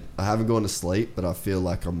head. I haven't gone to sleep, but I feel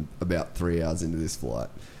like I'm about 3 hours into this flight.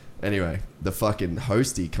 Anyway, the fucking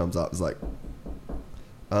hostie comes up, is like,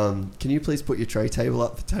 can you please put your tray table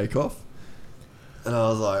up for takeoff? And I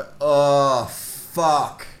was like, oh,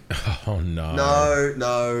 fuck. Oh, no.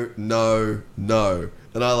 No.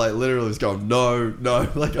 And I like literally was going, no,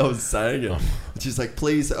 like I was saying it. And she's like,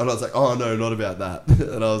 please. And I was like, oh, no, not about that.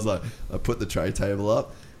 And I was like, I put the tray table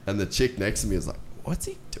up, and the chick next to me was like, what's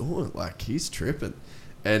he doing? Like, he's tripping.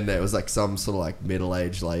 And it was like some sort of like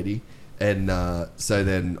middle-aged lady. And so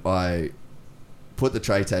then I put the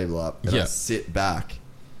tray table up, and I sit back.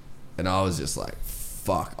 And I was just like,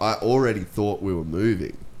 fuck. I already thought we were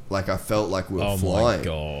moving. Like, I felt like we were flying.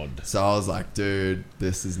 Oh, my God. So I was like, dude,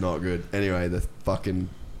 this is not good. Anyway,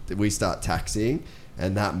 we start taxiing,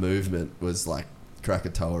 and that movement was like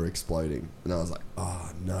Krakatoa exploding. And I was like, oh,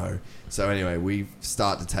 no. So anyway, we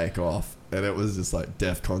start to take off, and it was just like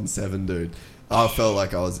DEFCON 7, dude. I felt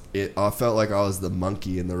like I was the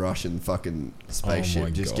monkey in the Russian fucking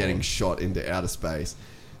spaceship, just getting shot into outer space.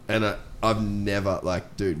 And I've never,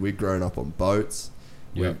 like, dude, we've grown up on boats.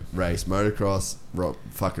 We've raced motocross,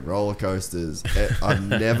 fucking roller coasters. I've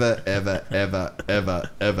never, ever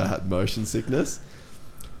had motion sickness.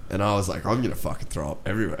 And I was like, I'm going to fucking throw up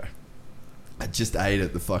everywhere. I just ate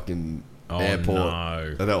at the fucking airport.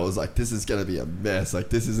 No. And I was like, this is going to be a mess. Like,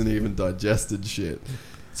 this isn't even digested shit.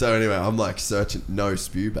 So anyway, I'm like searching, no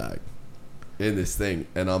spew bag in this thing,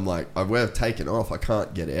 and I'm like, I've taken off, I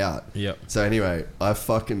can't get out. Yep. So anyway, I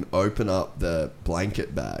fucking open up the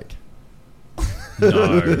blanket bag.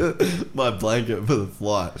 No. My blanket for the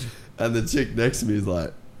flight. And the chick next to me is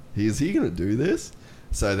like, is he gonna do this?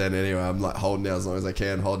 So then anyway, I'm like holding out as long as I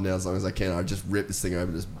can. I just rip this thing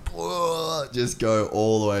open, just go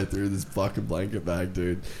all the way through this fucking blanket bag,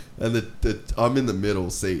 dude. And I'm in the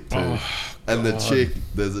middle seat too. Oh, and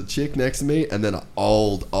there's a chick next to me, and then an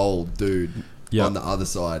old dude on the other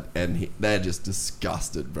side, and they're just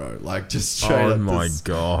disgusted, bro. Like, just straight up. Oh my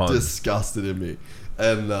God. Disgusted in me.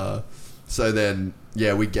 And so then,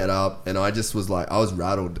 yeah, we get up, and I just was like, I was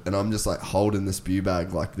rattled, and I'm just like holding the spew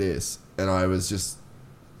bag like this, and I was just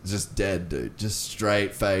dead, dude. Just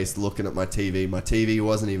straight faced looking at my TV. My TV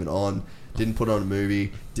wasn't even on. Didn't put on a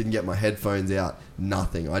movie. Didn't get my headphones out.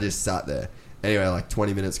 Nothing. I just sat there. Anyway, like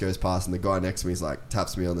 20 minutes goes past, and the guy next to me is like,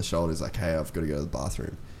 taps me on the shoulder. He's like, hey, I've got to go to the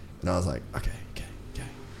bathroom. And I was like, okay.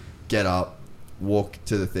 Get up, walk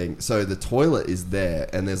to the thing. So the toilet is there,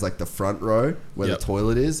 and there's like the front row where the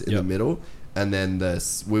toilet is in the middle, and then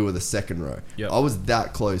we were the second row. I was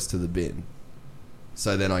that close to the bin.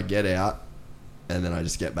 So then I get out, and then I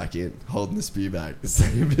just get back in, holding the spew bag. The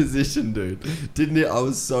same position, dude. Didn't it? I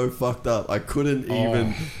was so fucked up. I couldn't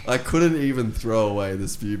even throw away the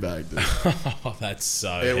spew bag, dude. Oh, that's so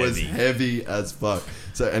heavy. It was heavy as fuck.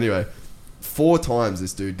 So anyway, 4 times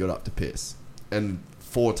this dude got up to piss, and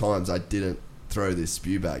 4 times I didn't throw this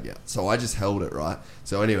spew bag out. So I just held it, right?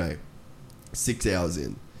 So anyway, 6 hours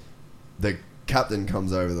in, the captain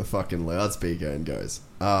comes over the fucking loudspeaker and goes,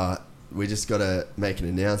 we just got to make an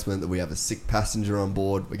announcement that we have a sick passenger on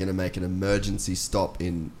board. We're going to make an emergency stop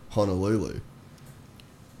in Honolulu.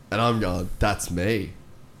 And I'm going, that's me.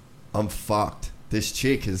 I'm fucked. This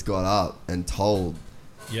chick has got up and told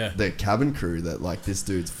the cabin crew that, like, this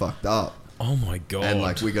dude's fucked up. Oh my God. And,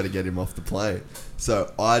 like, we got to get him off the plane.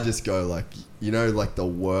 So I just go, like, you know, like the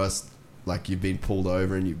worst, like you've been pulled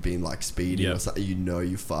over and you've been like speeding or something, you know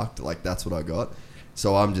you fucked. Like, that's what I got.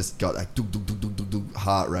 So I'm just got like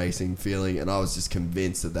heart racing feeling, and I was just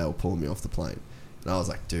convinced that they were pulling me off the plane. And I was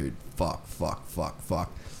like, dude, fuck.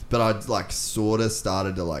 But I like sort of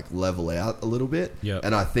started to like level out a little bit.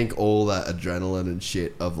 And I think all that adrenaline and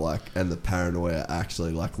shit of like, and the paranoia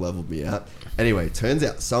actually like leveled me out. Anyway, turns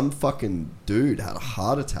out some fucking dude had a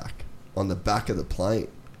heart attack on the back of the plane.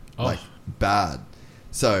 Like, bad.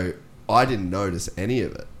 So I didn't notice any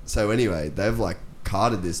of it. So anyway, they've like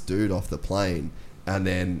carted this dude off the plane. And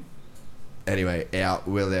then, anyway,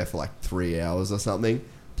 we're there for like 3 hours or something.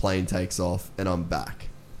 Plane takes off, and I'm back.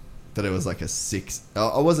 But it was like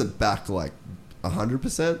I wasn't back like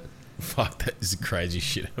 100%. Fuck, that is crazy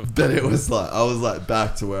shit. But it was like, I was like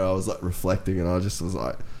back to where I was like reflecting, and I just was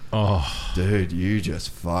like, oh, dude, you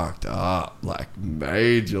just fucked up, like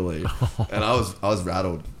majorly. And I was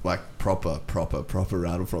rattled, like proper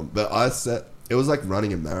rattled from. But it was like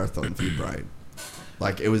running a marathon for your brain.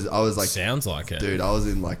 Like, I was like... Sounds like it. Dude, I was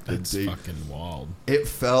in, like, That's fucking wild. It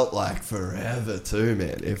felt like forever, too,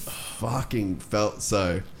 man. It fucking felt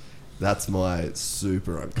so... That's my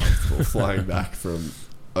super uncomfortable flying back from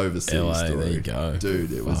overseas LA, story. there you go.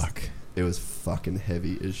 Dude, it was fucking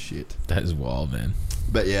heavy as shit. That is wild, man.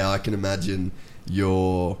 But, yeah, I can imagine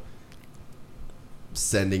you're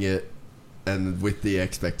sending it and with the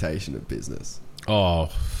expectation of business. Oh,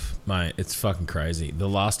 mate, it's fucking crazy. The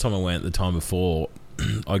last time I went, the time before...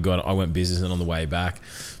 I went business, and on the way back,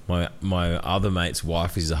 my other mate's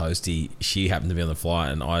wife is a hostie. She happened to be on the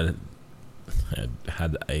flight, and I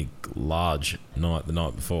had a large night the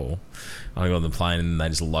night before. I got on the plane, and they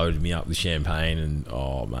just loaded me up with champagne, and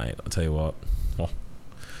oh mate, I'll tell you what,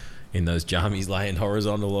 in those jammies laying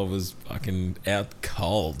horizontal, I was fucking out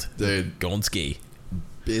cold, dude. Gonski.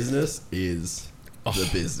 Business is the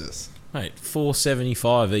business, mate.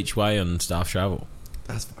 $4.75 each way on staff travel.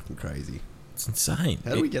 That's fucking crazy. It's insane.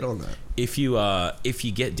 How do we get on that? If you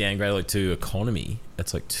get downgraded like to economy,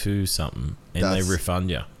 it's like 2 something, and they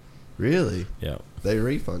refund you. Really? Yeah. They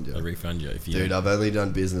refund you. If you. Dude, I've only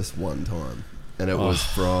done business one time, and it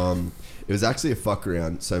was actually a fuck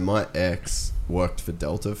around. So my ex worked for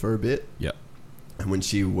Delta for a bit. Yep. And when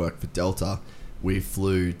she worked for Delta, we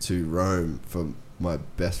flew to Rome for my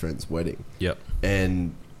best friend's wedding. Yep.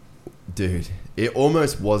 And dude, it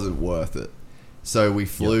almost wasn't worth it. So we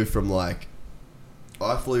flew from like.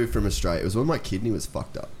 I flew from Australia. It was when my kidney was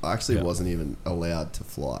fucked up. I actually wasn't even allowed to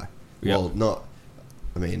fly. Well,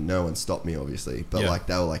 I mean, no one stopped me, obviously. But, like,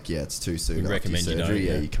 they were like, yeah, it's too soon after your surgery.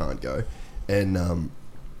 You can't go. And,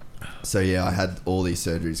 so, yeah, I had all these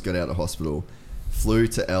surgeries, got out of hospital, flew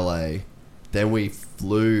to LA. Then we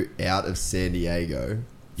flew out of San Diego,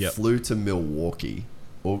 flew to Milwaukee.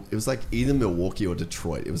 Or it was, like, either Milwaukee or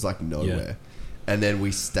Detroit. It was, like, nowhere. And then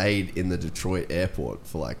we stayed in the Detroit airport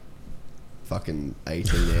for, like, fucking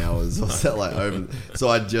 18 hours or so, like over. So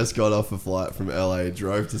I just got off a flight from LA,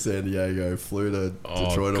 drove to San Diego, flew to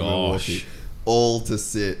Detroit or Milwaukee, all to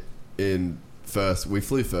sit in we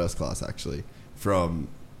flew first class actually from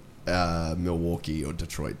Milwaukee or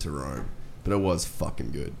Detroit to Rome, but it was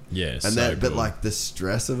fucking good. Yeah, and but like the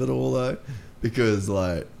stress of it all though, because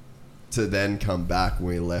like to then come back when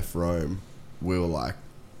we left Rome, we were like,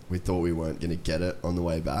 we thought we weren't going to get it on the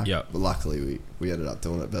way back. Yep. But luckily we ended up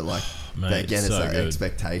doing it. But like, Mate, but again, it's so that good.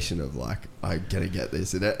 expectation of like, I'm going to get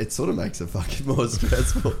this. And it sort of makes it fucking more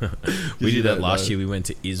stressful. We did that last year. We went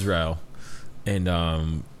to Israel and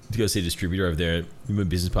to go see a distributor over there. We were a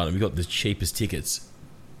business partner. We got the cheapest tickets.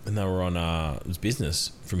 And they were on, it was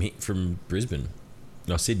business from Brisbane,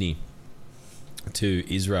 no, Sydney to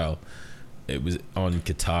Israel. It was on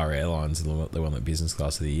Qatar Airlines. They won the business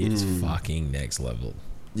class of the year. It's fucking next level.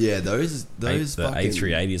 Yeah, those the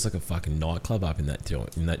A380 is like a fucking nightclub up in that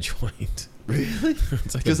joint. Really?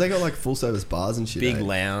 It's like because they got like full service bars and shit. big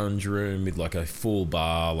lounge room with like a full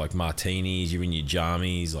bar, like martinis. You're in your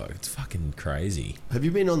jammies. Like it's fucking crazy. Have you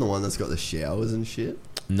been on the one that's got the showers and shit?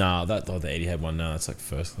 Nah, the Etihad one. No, it's like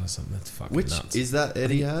first class. Something that's fucking Which nuts. is that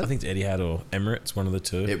Etihad? I think it's Etihad or Emirates, one of the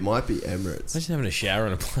two. It might be Emirates. Imagine having a shower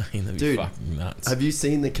on a plane. That'd Dude, be fucking nuts. Have you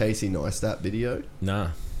seen the Casey Neistat video?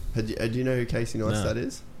 Nah. Do you know who Casey Neistat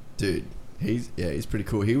is? Dude, he's pretty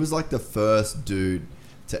cool. He was like the first dude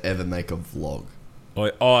to ever make a vlog.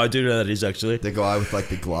 Oh, I do know that is actually the guy with like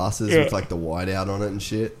the glasses with like the whiteout on it and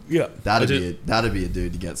shit. Yeah, that'd be a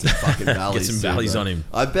dude to get some fucking valleys. Get some valleys on him.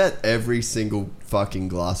 I bet every single fucking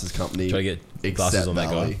glasses company try to get glasses on that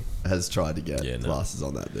guy has tried to get glasses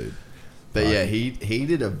on that dude. But yeah, he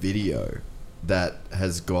did a video that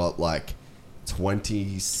has got like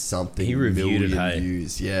 20 something million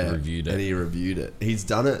views. Yeah, and he reviewed it. He's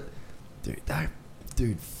done it, dude. That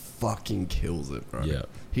dude fucking kills it, bro. Yeah.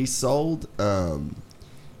 He sold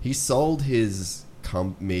his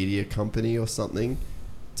media company or something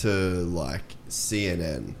to like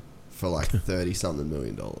CNN for like 30 something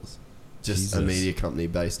 $million. Just Jesus. A media company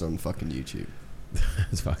based on fucking YouTube.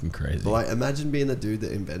 It's fucking crazy. But like, imagine being the dude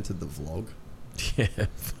that invented the vlog. Yeah,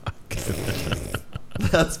 fuck.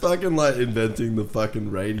 That's fucking like inventing the fucking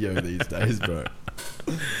radio these days, bro.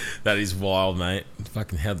 That is wild, mate.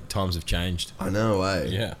 Fucking how the times have changed. I know, eh?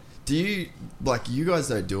 Yeah. Do you like? You guys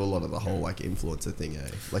don't do a lot of the whole like influencer thing, eh?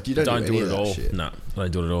 Like you don't do any it of that at all. shit. No, I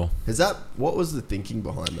don't do it at all. Is that what was the thinking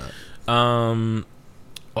behind that?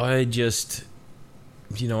 I just,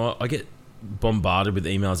 I get bombarded with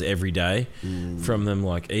emails every day from them.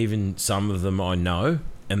 Like even some of them I know,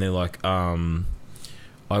 and they're like, I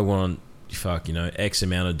want X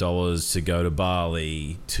amount of dollars to go to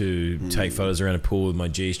Bali to take photos around a pool with my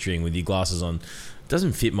G-string with your glasses on.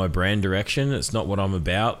 Doesn't fit my brand direction. It's not what I'm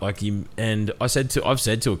about. And I've said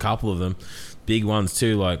to a couple of them, big ones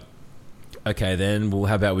too, like, okay, then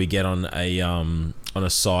how about we get on a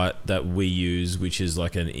site that we use, which is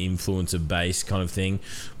like an influencer based kind of thing,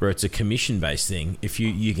 where it's a commission based thing. If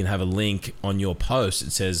you can have a link on your post,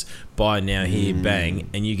 it says buy now here, bang,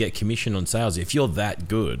 and you get commission on sales. If you're that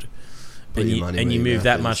good and you move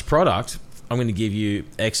that much product, I'm going to give you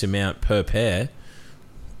X amount per pair.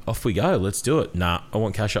 Off we go. Let's do it. Nah, I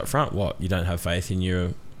want cash up front. What? You don't have faith in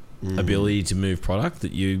your ability to move product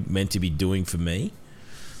that you meant to be doing for me?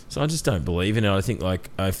 So I just don't believe in it. I think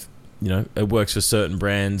it works for certain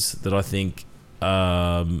brands that I think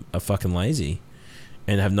are fucking lazy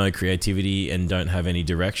and have no creativity and don't have any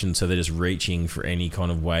direction. So they're just reaching for any kind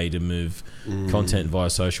of way to move content via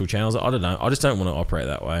social channels. I don't know. I just don't want to operate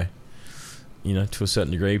that way. To a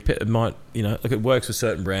certain degree, it might, it works for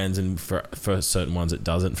certain brands and for certain ones it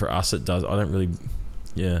doesn't. For us, it does. I don't really,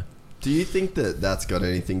 yeah. Do you think that that's got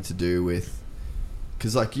anything to do with,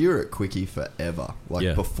 because like you're at Quickie forever,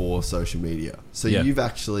 before social media. So you've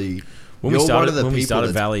actually, when we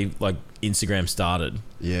started Valley, like Instagram started.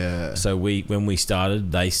 Yeah. So when we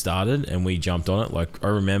started, they started and we jumped on it. Like I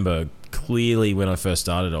remember clearly when I first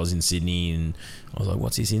started, I was in Sydney and I was like,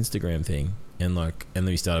 what's this Instagram thing? And then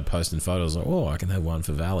we started posting photos. Like, I can have one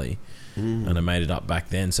for Valley, and I made it up back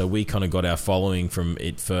then. So we kind of got our following from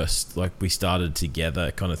it first. Like we started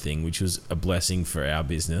together, kind of thing, which was a blessing for our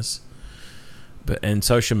business. And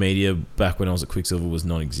social media back when I was at Quicksilver was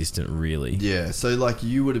non-existent, really. Yeah. So like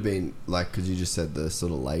you would have been like, because you just said the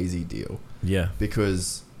sort of lazy deal. Yeah.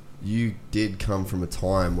 Because you did come from a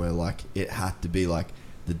time where like it had to be like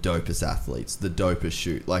the dopest athletes, the dopest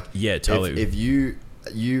shoot. Like yeah, totally. If you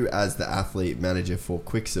as the athlete manager for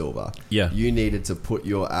Quicksilver, you needed to put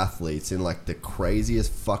your athletes in like the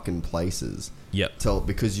craziest fucking places. Yep.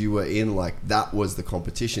 Because you were in like, that was the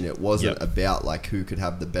competition. It wasn't about like who could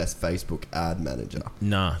have the best Facebook ad manager.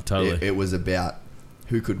 Nah, totally. It was about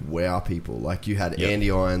who could wow people. Like you had Andy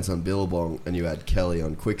Irons on Billabong and you had Kelly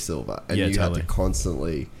on Quicksilver, and you had to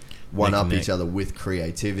constantly one up each other with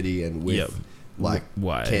creativity and with like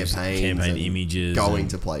campaign images, going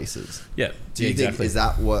to places. Yeah. Do you think is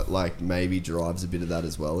that what like maybe drives a bit of that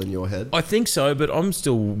as well in your head? I think so, but I'm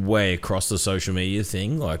still way across the social media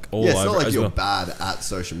thing, like all over. It's not like you're bad at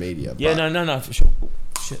social media. Yeah, but no, for sure.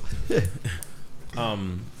 Shit.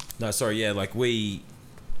 No, sorry. Yeah, like we.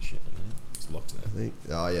 Shit, it's locked there. I think.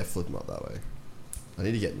 Oh yeah, flip them up that way. I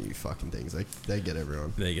need to get new fucking things. They get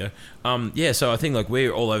everyone. There you go. Yeah, so I think like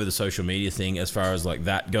we're all over the social media thing as far as like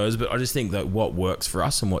that goes, but I just think that what works for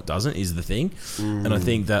us and what doesn't is the thing. And I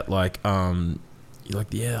think that like I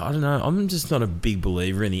don't know, I'm just not a big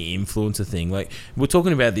believer in the influencer thing. Like we're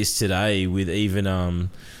talking about this today with even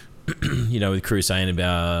with Crew saying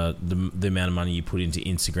about the amount of money you put into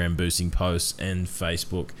Instagram boosting posts and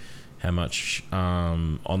Facebook, how much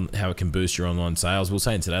on how it can boost your online sales. We're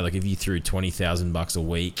saying today, like if you threw $20,000 a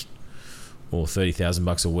week or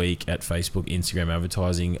 $30,000 a week at Facebook, Instagram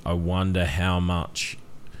advertising, I wonder how much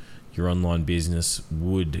your online business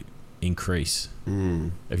would increase.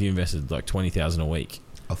 If you invested like $20,000 a week,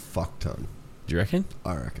 a fuck ton. Do you reckon?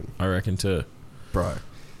 I reckon. I reckon too, bro.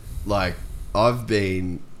 Like I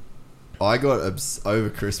got over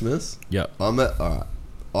Christmas. Yep.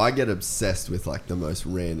 I get obsessed with like the most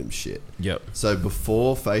random shit. Yep. So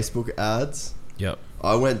before Facebook ads, yep,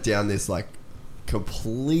 I went down this like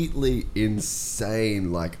completely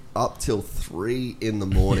insane, like up till 3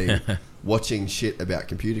 a.m. watching shit about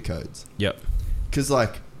computer codes. Yep. Cause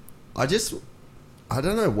like, I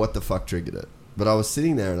don't know what the fuck triggered it, but I was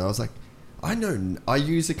sitting there and I was like, I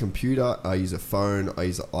use a computer, I use a phone, I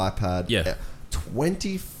use an iPad. Yeah.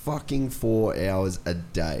 24 hours a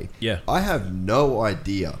day. Yeah. I have no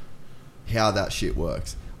idea how that shit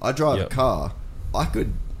works. I drive a car. I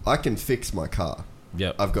can fix my car.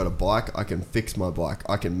 Yep. I've got a bike. I can fix my bike.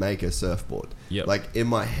 I can make a surfboard. Yep. Like in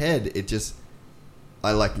my head,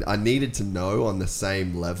 I needed to know on the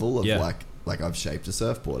same level of like I've shaped a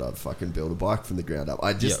surfboard. I've fucking built a bike from the ground up.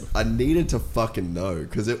 I needed to fucking know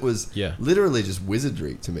because it was literally just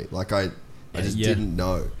wizardry to me. Like I just didn't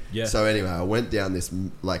know. Yeah. So anyway, I went down this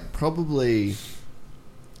like probably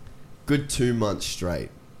good 2 months straight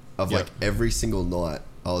of like every single night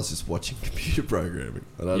I was just watching computer programming.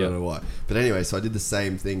 And I don't know why. But anyway, so I did the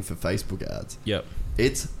same thing for Facebook ads. Yep.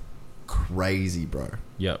 It's crazy, bro.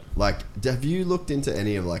 Yep. Like, have you looked into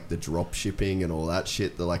any of like the drop shipping and all that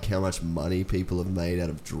shit? Like how much money people have made out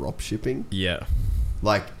of drop shipping? Yeah.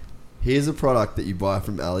 Like, here's a product that you buy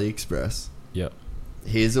from AliExpress. Yep.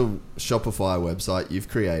 Here's a Shopify website you've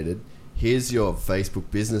created. Here's your Facebook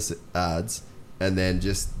business ads. And then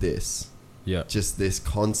just this. Yeah. Just this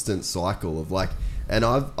constant cycle of like... And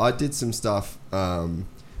I did some stuff...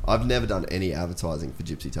 I've never done any advertising for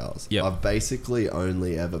Gypsy Tales. Yep. I've basically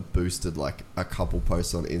only ever boosted like a couple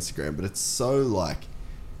posts on Instagram. But it's so like...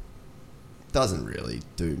 doesn't really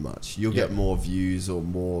do much. You'll get more views or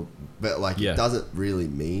more... But like it doesn't really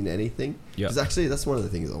mean anything. Because actually that's one of the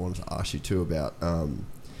things I wanted to ask you too about...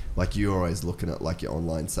 like you're always looking at like your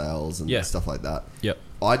online sales and stuff like that. Yep.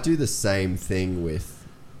 I do the same thing with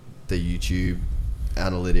the YouTube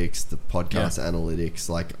analytics, the podcast analytics.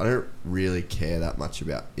 Like I don't really care that much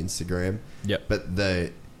about Instagram. Yep.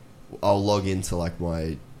 But I'll log into like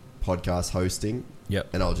my podcast hosting.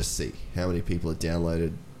 Yep. And I'll just see how many people have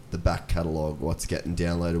downloaded the back catalogue, what's getting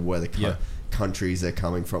downloaded, where the countries they're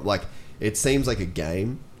coming from. Like it seems like a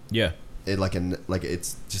game. Yeah. Like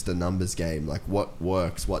it's just a numbers game. Like what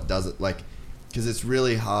works, what doesn't. Like because it's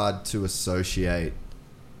really hard to associate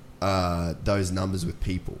those numbers with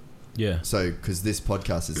people. Yeah. So because this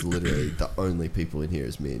podcast is literally the only people in here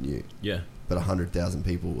is me and you. Yeah. But 100,000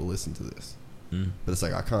 people will listen to this. But it's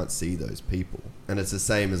like I can't see those people, and it's the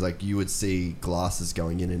same as like you would see glasses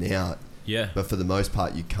going in and out. Yeah. But for the most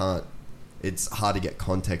part, you can't. It's hard to get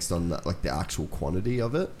context on that, like the actual quantity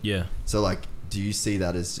of it. Yeah. So like. Do you see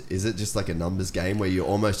that as, is it just like a numbers game where you're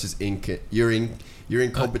almost just you're in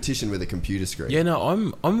competition with a computer screen? Yeah,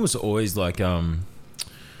 no, I was always like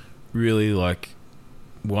really like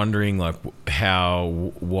wondering like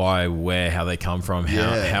how, why, where, how they come from,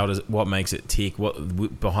 what makes it tick,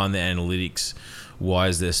 what behind the analytics, why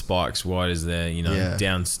is there spikes, why is there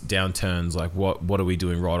downturns, like what are we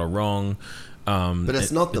doing right or wrong? But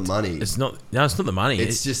it's not the money. It's not the money.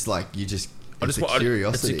 It's just like you just. It's a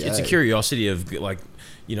curiosity. It's a curiosity of like,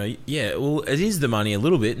 well, it is the money a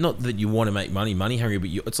little bit. Not that you want to make money hungry,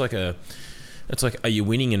 but it's like, are you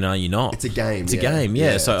winning and are you not? It's a game. It's a game.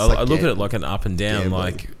 Yeah. So I look at it like an up and down,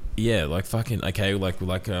 gambling. like fucking okay,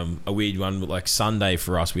 like a weird one. Like Sunday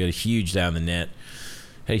for us, we had a huge day on the net.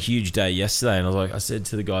 Had a huge day yesterday, and I said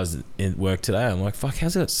to the guys at work today, I'm like, fuck,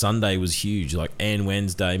 how's it? Sunday was huge, like, and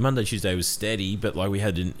Wednesday, Monday, Tuesday was steady, but like we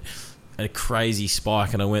had a crazy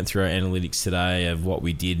spike, and I went through our analytics today of what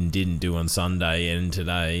we did and didn't do on Sunday and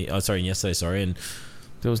yesterday, and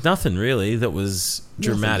there was nothing really that was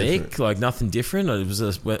dramatic, like nothing different. It was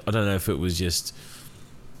I don't know if it was just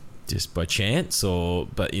by chance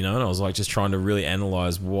but and I was like just trying to really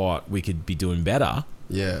analyze what we could be doing better,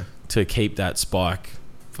 to keep that spike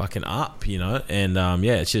fucking up, and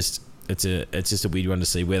it's just a weird one to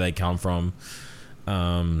see where they come from.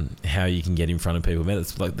 How you can get in front of people.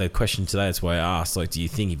 It's like the question today, that's why I asked, like, do you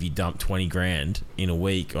think if you dump 20 grand in a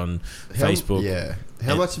week on Facebook?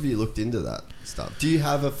 How much have you looked into that stuff? Do you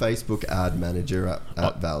have a Facebook ad manager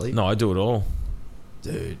at Valley? No, I do it all.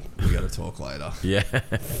 Dude, we got to talk later. Yeah.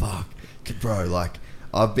 Fuck. Bro, like,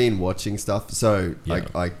 I've been watching stuff. So,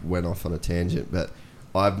 I went off on a tangent, but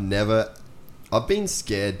I've been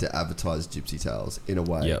scared to advertise Gypsy Tales in a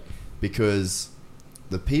way. Yep. Because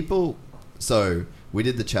the people... So, we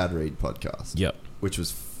did the Chad Reed podcast. Yep. Which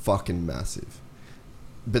was fucking massive.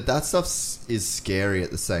 But that stuff is scary at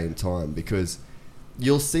the same time, because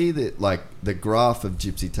you'll see that, like, the graph of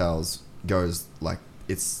Gypsy Tales goes, like,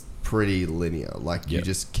 it's pretty linear. Like, you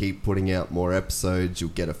just keep putting out more episodes, you'll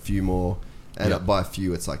get a few more. And by a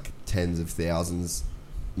few, it's like tens of thousands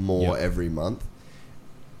more every month.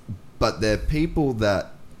 But there are people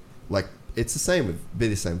that, like, it's the same with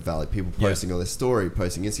BDSM Valley. People posting on their story,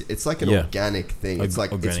 posting Instagram. It's like an organic thing. It's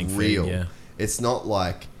like, it's real. Thing, It's not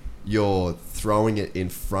like you're throwing it in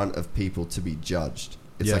front of people to be judged.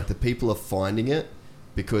 It's like the people are finding it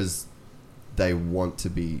because they want to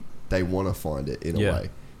find it in a way,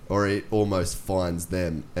 or it almost finds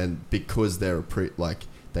them, and because they're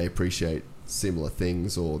they appreciate similar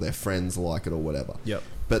things, or their friends like it or whatever.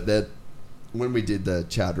 But that when we did the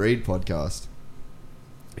Chad Reed podcast,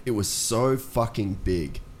 it was so fucking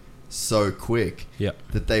big, so quick,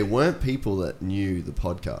 that they weren't people that knew the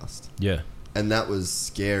podcast. And that was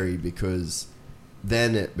scary, because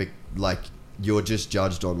then you're just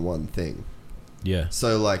judged on one thing.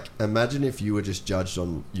 So, like, imagine if you were just judged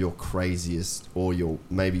on your craziest or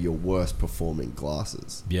maybe your worst performing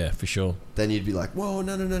glasses. For sure. Then you'd be like, whoa,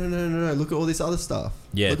 no, look at all this other stuff.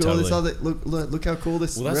 Look at all this other, look how cool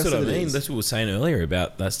this. Well, that's what I mean. That's what we were saying earlier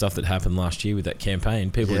about that stuff that happened last year with that campaign.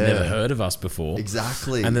 People had never heard of us before.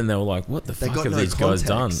 Exactly. And then they were like, what the fuck have these guys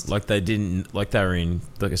done? Like, they didn't, like, they were in,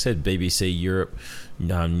 like I said, BBC Europe,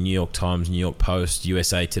 New York Times, New York Post,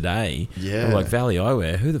 USA Today. They're like, Valley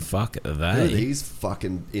Eyewear, who the fuck are they? Who are these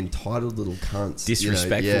fucking entitled little cunts?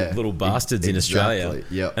 Disrespectful little bastards in Australia.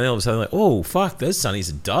 And then all of a sudden, like, oh, fuck, those sunnies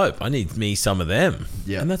are dope. I need me some of them.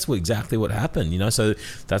 And that's exactly what happened, So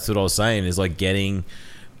that's what I was saying, is like getting...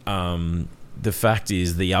 the fact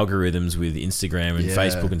is, the algorithms with Instagram and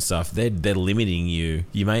Facebook and stuff, they're limiting you.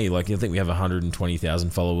 You may, like, I think we have 120,000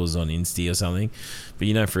 followers on Insta or something,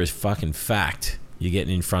 but for a fucking fact, you're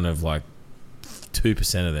getting in front of like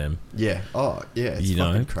 2% of them. It's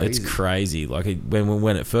fucking crazy. It's crazy. Like,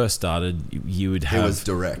 when it first started, you would have... It was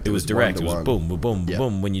direct. It was direct. It was boom, boom, boom,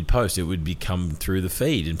 boom. When you'd post, it would come through the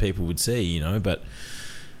feed and people would see, but...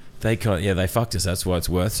 They fucked us. That's why it's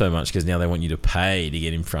worth so much, because now they want you to pay to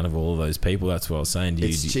get in front of all of those people. That's what I was saying to you.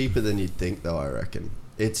 It's cheaper than you'd think, though, I reckon.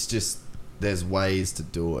 It's just, there's ways to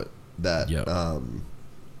do it that,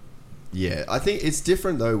 I think it's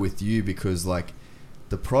different, though, with you, because, like,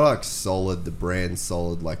 the product's solid, the brand's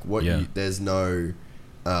solid, like, there's no,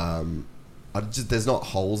 there's not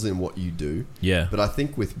holes in what you do. But I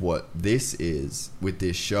think with what this is, with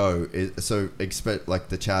this show, expect, like,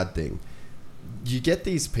 the Chad thing, you get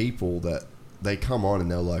these people that they come on and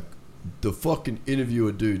they're like, the fucking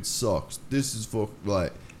interviewer dude sucks. This is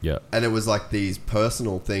and it was like these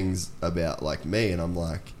personal things about, like, me, and I'm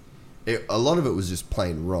like, a lot of it was just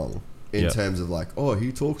plain wrong in terms of, like, oh,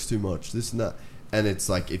 he talks too much, this and that. And it's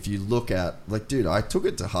like, if you look at, like, dude, I took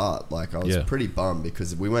it to heart. Like, I was pretty bummed,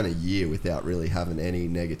 because we went a year without really having any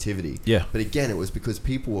negativity. But again, it was because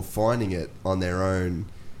people were finding it on their own.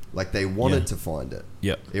 Like, they wanted to find it.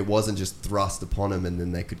 It wasn't just thrust upon them and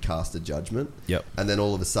then they could cast a judgment. And then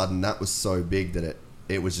all of a sudden, that was so big that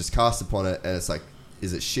it was just cast upon it, and it's like,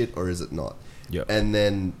 is it shit or is it not? And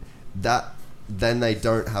then they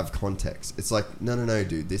don't have context. It's like, no,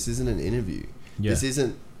 dude, this isn't an interview. This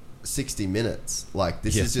isn't 60 minutes. Like,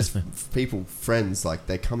 this is just people, friends, like,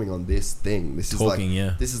 they're coming on this thing. This Talking,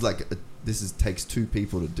 is like, this takes two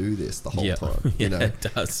people to do this the whole time. It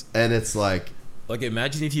does. And it's like... Like,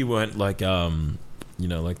 imagine if you weren't, like,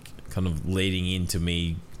 like, kind of leading into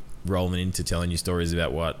me rolling into telling you stories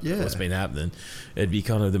about what's been happening. It'd be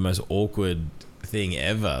kind of the most awkward thing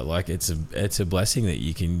ever. Like, it's a blessing that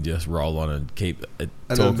you can just roll on and keep talking.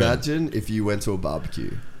 And imagine if you went to a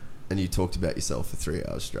barbecue and you talked about yourself for 3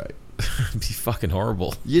 hours straight. It'd be fucking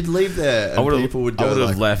horrible. You'd leave there and people would go, I would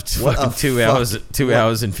have left fucking 2 hours, 2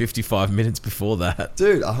 hours and 55 minutes before that.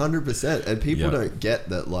 Dude, 100%. And people don't get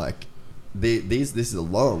that, like, this is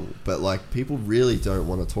long, but, like, people really don't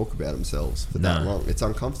want to talk about themselves for that long. It's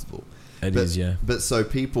uncomfortable. It is, yeah. But so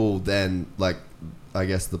people then, like, I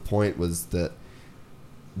guess the point was that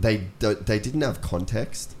they didn't have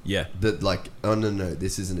context. Yeah. That, like, oh, no,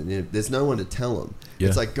 this isn't an interview. There's no one to tell them. Yeah.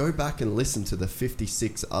 It's like, go back and listen to the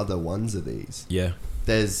 56 other ones of these. Yeah.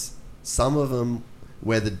 There's some of them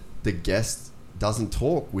where the guest doesn't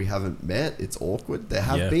talk. We haven't met. It's awkward. There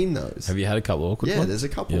have been those. Have you had a couple awkward ones? Yeah, there's a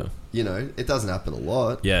couple. Yeah. You know, it doesn't happen a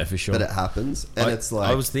lot. Yeah, for sure. But it happens. And it's like...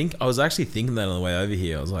 I was actually thinking that on the way over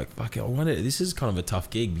here. I was like, fuck, I wonder... This is kind of a tough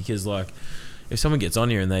gig because, like, if someone gets on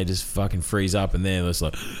here and they just fucking freeze up and they're just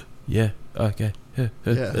like... Yeah, okay. Yeah,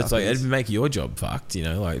 it's like, it'd make your job fucked, you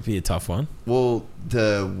know, like, it'd be a tough one. Well,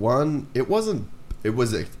 the one,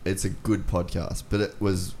 it's a good podcast, but it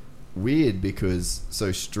was weird because,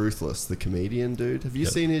 so Struthless, the comedian dude, have you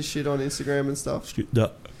seen his shit on Instagram and stuff?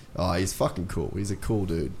 No. Oh, he's fucking cool. He's a cool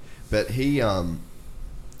dude. But he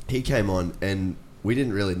came on and we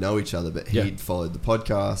didn't really know each other, but he'd followed the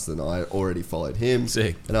podcast and I already followed him.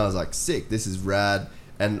 Sick. And I was like, sick, this is rad.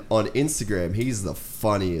 And on Instagram, he's the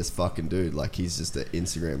funniest fucking dude. Like, he's just an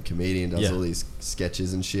Instagram comedian, does all these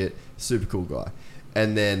sketches and shit. Super cool guy.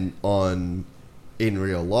 And then in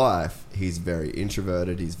real life, he's very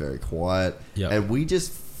introverted. He's very quiet. Yep. And we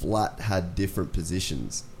just flat had different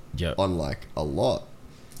positions on, like, a lot.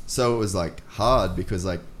 So it was, like, hard because,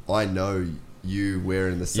 like, I know we're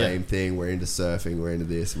in the same thing. We're into surfing. We're into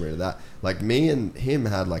this. We're into that. Like, me and him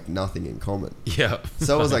had, like, nothing in common. Yeah.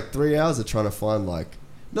 So it was, like, 3 hours of trying to find, like,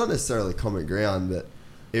 not necessarily common ground, but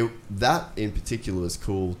that in particular was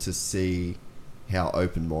cool to see how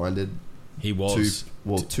open-minded he was.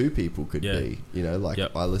 Two people could be. You know, like,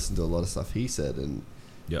 I listened to a lot of stuff he said and,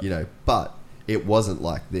 you know, but it wasn't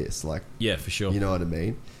like this. Like, yeah, for sure. You know what I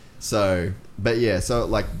mean? So, but yeah, so,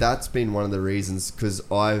 like, that's been one of the reasons because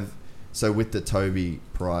so with the Toby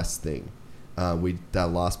Price thing,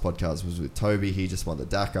 that last podcast was with Toby. He just won the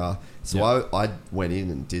Dakar. So I went in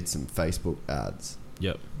and did some Facebook ads.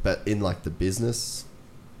 Yep. But in, like, the business,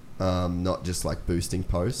 not just, like, boosting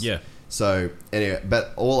posts. Yeah. So anyway,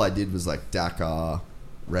 but all I did was, like, Dakar,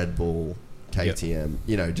 Red Bull, KTM,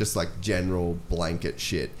 you know, just, like, general blanket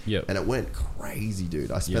shit. Yep. And it went crazy,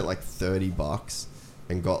 dude. I spent like $30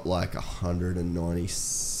 and got like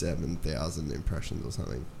 197,000 impressions or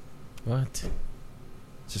something. What?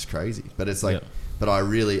 It's just crazy. But it's like, but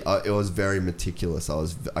it was very meticulous.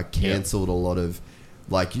 I cancelled a lot of,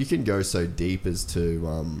 like, you can go so deep as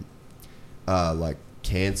to, like,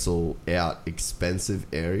 cancel out expensive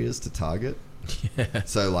areas to target. Yeah.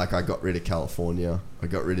 So, like, I got rid of California. I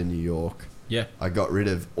got rid of New York. Yeah. I got rid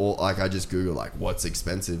of all, like, I just Googled, like, what's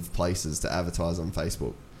expensive places to advertise on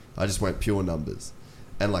Facebook. I just went pure numbers.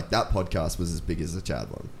 And, like, that podcast was as big as the Chad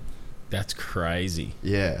one. That's crazy.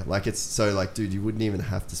 Yeah. Like, it's so, like, dude, you wouldn't even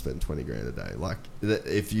have to spend 20 grand a day. Like,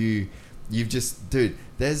 if you've just, dude,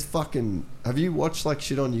 there's fucking, have you watched, like,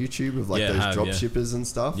 shit on YouTube of, like, those drop shippers and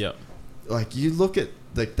stuff? Yep. Like, you look at,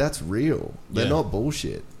 like, that's real. They're not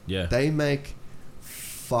bullshit. Yeah. They make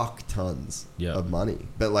fuck tons of money.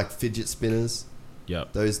 But, like, fidget spinners,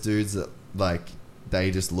 those dudes that, like,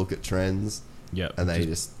 they just look at trends and they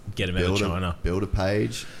just get them out of China. Build a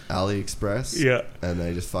page, AliExpress, and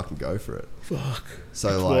they just fucking go for it. Fuck. So,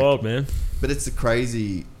 it's like, wild, man. But it's a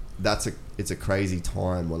crazy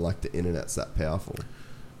time when, like, the internet's that powerful.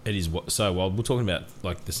 It is so wild. We're talking about,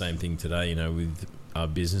 like, the same thing today, you know, with our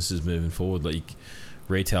businesses moving forward. Like,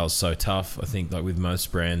 retail is so tough. I think, like, with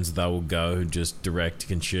most brands, they will go just direct to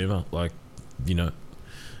consumer. Like, you know,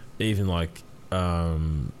 even like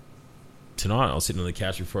tonight I was sitting on the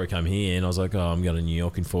couch before I came here and I was like, oh, I'm going to New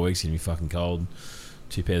York in 4 weeks. It's going to be fucking cold.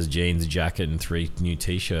 2 pairs of jeans, a jacket and 3 new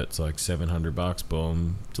t-shirts, like $700.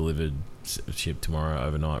 Boom. Delivered, shipped tomorrow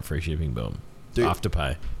overnight, free shipping. Boom. Dude.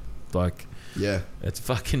 Afterpay. Like, it's a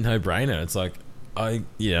fucking no-brainer. It's like, it's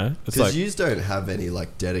because like, you don't have any,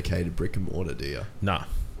 like, dedicated brick and mortar, do you? Nah,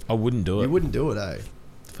 I wouldn't do it. You wouldn't do it, eh?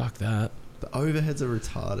 Fuck that. The overheads are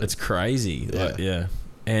retarded. It's crazy.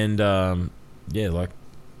 And like,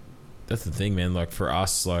 that's the thing, man. Like, for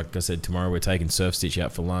us, like I said, tomorrow we're taking Surf Stitch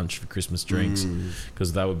out for lunch for Christmas drinks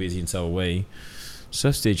because they were busy and so were we.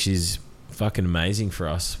 Surf Stitch is fucking amazing for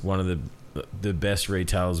us. One of the best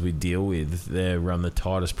retailers we deal with. They run the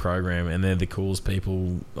tightest program and they're the coolest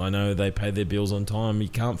people. I know. They pay their bills on time. You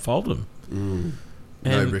can't fault them.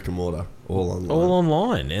 No brick and mortar. All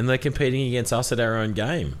online. And they're competing against us at our own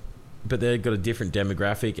game. But they've got a different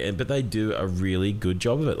demographic, but they do a really good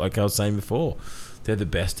job of it. Like I was saying before, they're the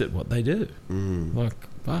best at what they do. Like,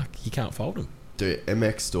 fuck, you can't fault them. Dude,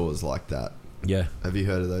 MX stores like that. Yeah. Have you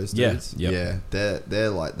heard of those dudes? Yeah. Yep. Yeah. They're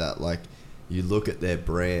like that. Like, you look at their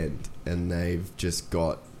brand and they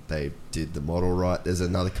did the model right. There's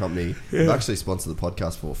another company who actually sponsored the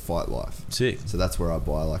podcast for, Fight Life. Sick. So that's where I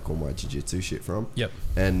buy like all my jiu-jitsu shit from. Yep.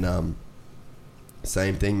 And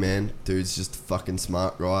same thing, man. Dude's just a fucking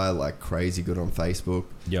smart guy, like crazy good on Facebook.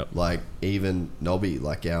 Yep. Like even Nobby,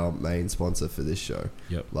 like our main sponsor for this show.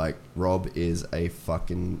 Yep. Like Rob is a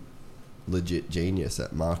fucking legit genius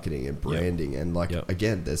at marketing and branding. And like,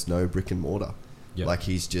 again, there's no brick and mortar. Like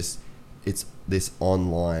he's just, it's this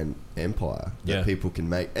online empire that people can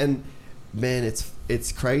make. And man,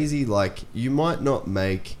 it's crazy. Like you might not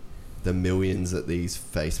make the millions that these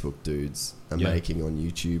Facebook dudes are making on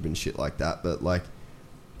YouTube and shit like that, but like,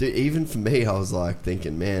 dude, even for me, I was like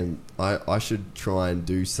thinking, man, I should try and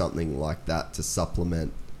do something like that to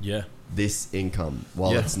supplement this income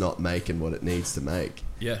while it's not making what it needs to make.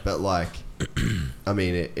 But like, I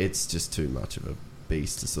mean, it's just too much of a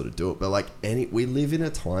beast to sort of do it. But like, we live in a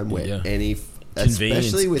time where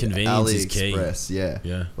especially with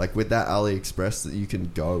AliExpress, like with that AliExpress that you can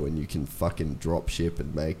go and you can fucking drop ship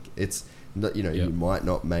and make, it's not, you know, you might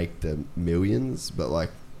not make the millions, but like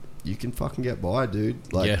you can fucking get by,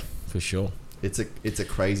 dude. Like, for sure. It's a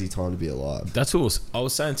crazy time to be alive. That's what I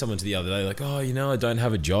was saying to someone the other day, like, oh, you know, I don't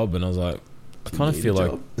have a job, and I was like, I kind of feel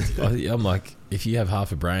like I'm like, if you have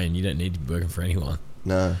half a brain, you don't need to be working for anyone.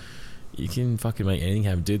 No, you can fucking make anything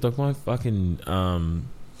happen, dude. Like my fucking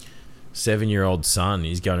 7-year-old son,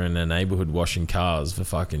 he's going around the neighborhood washing cars for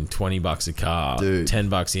fucking $20 a car, dude.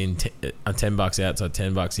 $10 in, $10 outside,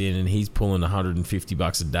 $10 in, and he's pulling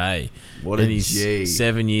 $150 a day. What and a he's G.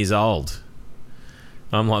 7 years old.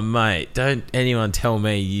 I'm like, mate, don't anyone tell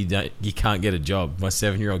me you can't get a job. My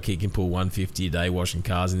 7-year-old kid can pull $150 a day washing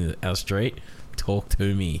cars in our street. Talk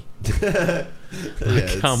to me.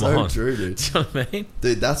 Come on, true, dude. Do you know what I mean?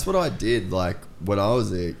 Dude, that's what I did. Like when I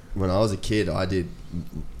was a kid, I did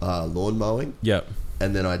lawn mowing. Yep.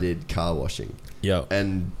 And then I did car washing. Yep.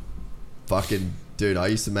 And fucking dude, I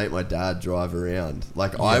used to make my dad drive around.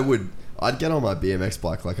 Like I'd get on my BMX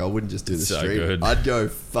bike. Like I wouldn't just do the street. Good. I'd go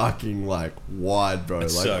fucking like wide, bro.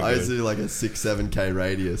 It's like so I used to do like a 6-7K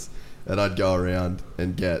radius, and I'd go around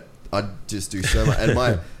and I'd just do so much. And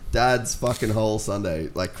my dad's fucking whole Sunday,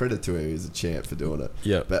 like credit to him, he's a champ for doing it.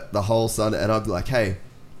 Yeah. But the whole Sunday, and I'd be like, hey,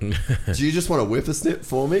 do you just want to whip a snip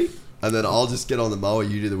for me? And then I'll just get on the mower,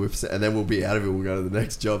 you do the whip snip, and then we'll be out of it. We'll go to the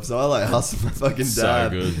next job. So I like hustle my fucking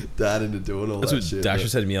dad into doing all that shit. That's what Dasher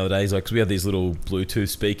said to me the other day. He's like, because we have these little Bluetooth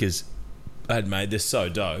speakers I had made. They're so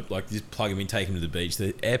dope. Like, just plug them in, take them to the beach.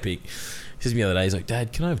 They're epic. He says to me the other day, he's like,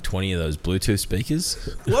 Dad, can I have 20 of those Bluetooth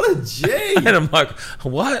speakers? What a G! And I'm like,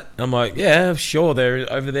 what? I'm like, yeah, sure,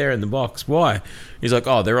 they're over there in the box. Why? He's like,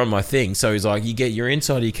 oh, they're on my thing. So he's like, you get your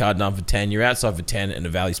inside of your card done for 10, your outside for 10, and a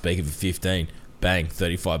value speaker for 15. Bang,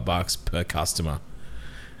 $35 per customer.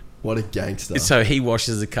 What a gangster. So he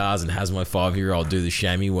washes the cars and has my 5-year-old do the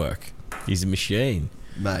chamois work. He's a machine.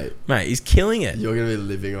 Mate, he's killing it. You're going to be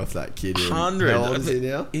living off that kid. 100. How old is he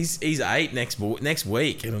now? He's 8 next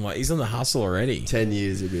week. And I'm like, he's on the hustle already. 10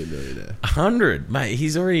 years, he'll be a millionaire. 100. Mate,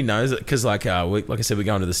 he's already knows it. Because like I said, we're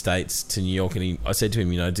going to the States, to New York. And I said to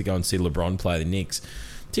him, you know, to go and see LeBron play the Knicks.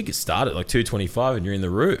 Tickets start at like $225 and you're in the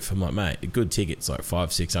roof. I'm like, mate, a good ticket's like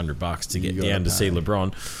 $500-$600 to get down to see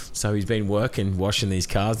LeBron. So he's been washing these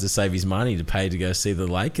cars to save his money to pay to go see the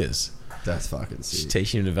Lakers. That's fucking sick. Just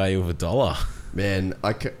teaching him the value of $1. Man,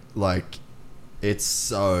 it's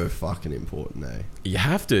so fucking important, eh? You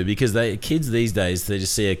have to, because kids these days, they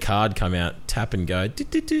just see a card come out, tap and go.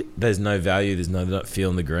 There's no value. They're not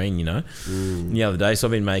feeling the green, you know. The other day, so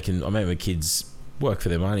I make my kids work for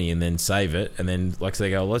their money and then save it, and then like so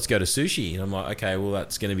they go, let's go to sushi, and I'm like, okay, well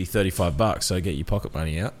that's going to be $35, so get your pocket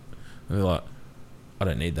money out. And they're like, I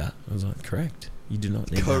don't need that. I was like, correct, you do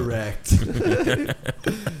not need that.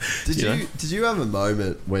 Did you have a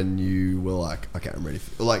moment when you were like, okay, I'm ready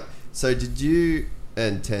for, like, so did you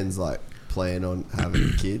and Tens like plan on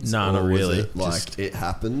having kids? No, not really. It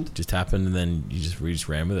happened and then we just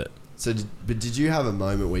ran with it. So did you have a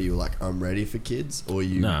moment where you were like, I'm ready for kids, or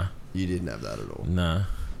you You didn't have that at all? No.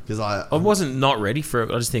 Because I wasn't not ready for it.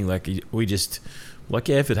 I just think like we just like,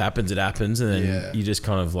 yeah, if it happens, it happens, and then you just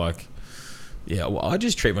kind of like, yeah. Well, I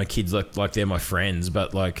just treat my kids like they're my friends,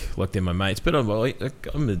 but like they're my mates. But I'm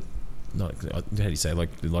not, how do you say,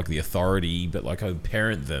 like the authority, but like I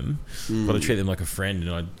parent them, but I treat them like a friend,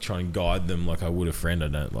 and I try and guide them like I would a friend. I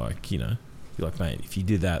don't like, you know, be like, mate, if you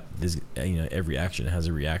do that, there's, you know, every action has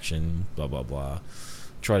a reaction. Blah blah blah.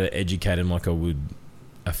 Try to educate them like I would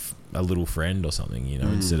a little friend or something, you know,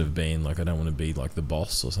 instead of being like, I don't want to be like the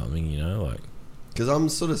boss or something, you know, like. Because I'm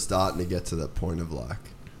sort of starting to get to that point of like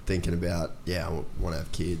thinking about, I want to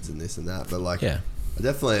have kids and this and that, but like, I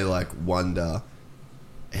definitely like wonder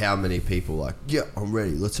how many people like, I'm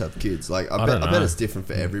ready, let's have kids. Like, I bet it's different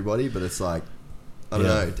for everybody, but it's like, I don't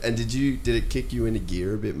know. And did it kick you into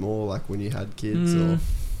gear a bit more like when you had kids? Or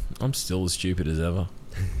I'm still as stupid as ever.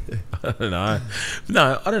 I don't know.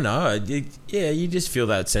 No, I don't know. You just feel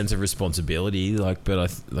that sense of responsibility, like,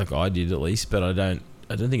 but I did at least, but I don't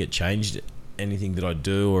think it changed anything that I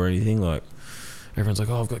do or anything. Like, everyone's like,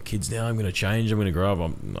 I've got kids now, I'm going to change, I'm going to grow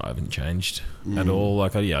up. I haven't changed at all.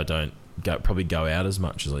 Like, I don't probably go out as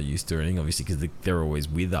much as I used to or anything, obviously, because they're always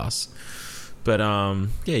with us. But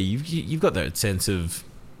you've got that sense of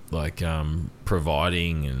like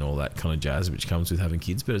providing and all that kind of jazz which comes with having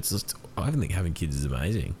kids, but it's just, I think having kids is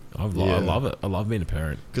amazing. I love it. I love being a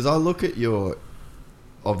parent. Because I look at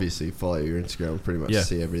obviously follow your Instagram, pretty much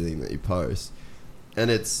see everything that you post,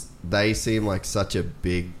 and they seem like such a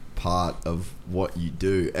big part of what you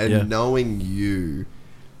do. And knowing you,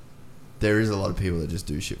 there is a lot of people that just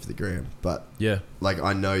do shit for the gram, but like,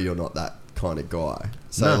 I know you're not that kind of guy.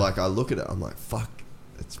 So like, I look at it, I'm like, fuck,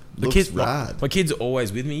 it looks rad. My kids are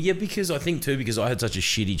always with me. Yeah, because I had such a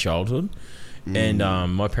shitty childhood. And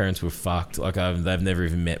my parents were fucked. Like, they've never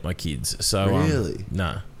even met my kids. So really,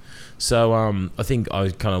 nah. So I think I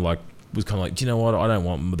was kind of like, do you know what? I don't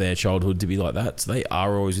want their childhood to be like that. So they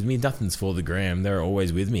are always with me. Nothing's for the gram. They're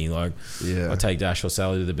always with me. Like, I take Dash or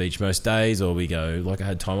Sally to the beach most days, or we go. Like, I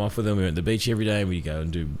had time off with them. We went to the beach every day. We go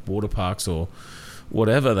and do water parks or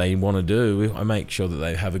whatever they want to do. I make sure that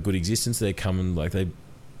they have a good existence. They're coming, like,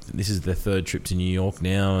 this is their third trip to New York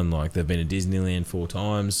now, and like, they've been to Disneyland 4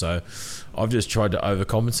 times. So I've just tried to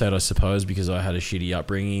overcompensate, I suppose, because I had a shitty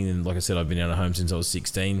upbringing, and like I said, I've been out of home since I was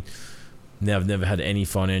 16. Now I've never had any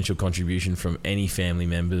financial contribution from any family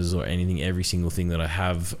members or anything. Every single thing that I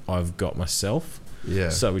have, I've got myself. Yeah.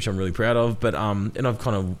 So, which I'm really proud of. But and I've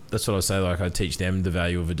kind of, that's what I say, like, I teach them the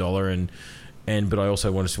value of $1, but I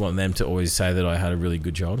also want them to always say that I had a really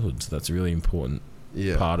good childhood. So that's a really important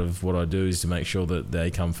part of what I do, is to make sure that they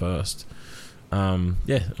come first.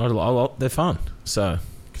 They're fun. So,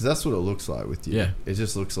 because that's what it looks like with you. Yeah, it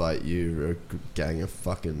just looks like you're a gang of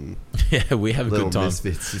fucking we have a good time.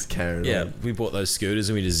 Misfits just carrying on. We bought those scooters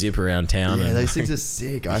and we just zip around town. Yeah, those things are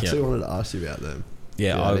sick. I actually wanted to ask you about them.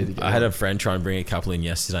 I had a friend try and bring a couple in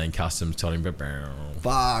yesterday in customs, told him,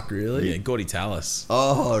 fuck, really? Yeah, Gordy Tallis.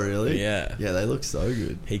 Oh, really? Yeah. Yeah, they look so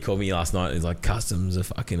good. He called me last night and he's like, customs are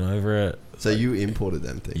fucking over it. So you imported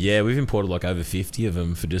them things? Yeah, we've imported like over 50 of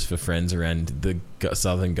them for friends around the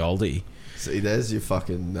Southern Goldie. See, there's your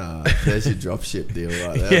fucking, there's your dropship deal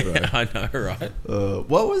right there, bro. I know, right?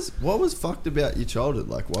 What was fucked about your childhood?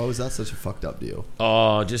 Like, why was that such a fucked up deal?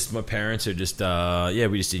 Oh, just my parents are just,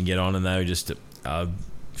 we just didn't get on, and they were just a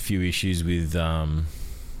few issues with,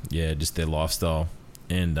 just their lifestyle,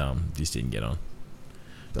 and just didn't get on.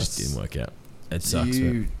 Just didn't work out. It sucks.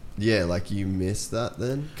 Like, you miss that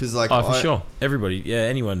then? Cause like, for sure. Everybody,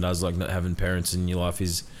 anyone does. Like, not having parents in your life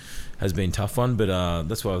has been a tough one, but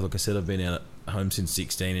that's why, like I said, I've been out at home since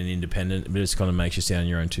 16 and independent, but it just kind of makes you stand on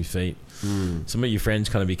your own 2 feet. Some of your friends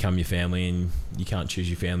kind of become your family, and you can't choose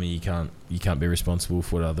your family. You can't be responsible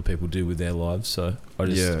for what other people do with their lives. So I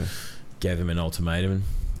just gave them an ultimatum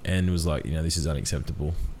and was like, this is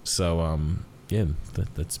unacceptable. So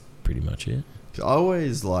that's pretty much it. I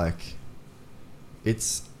always like,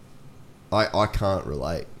 I can't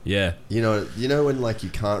relate. Yeah. You know when like you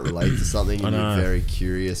can't relate to something and you're very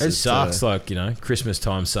curious. It sucks. Like, Christmas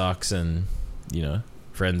time sucks, and your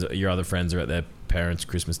other friends are at their parents'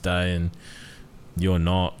 Christmas day and you're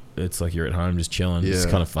not. It's like you're at home just chilling. Yeah. It's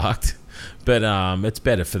kind of fucked. But it's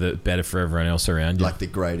better for everyone else around you. Like the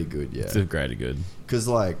greater good, yeah. The greater good. Because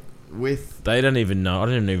like they don't even know. I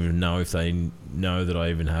don't even know if they know that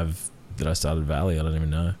I started Valley. I don't even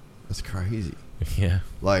know. That's crazy. Yeah.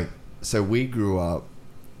 Like, so we grew up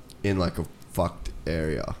in like a fucked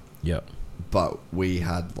area. Yep. But we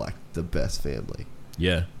had like the best family.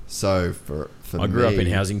 Yeah. So for I grew up in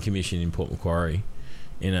Housing Commission in Port Macquarie,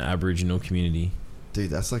 in an Aboriginal community. Dude,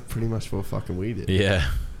 that's like pretty much what fucking we did. Yeah.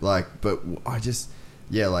 Like, but I just,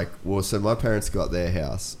 so my parents got their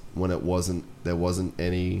house when there wasn't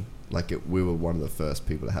any, like, we were one of the first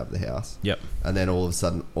people to have the house. Yep. And then all of a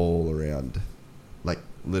sudden, all around, like,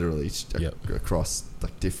 literally across,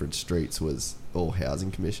 like, different streets was all Housing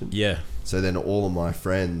Commission. Yeah. So then all of my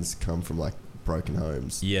friends come from, like, broken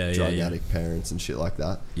homes. Drug addict parents and shit like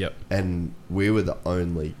that. Yep. And we were the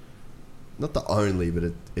only, not the only,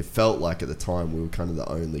 but it felt like at the time we were kind of the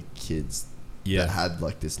only kids that had,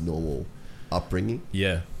 like, this normal upbringing.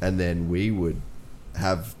 Yeah. And then we would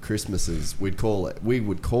have Christmases. We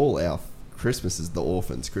would call our Christmases the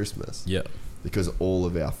orphans' Christmas. Yeah. Because all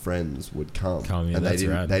of our friends would come. Yeah, and they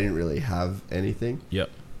didn't really have anything. Yep.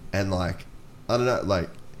 And like, I don't know, like,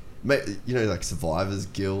 you know, like survivor's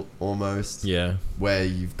guilt almost. Yeah. Where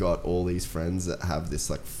you've got all these friends that have this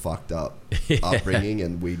like fucked up upbringing,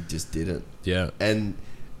 and we just didn't. Yeah. And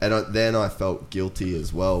then I felt guilty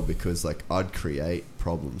as well, because like I'd create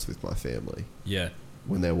problems with my family. Yeah.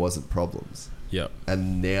 When there wasn't problems. Yep.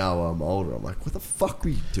 And now I'm older, I'm like, what the fuck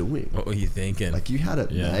were you doing? What were you thinking? Like, you had it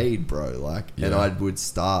made, bro. Like, and I would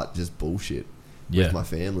start just bullshit with my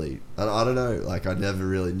family. And I don't know, like, I never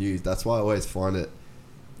really knew. That's why I always find it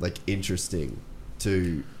like interesting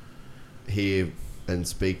to hear and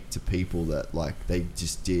speak to people that like they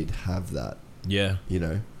just did have that. Yeah. You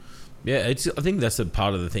know. Yeah, I think that's a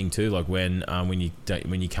part of the thing too. Like when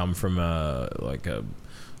you come from a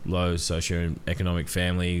low socioeconomic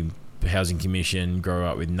family, housing commission, grow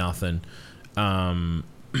up with nothing,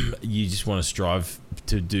 you just want to strive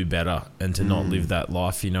to do better and to not live that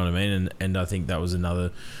life. You know what I mean? And I think that was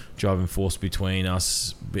another driving force between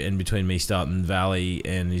us and between me starting Valley.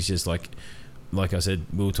 And it's just like I said,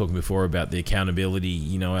 we were talking before about the accountability.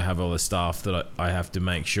 You know, I have all the staff that I have to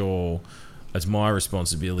make sure. It's my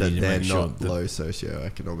responsibility to make sure that low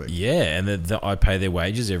socioeconomic. Yeah, and that I pay their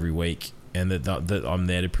wages every week, and that I'm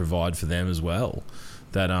there to provide for them as well.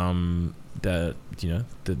 That you know,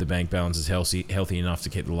 that the bank balance is healthy enough to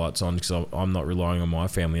keep the lights on, because I'm not relying on my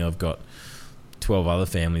family. I've got 12 other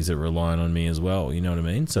families that are relying on me as well. You know what I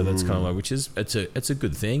mean? So that's kind of like, it's a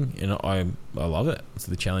good thing, and I love it.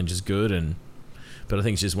 So the challenge is good, but I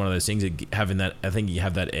think it's just one of those things that having that. I think you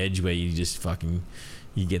have that edge where you just fucking.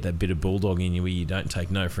 You get that bit of bulldog in you where you don't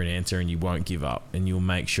take no for an answer, and you won't give up, and you'll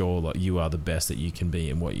make sure that you are the best that you can be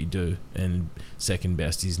in what you do, and second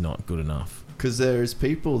best is not good enough. Because there's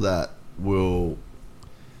people that will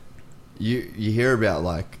you hear about,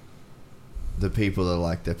 like, the people that,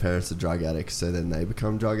 like, their parents are drug addicts, so then they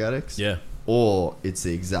become drug addicts. Yeah. Or it's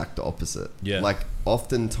the exact opposite. Yeah. Like,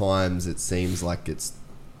 oftentimes it seems like it's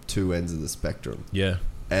two ends of the spectrum. Yeah.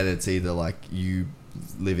 And it's either like you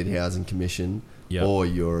live in housing commission. Yep. Or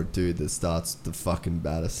you're a dude that starts the fucking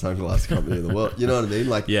baddest sunglass company in the world. You know what I mean?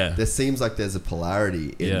 Like, there seems like there's a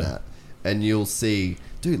polarity in that. And you'll see,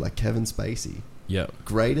 dude, like Kevin Spacey. Yep.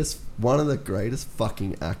 One of the greatest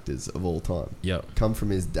fucking actors of all time. Yep. Come from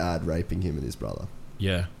his dad raping him and his brother.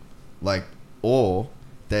 Yeah. Like, or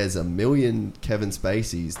there's a million Kevin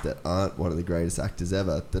Spaceys that aren't one of the greatest actors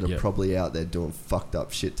ever that are probably out there doing fucked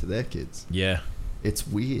up shit to their kids. Yeah. It's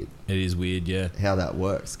weird. It is weird, yeah. How that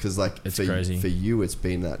works. Because, like, it's crazy. For you, it's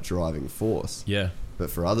been that driving force. Yeah.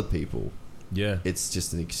 But for other people, it's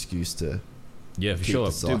just an excuse to for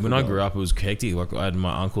sure. Dude, when I grew up, it was hectic. Like, I had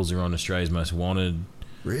my uncles are on Australia's Most Wanted.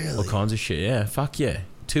 Really? All kinds of shit. Yeah, fuck yeah.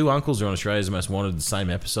 2 uncles are on Australia's Most Wanted the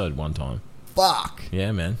same episode one time. Fuck.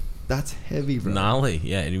 Yeah, man. That's heavy, bro. Gnarly.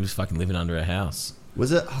 Yeah, and he was fucking living under a house.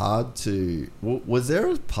 Was it hard to... Was there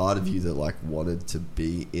a part of you that, like, wanted to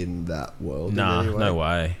be in that world? Nah, no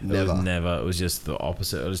way. Never. It was just the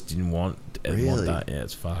opposite. I just didn't want that. Yeah,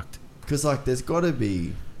 it's fucked. Because, like, there's got to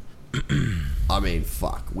be... I mean,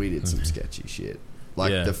 fuck. We did some sketchy shit.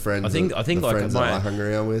 Like, the friends, that I hung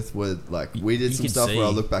around with were, like... We did some stuff where I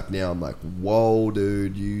look back now, I'm like, whoa,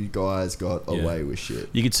 dude, you guys got away with shit.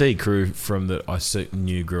 You could see crew from that I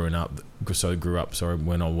knew growing up...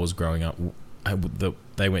 when I was growing up...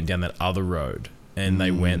 they went down that other road, and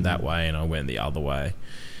they went that way, and I went the other way,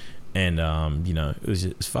 and you know, it was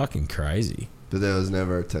fucking crazy. But there was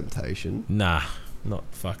never a temptation. Nah, not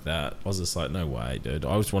fuck that. I was just like, no way, dude.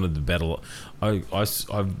 I just wanted the better.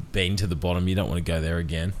 I've been to the bottom. You don't want to go there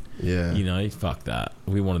again. Yeah. You know, fuck that.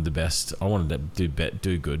 We wanted the best. I wanted to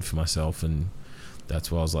do good for myself, and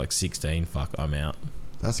that's why I was like 16. Fuck, I'm out.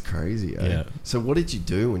 That's crazy. Eh? Yeah. So what did you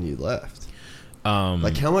do when you left?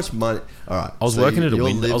 Like, how much money? All right. I was working at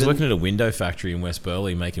a window factory in West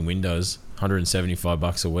Burleigh making windows,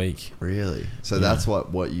 $175 a week. Really? So that's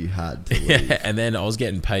what you had to leave. Yeah, and then I was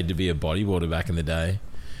getting paid to be a bodyboarder back in the day.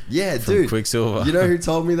 Yeah, dude. Quicksilver. You know who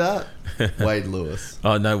told me that? Wade Lewis.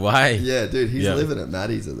 Oh, no way. Yeah, dude. He's living at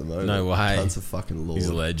Maddie's at the moment. No way. Tons of fucking lord. He's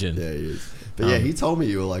a legend. Yeah, he is. But yeah, he told me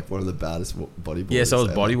you were like one of the baddest bodyboarders. Yeah, so I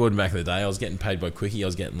was bodyboarding back in the day. I was getting paid by Quickie. I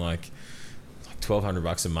was getting like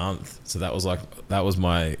 $1,200 a month. So that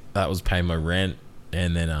was paying my rent.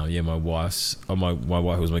 And then my wife who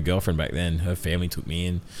was my girlfriend back then, her family took me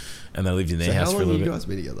in, and they lived in their house for a little bit. How long have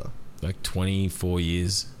you guys been together? Like 24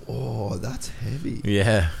 years. Oh, that's heavy.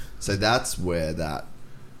 Yeah. So that's where that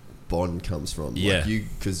bond comes from. Yeah. Like,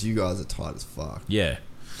 because you guys are tight as fuck. Yeah.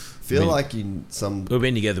 feel like we've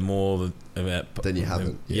been together more than you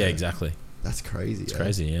haven't. Yeah, exactly. That's crazy. It's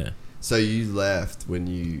crazy, yeah. So you left when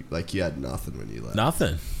you had nothing when you left?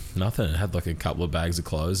 Nothing. I had like a couple of bags of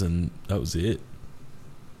clothes and that was it.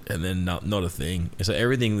 And then not a thing. So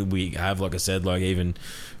everything that we have, like I said, like even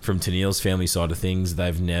from Tennille's family side of things,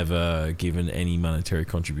 they've never given any monetary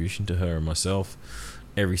contribution to her or myself.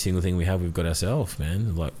 Every single thing we have, we've got ourselves,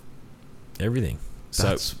 man. Like everything.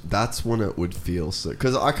 That's when it would feel so.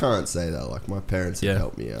 Because I can't say that. Like my parents have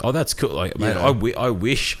helped me out. Oh, that's cool. Like, man, I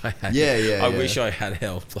wish I had. I wish I had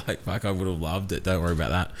help. Like I would have loved it. Don't worry about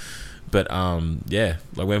that. But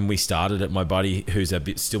like when we started it, my buddy, who's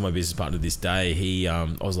still my business partner this day, I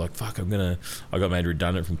was like, fuck, I got made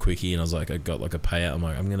redundant from Quickie, and I was like, I got like a payout. I'm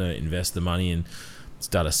like, I'm gonna invest the money and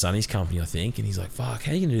start a Sonny's company, I think. And he's like, fuck,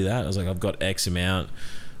 how you gonna do that? I was like, I've got X amount.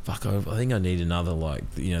 Fuck, I think I need another, like,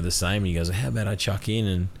 the same. And he goes, how about I chuck in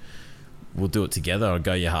and we'll do it together. I'll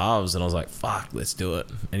go your halves. And I was like, fuck, let's do it.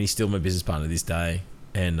 And he's still my business partner this day.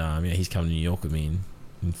 And he's coming to New York with me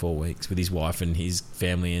in 4 weeks with his wife and his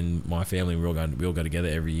family and my family. We all go together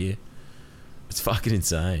every year. It's fucking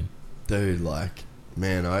insane, dude. Like,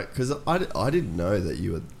 man, because I didn't know that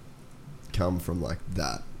you had come from like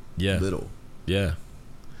that little. Yeah,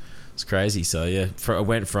 it's crazy. So yeah, I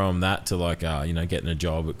went from that to like getting a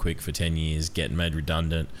job at Quick for 10 years, getting made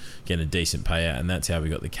redundant, getting a decent payout, and that's how we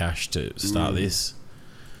got the cash to start this.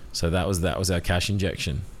 So that was our cash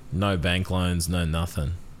injection. No bank loans, no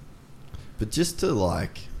nothing. But just to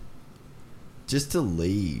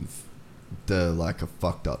leave the like a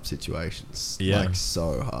fucked up situation, like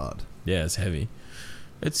so hard. Yeah, it's heavy.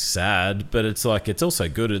 It's sad, but it's like it's also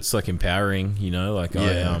good. It's like empowering, Like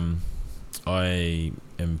I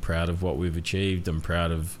am proud of what we've achieved. I'm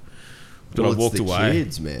proud of that I walked away.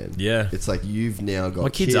 Kids, man. Yeah, it's like you've now got. My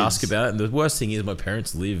kids ask about it, and the worst thing is my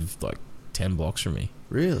parents live like 10 blocks from me.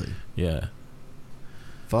 Really? Yeah.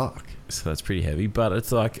 Fuck. So that's pretty heavy, but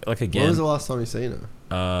it's like again. When was the last time you seen her?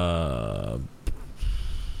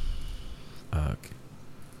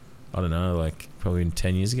 I don't know, like probably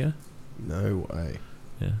 10 years ago. No way.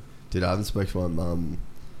 Yeah. Dude, I haven't spoken to my mum.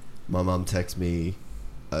 My mum texted me,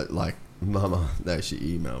 she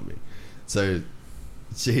emailed me. So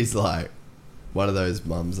she's like one of those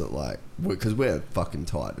mums that like, because we're fucking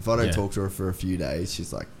tight. If I don't talk to her for a few days,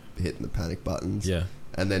 she's like hitting the panic buttons. Yeah.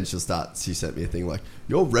 And then she sent me a thing like,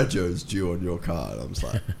 your rego's due on your card. I'm just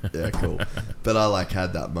like, yeah, cool. But I like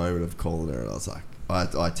had that moment of calling her and I was like, I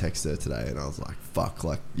texted her today and I was like, fuck,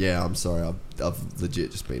 like, yeah, I'm sorry. I've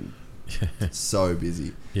legit just been so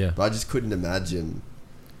busy. Yeah. But I just couldn't imagine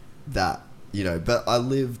that, but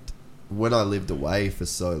when I lived away for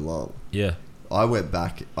so long. Yeah. I went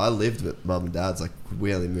back. I lived with mum and dad's. Like,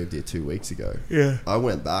 we only moved here 2 weeks ago. Yeah. I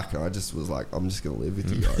went back and I just was like, I'm just going to live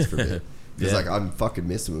with you guys for a bit. Because like I'm fucking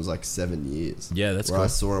missed him. It was like 7 years. Yeah, that's where cool. I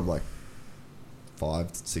saw him like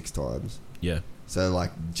 5-6 times. Yeah. So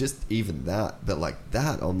like just even that, but like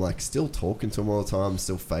that, I'm like still talking to him all the time,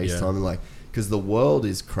 still FaceTiming, like, because the world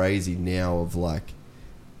is crazy now. Of like,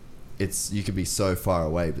 you could be so far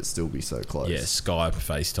away but still be so close. Yeah, Skype,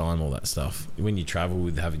 FaceTime, all that stuff. When you travel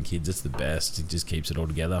with having kids, it's the best. It just keeps it all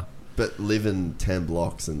together. But living 10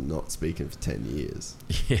 blocks and not speaking for 10 years.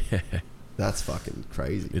 Yeah. That's fucking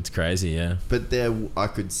crazy. It's crazy, yeah. But I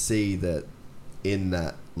could see that in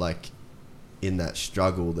that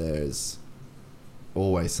struggle, there's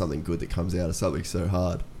always something good that comes out of something so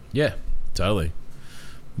hard. Yeah, totally.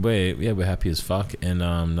 We're happy as fuck, and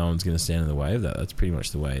no one's going to stand in the way of that. That's pretty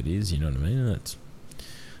much the way it is. You know what I mean? And that's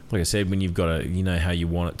like I said, when you've got how you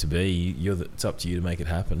want it to be. It's up to you to make it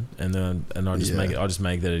happen. And I just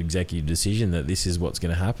make that executive decision that this is what's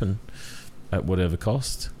going to happen at whatever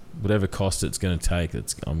cost. Whatever cost it's going to take,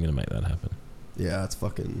 I'm going to make that happen. Yeah,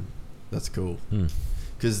 that's cool.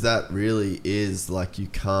 Because that really is like, you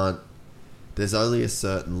can't, there's only a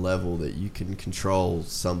certain level that you can control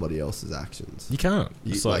somebody else's actions. You can't.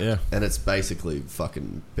 And it's basically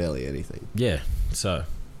fucking barely anything. Yeah. So,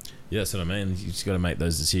 yeah, that's what I mean. You just got to make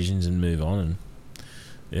those decisions and move on. And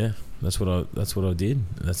yeah, that's what I did.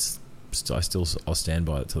 I'll stand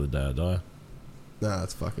by it till the day I die. No,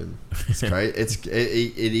 it's great.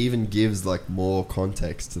 It even gives like more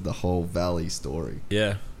context to the whole Valley story.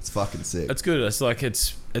 Yeah, it's fucking sick. It's good. It's like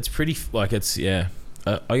it's pretty like it's I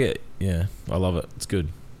love it. It's good.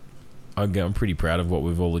 I'm pretty proud of what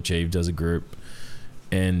we've all achieved as a group,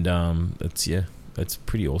 and it's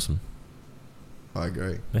pretty awesome. I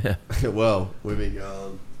agree. Yeah. Well, we've been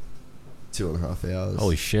going 2.5 hours.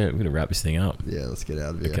 Holy shit, we're gonna wrap this thing up. Yeah, let's get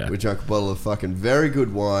out of here. Okay. We drank a bottle of fucking very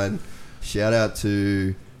good wine. Shout out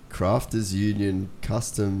to Crafters Union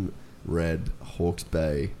Custom Red, Hawke's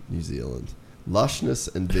Bay, New Zealand.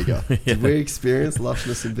 Lushness and vigor. Did we experience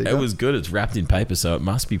lushness and vigor? It was good. It's wrapped in paper, so it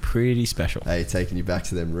must be pretty special. Hey, taking you back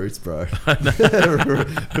to them roots, bro. That's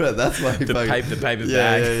my the paper bag.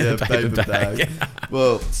 Yeah, paper bag.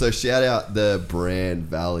 Well, so shout out the brand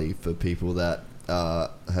Valley for people that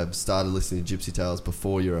have started listening to Gypsy Tales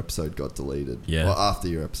before your episode got deleted. Yeah. Or after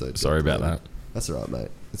your episode. Sorry about that. That's all right, mate.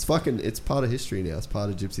 It's part of history now. It's part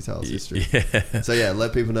of Gypsy Tales history. Yeah. So yeah,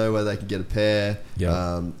 let people know where they can get a pair.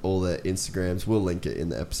 Yeah. All their Instagrams. We'll link it in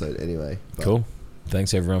the episode anyway. But cool.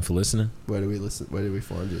 Thanks everyone for listening. Where do we listen? Where do we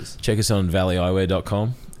find you? Check us on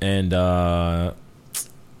valleyeyewear.com and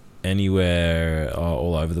anywhere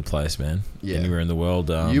all over the place, man. Yeah. Anywhere in the world.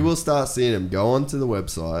 You will start seeing them. Go onto the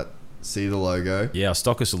website, see the logo. Yeah, I'll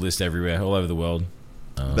stock us a list everywhere, all over the world.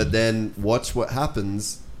 But then watch what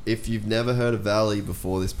happens if you've never heard of Valley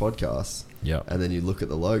before this podcast. Yeah. And then you look at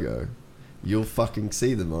the logo, you'll fucking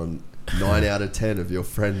see them on 9 out of 10 of your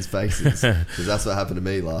friends' faces. Because that's what happened to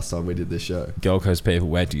me last time we did this show. Gold Coast people,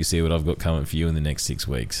 wait till you see what I've got coming for you in the next 6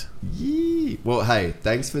 weeks. Yeah. Well, hey,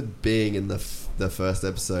 thanks for being in the first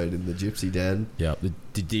episode in the Gypsy Den. Yeah,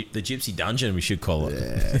 the Gypsy Dungeon, we should call it.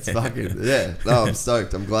 Yeah, it's fucking, yeah. No, I'm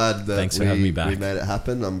stoked. I'm glad that thanks for having me back. We made it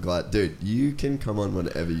happen. I'm glad. Dude, you can come on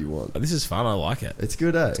whenever you want. This is fun. I like it. It's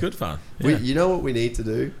good, eh? It's good fun. Yeah. You know what we need to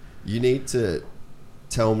do? You need to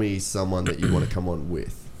tell me someone that you want to come on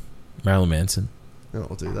with. Marilyn Manson. No,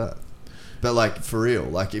 I'll do that. But like for real,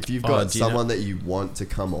 like if you've got someone that you want to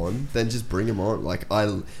come on, then just bring them on. Like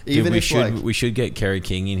we should get Kerry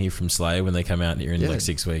King in here from Slayer when they come out here in like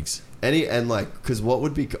 6 weeks. Because what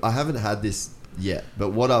would be, I haven't had this yet, but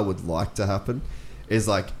what I would like to happen is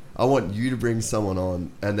like I want you to bring someone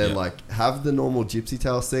on and then like have the normal Gypsy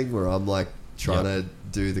Tales thing where I'm like trying to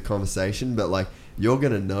do the conversation, but like you're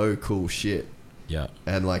gonna know cool shit. Yeah,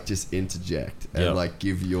 and like just interject and like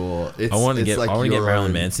give your. I want to get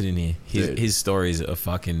Marilyn Manson in here. His stories are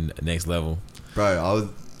fucking next level, bro.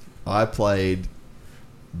 I played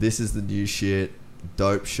This Is the New Shit,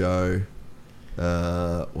 Dope Show.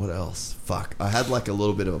 What else? Fuck, I had like a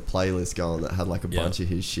little bit of a playlist going that had like a bunch of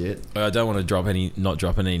his shit. I don't want to not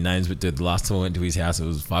dropping any names, but dude, the last time I went to his house, it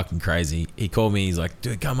was fucking crazy. He called me. He's like,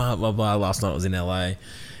 "Dude, come up, blah blah." Last night I was in LA.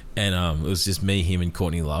 And it was just me, him, and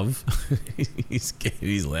Courtney Love.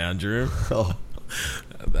 his lounge room. Oh.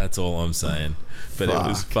 That's all I'm saying. But it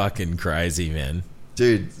was fucking crazy, man.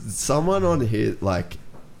 Dude, someone on here, like,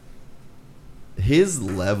 his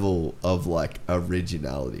level of, like,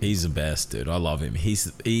 originality. He's the best, dude. I love him. He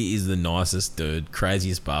is the nicest dude,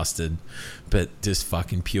 craziest bastard, but just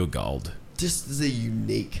fucking pure gold. Just the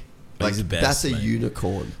unique... Like, the best, that's a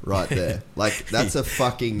unicorn right there. Like, that's a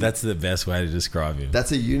fucking... That's the best way to describe him.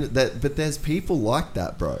 That's a unit... But there's people like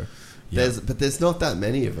that, bro. But there's not that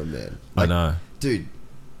many of them, man. Like, I know. Dude,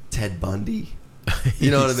 Ted Bundy. You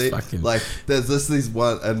know what I mean? Fucking... Like, there's this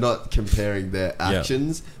one... I'm not comparing their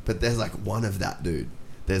actions, but there's like one of that dude.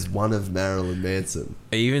 There's one of Marilyn Manson.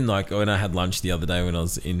 Even like when I had lunch the other day when I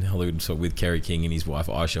was in Hollywood with Kerry King and his wife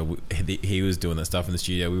Aisha, he was doing that stuff in the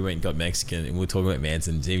studio. We went and got Mexican and we were talking about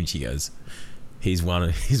Manson. Even she goes, he's one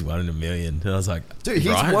in a million. And I was like, dude,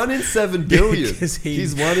 he's 1 in 7 billion.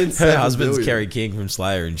 He's 1 in 7 billion. Her husband's Kerry King from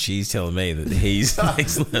Slayer, and she's telling me that he's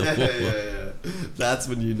next level. Yeah. That's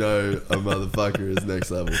when you know a motherfucker is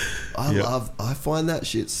next level. I find that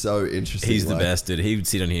shit so interesting. He's the best, dude. He would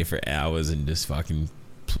sit on here for hours and just fucking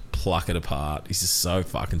pluck it apart. He's just so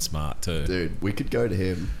fucking smart too. Dude, we could go to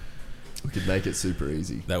him. We could make it super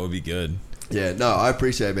easy. That would be good. Yeah, no, I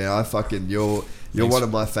appreciate it, man. I fucking you're one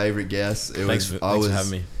of my favorite guests. Thanks for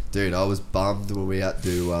having me. Dude, I was bummed when we had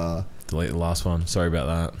to delete the last one. Sorry about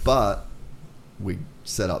that. But we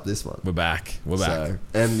set up this one. We're back. So,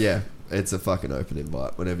 and yeah, it's a fucking open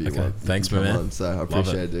invite whenever you want. Thanks, my man. On, so I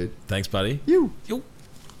appreciate it, dude. Thanks, buddy. You.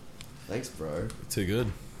 Thanks, bro. Too good.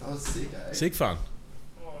 That was sick, eh? Sick fun.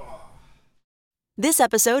 This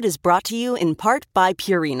episode is brought to you in part by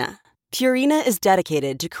Purina. Purina is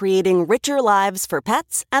dedicated to creating richer lives for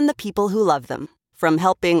pets and the people who love them. From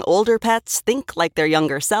helping older pets think like their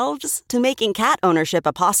younger selves to making cat ownership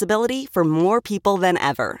a possibility for more people than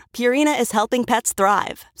ever, Purina is helping pets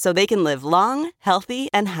thrive so they can live long, healthy,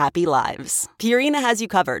 and happy lives. Purina has you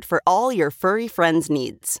covered for all your furry friends'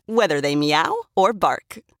 needs, whether they meow or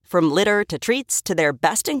bark. From litter to treats to their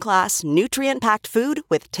best-in-class, nutrient-packed food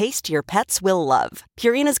with taste your pets will love,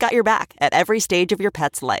 Purina's got your back at every stage of your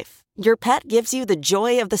pet's life. Your pet gives you the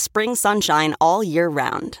joy of the spring sunshine all year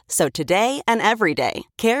round. So today and every day,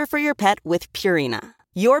 care for your pet with Purina.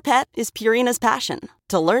 Your pet is Purina's passion.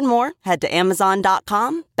 To learn more, head to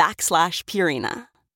Amazon.com/Purina.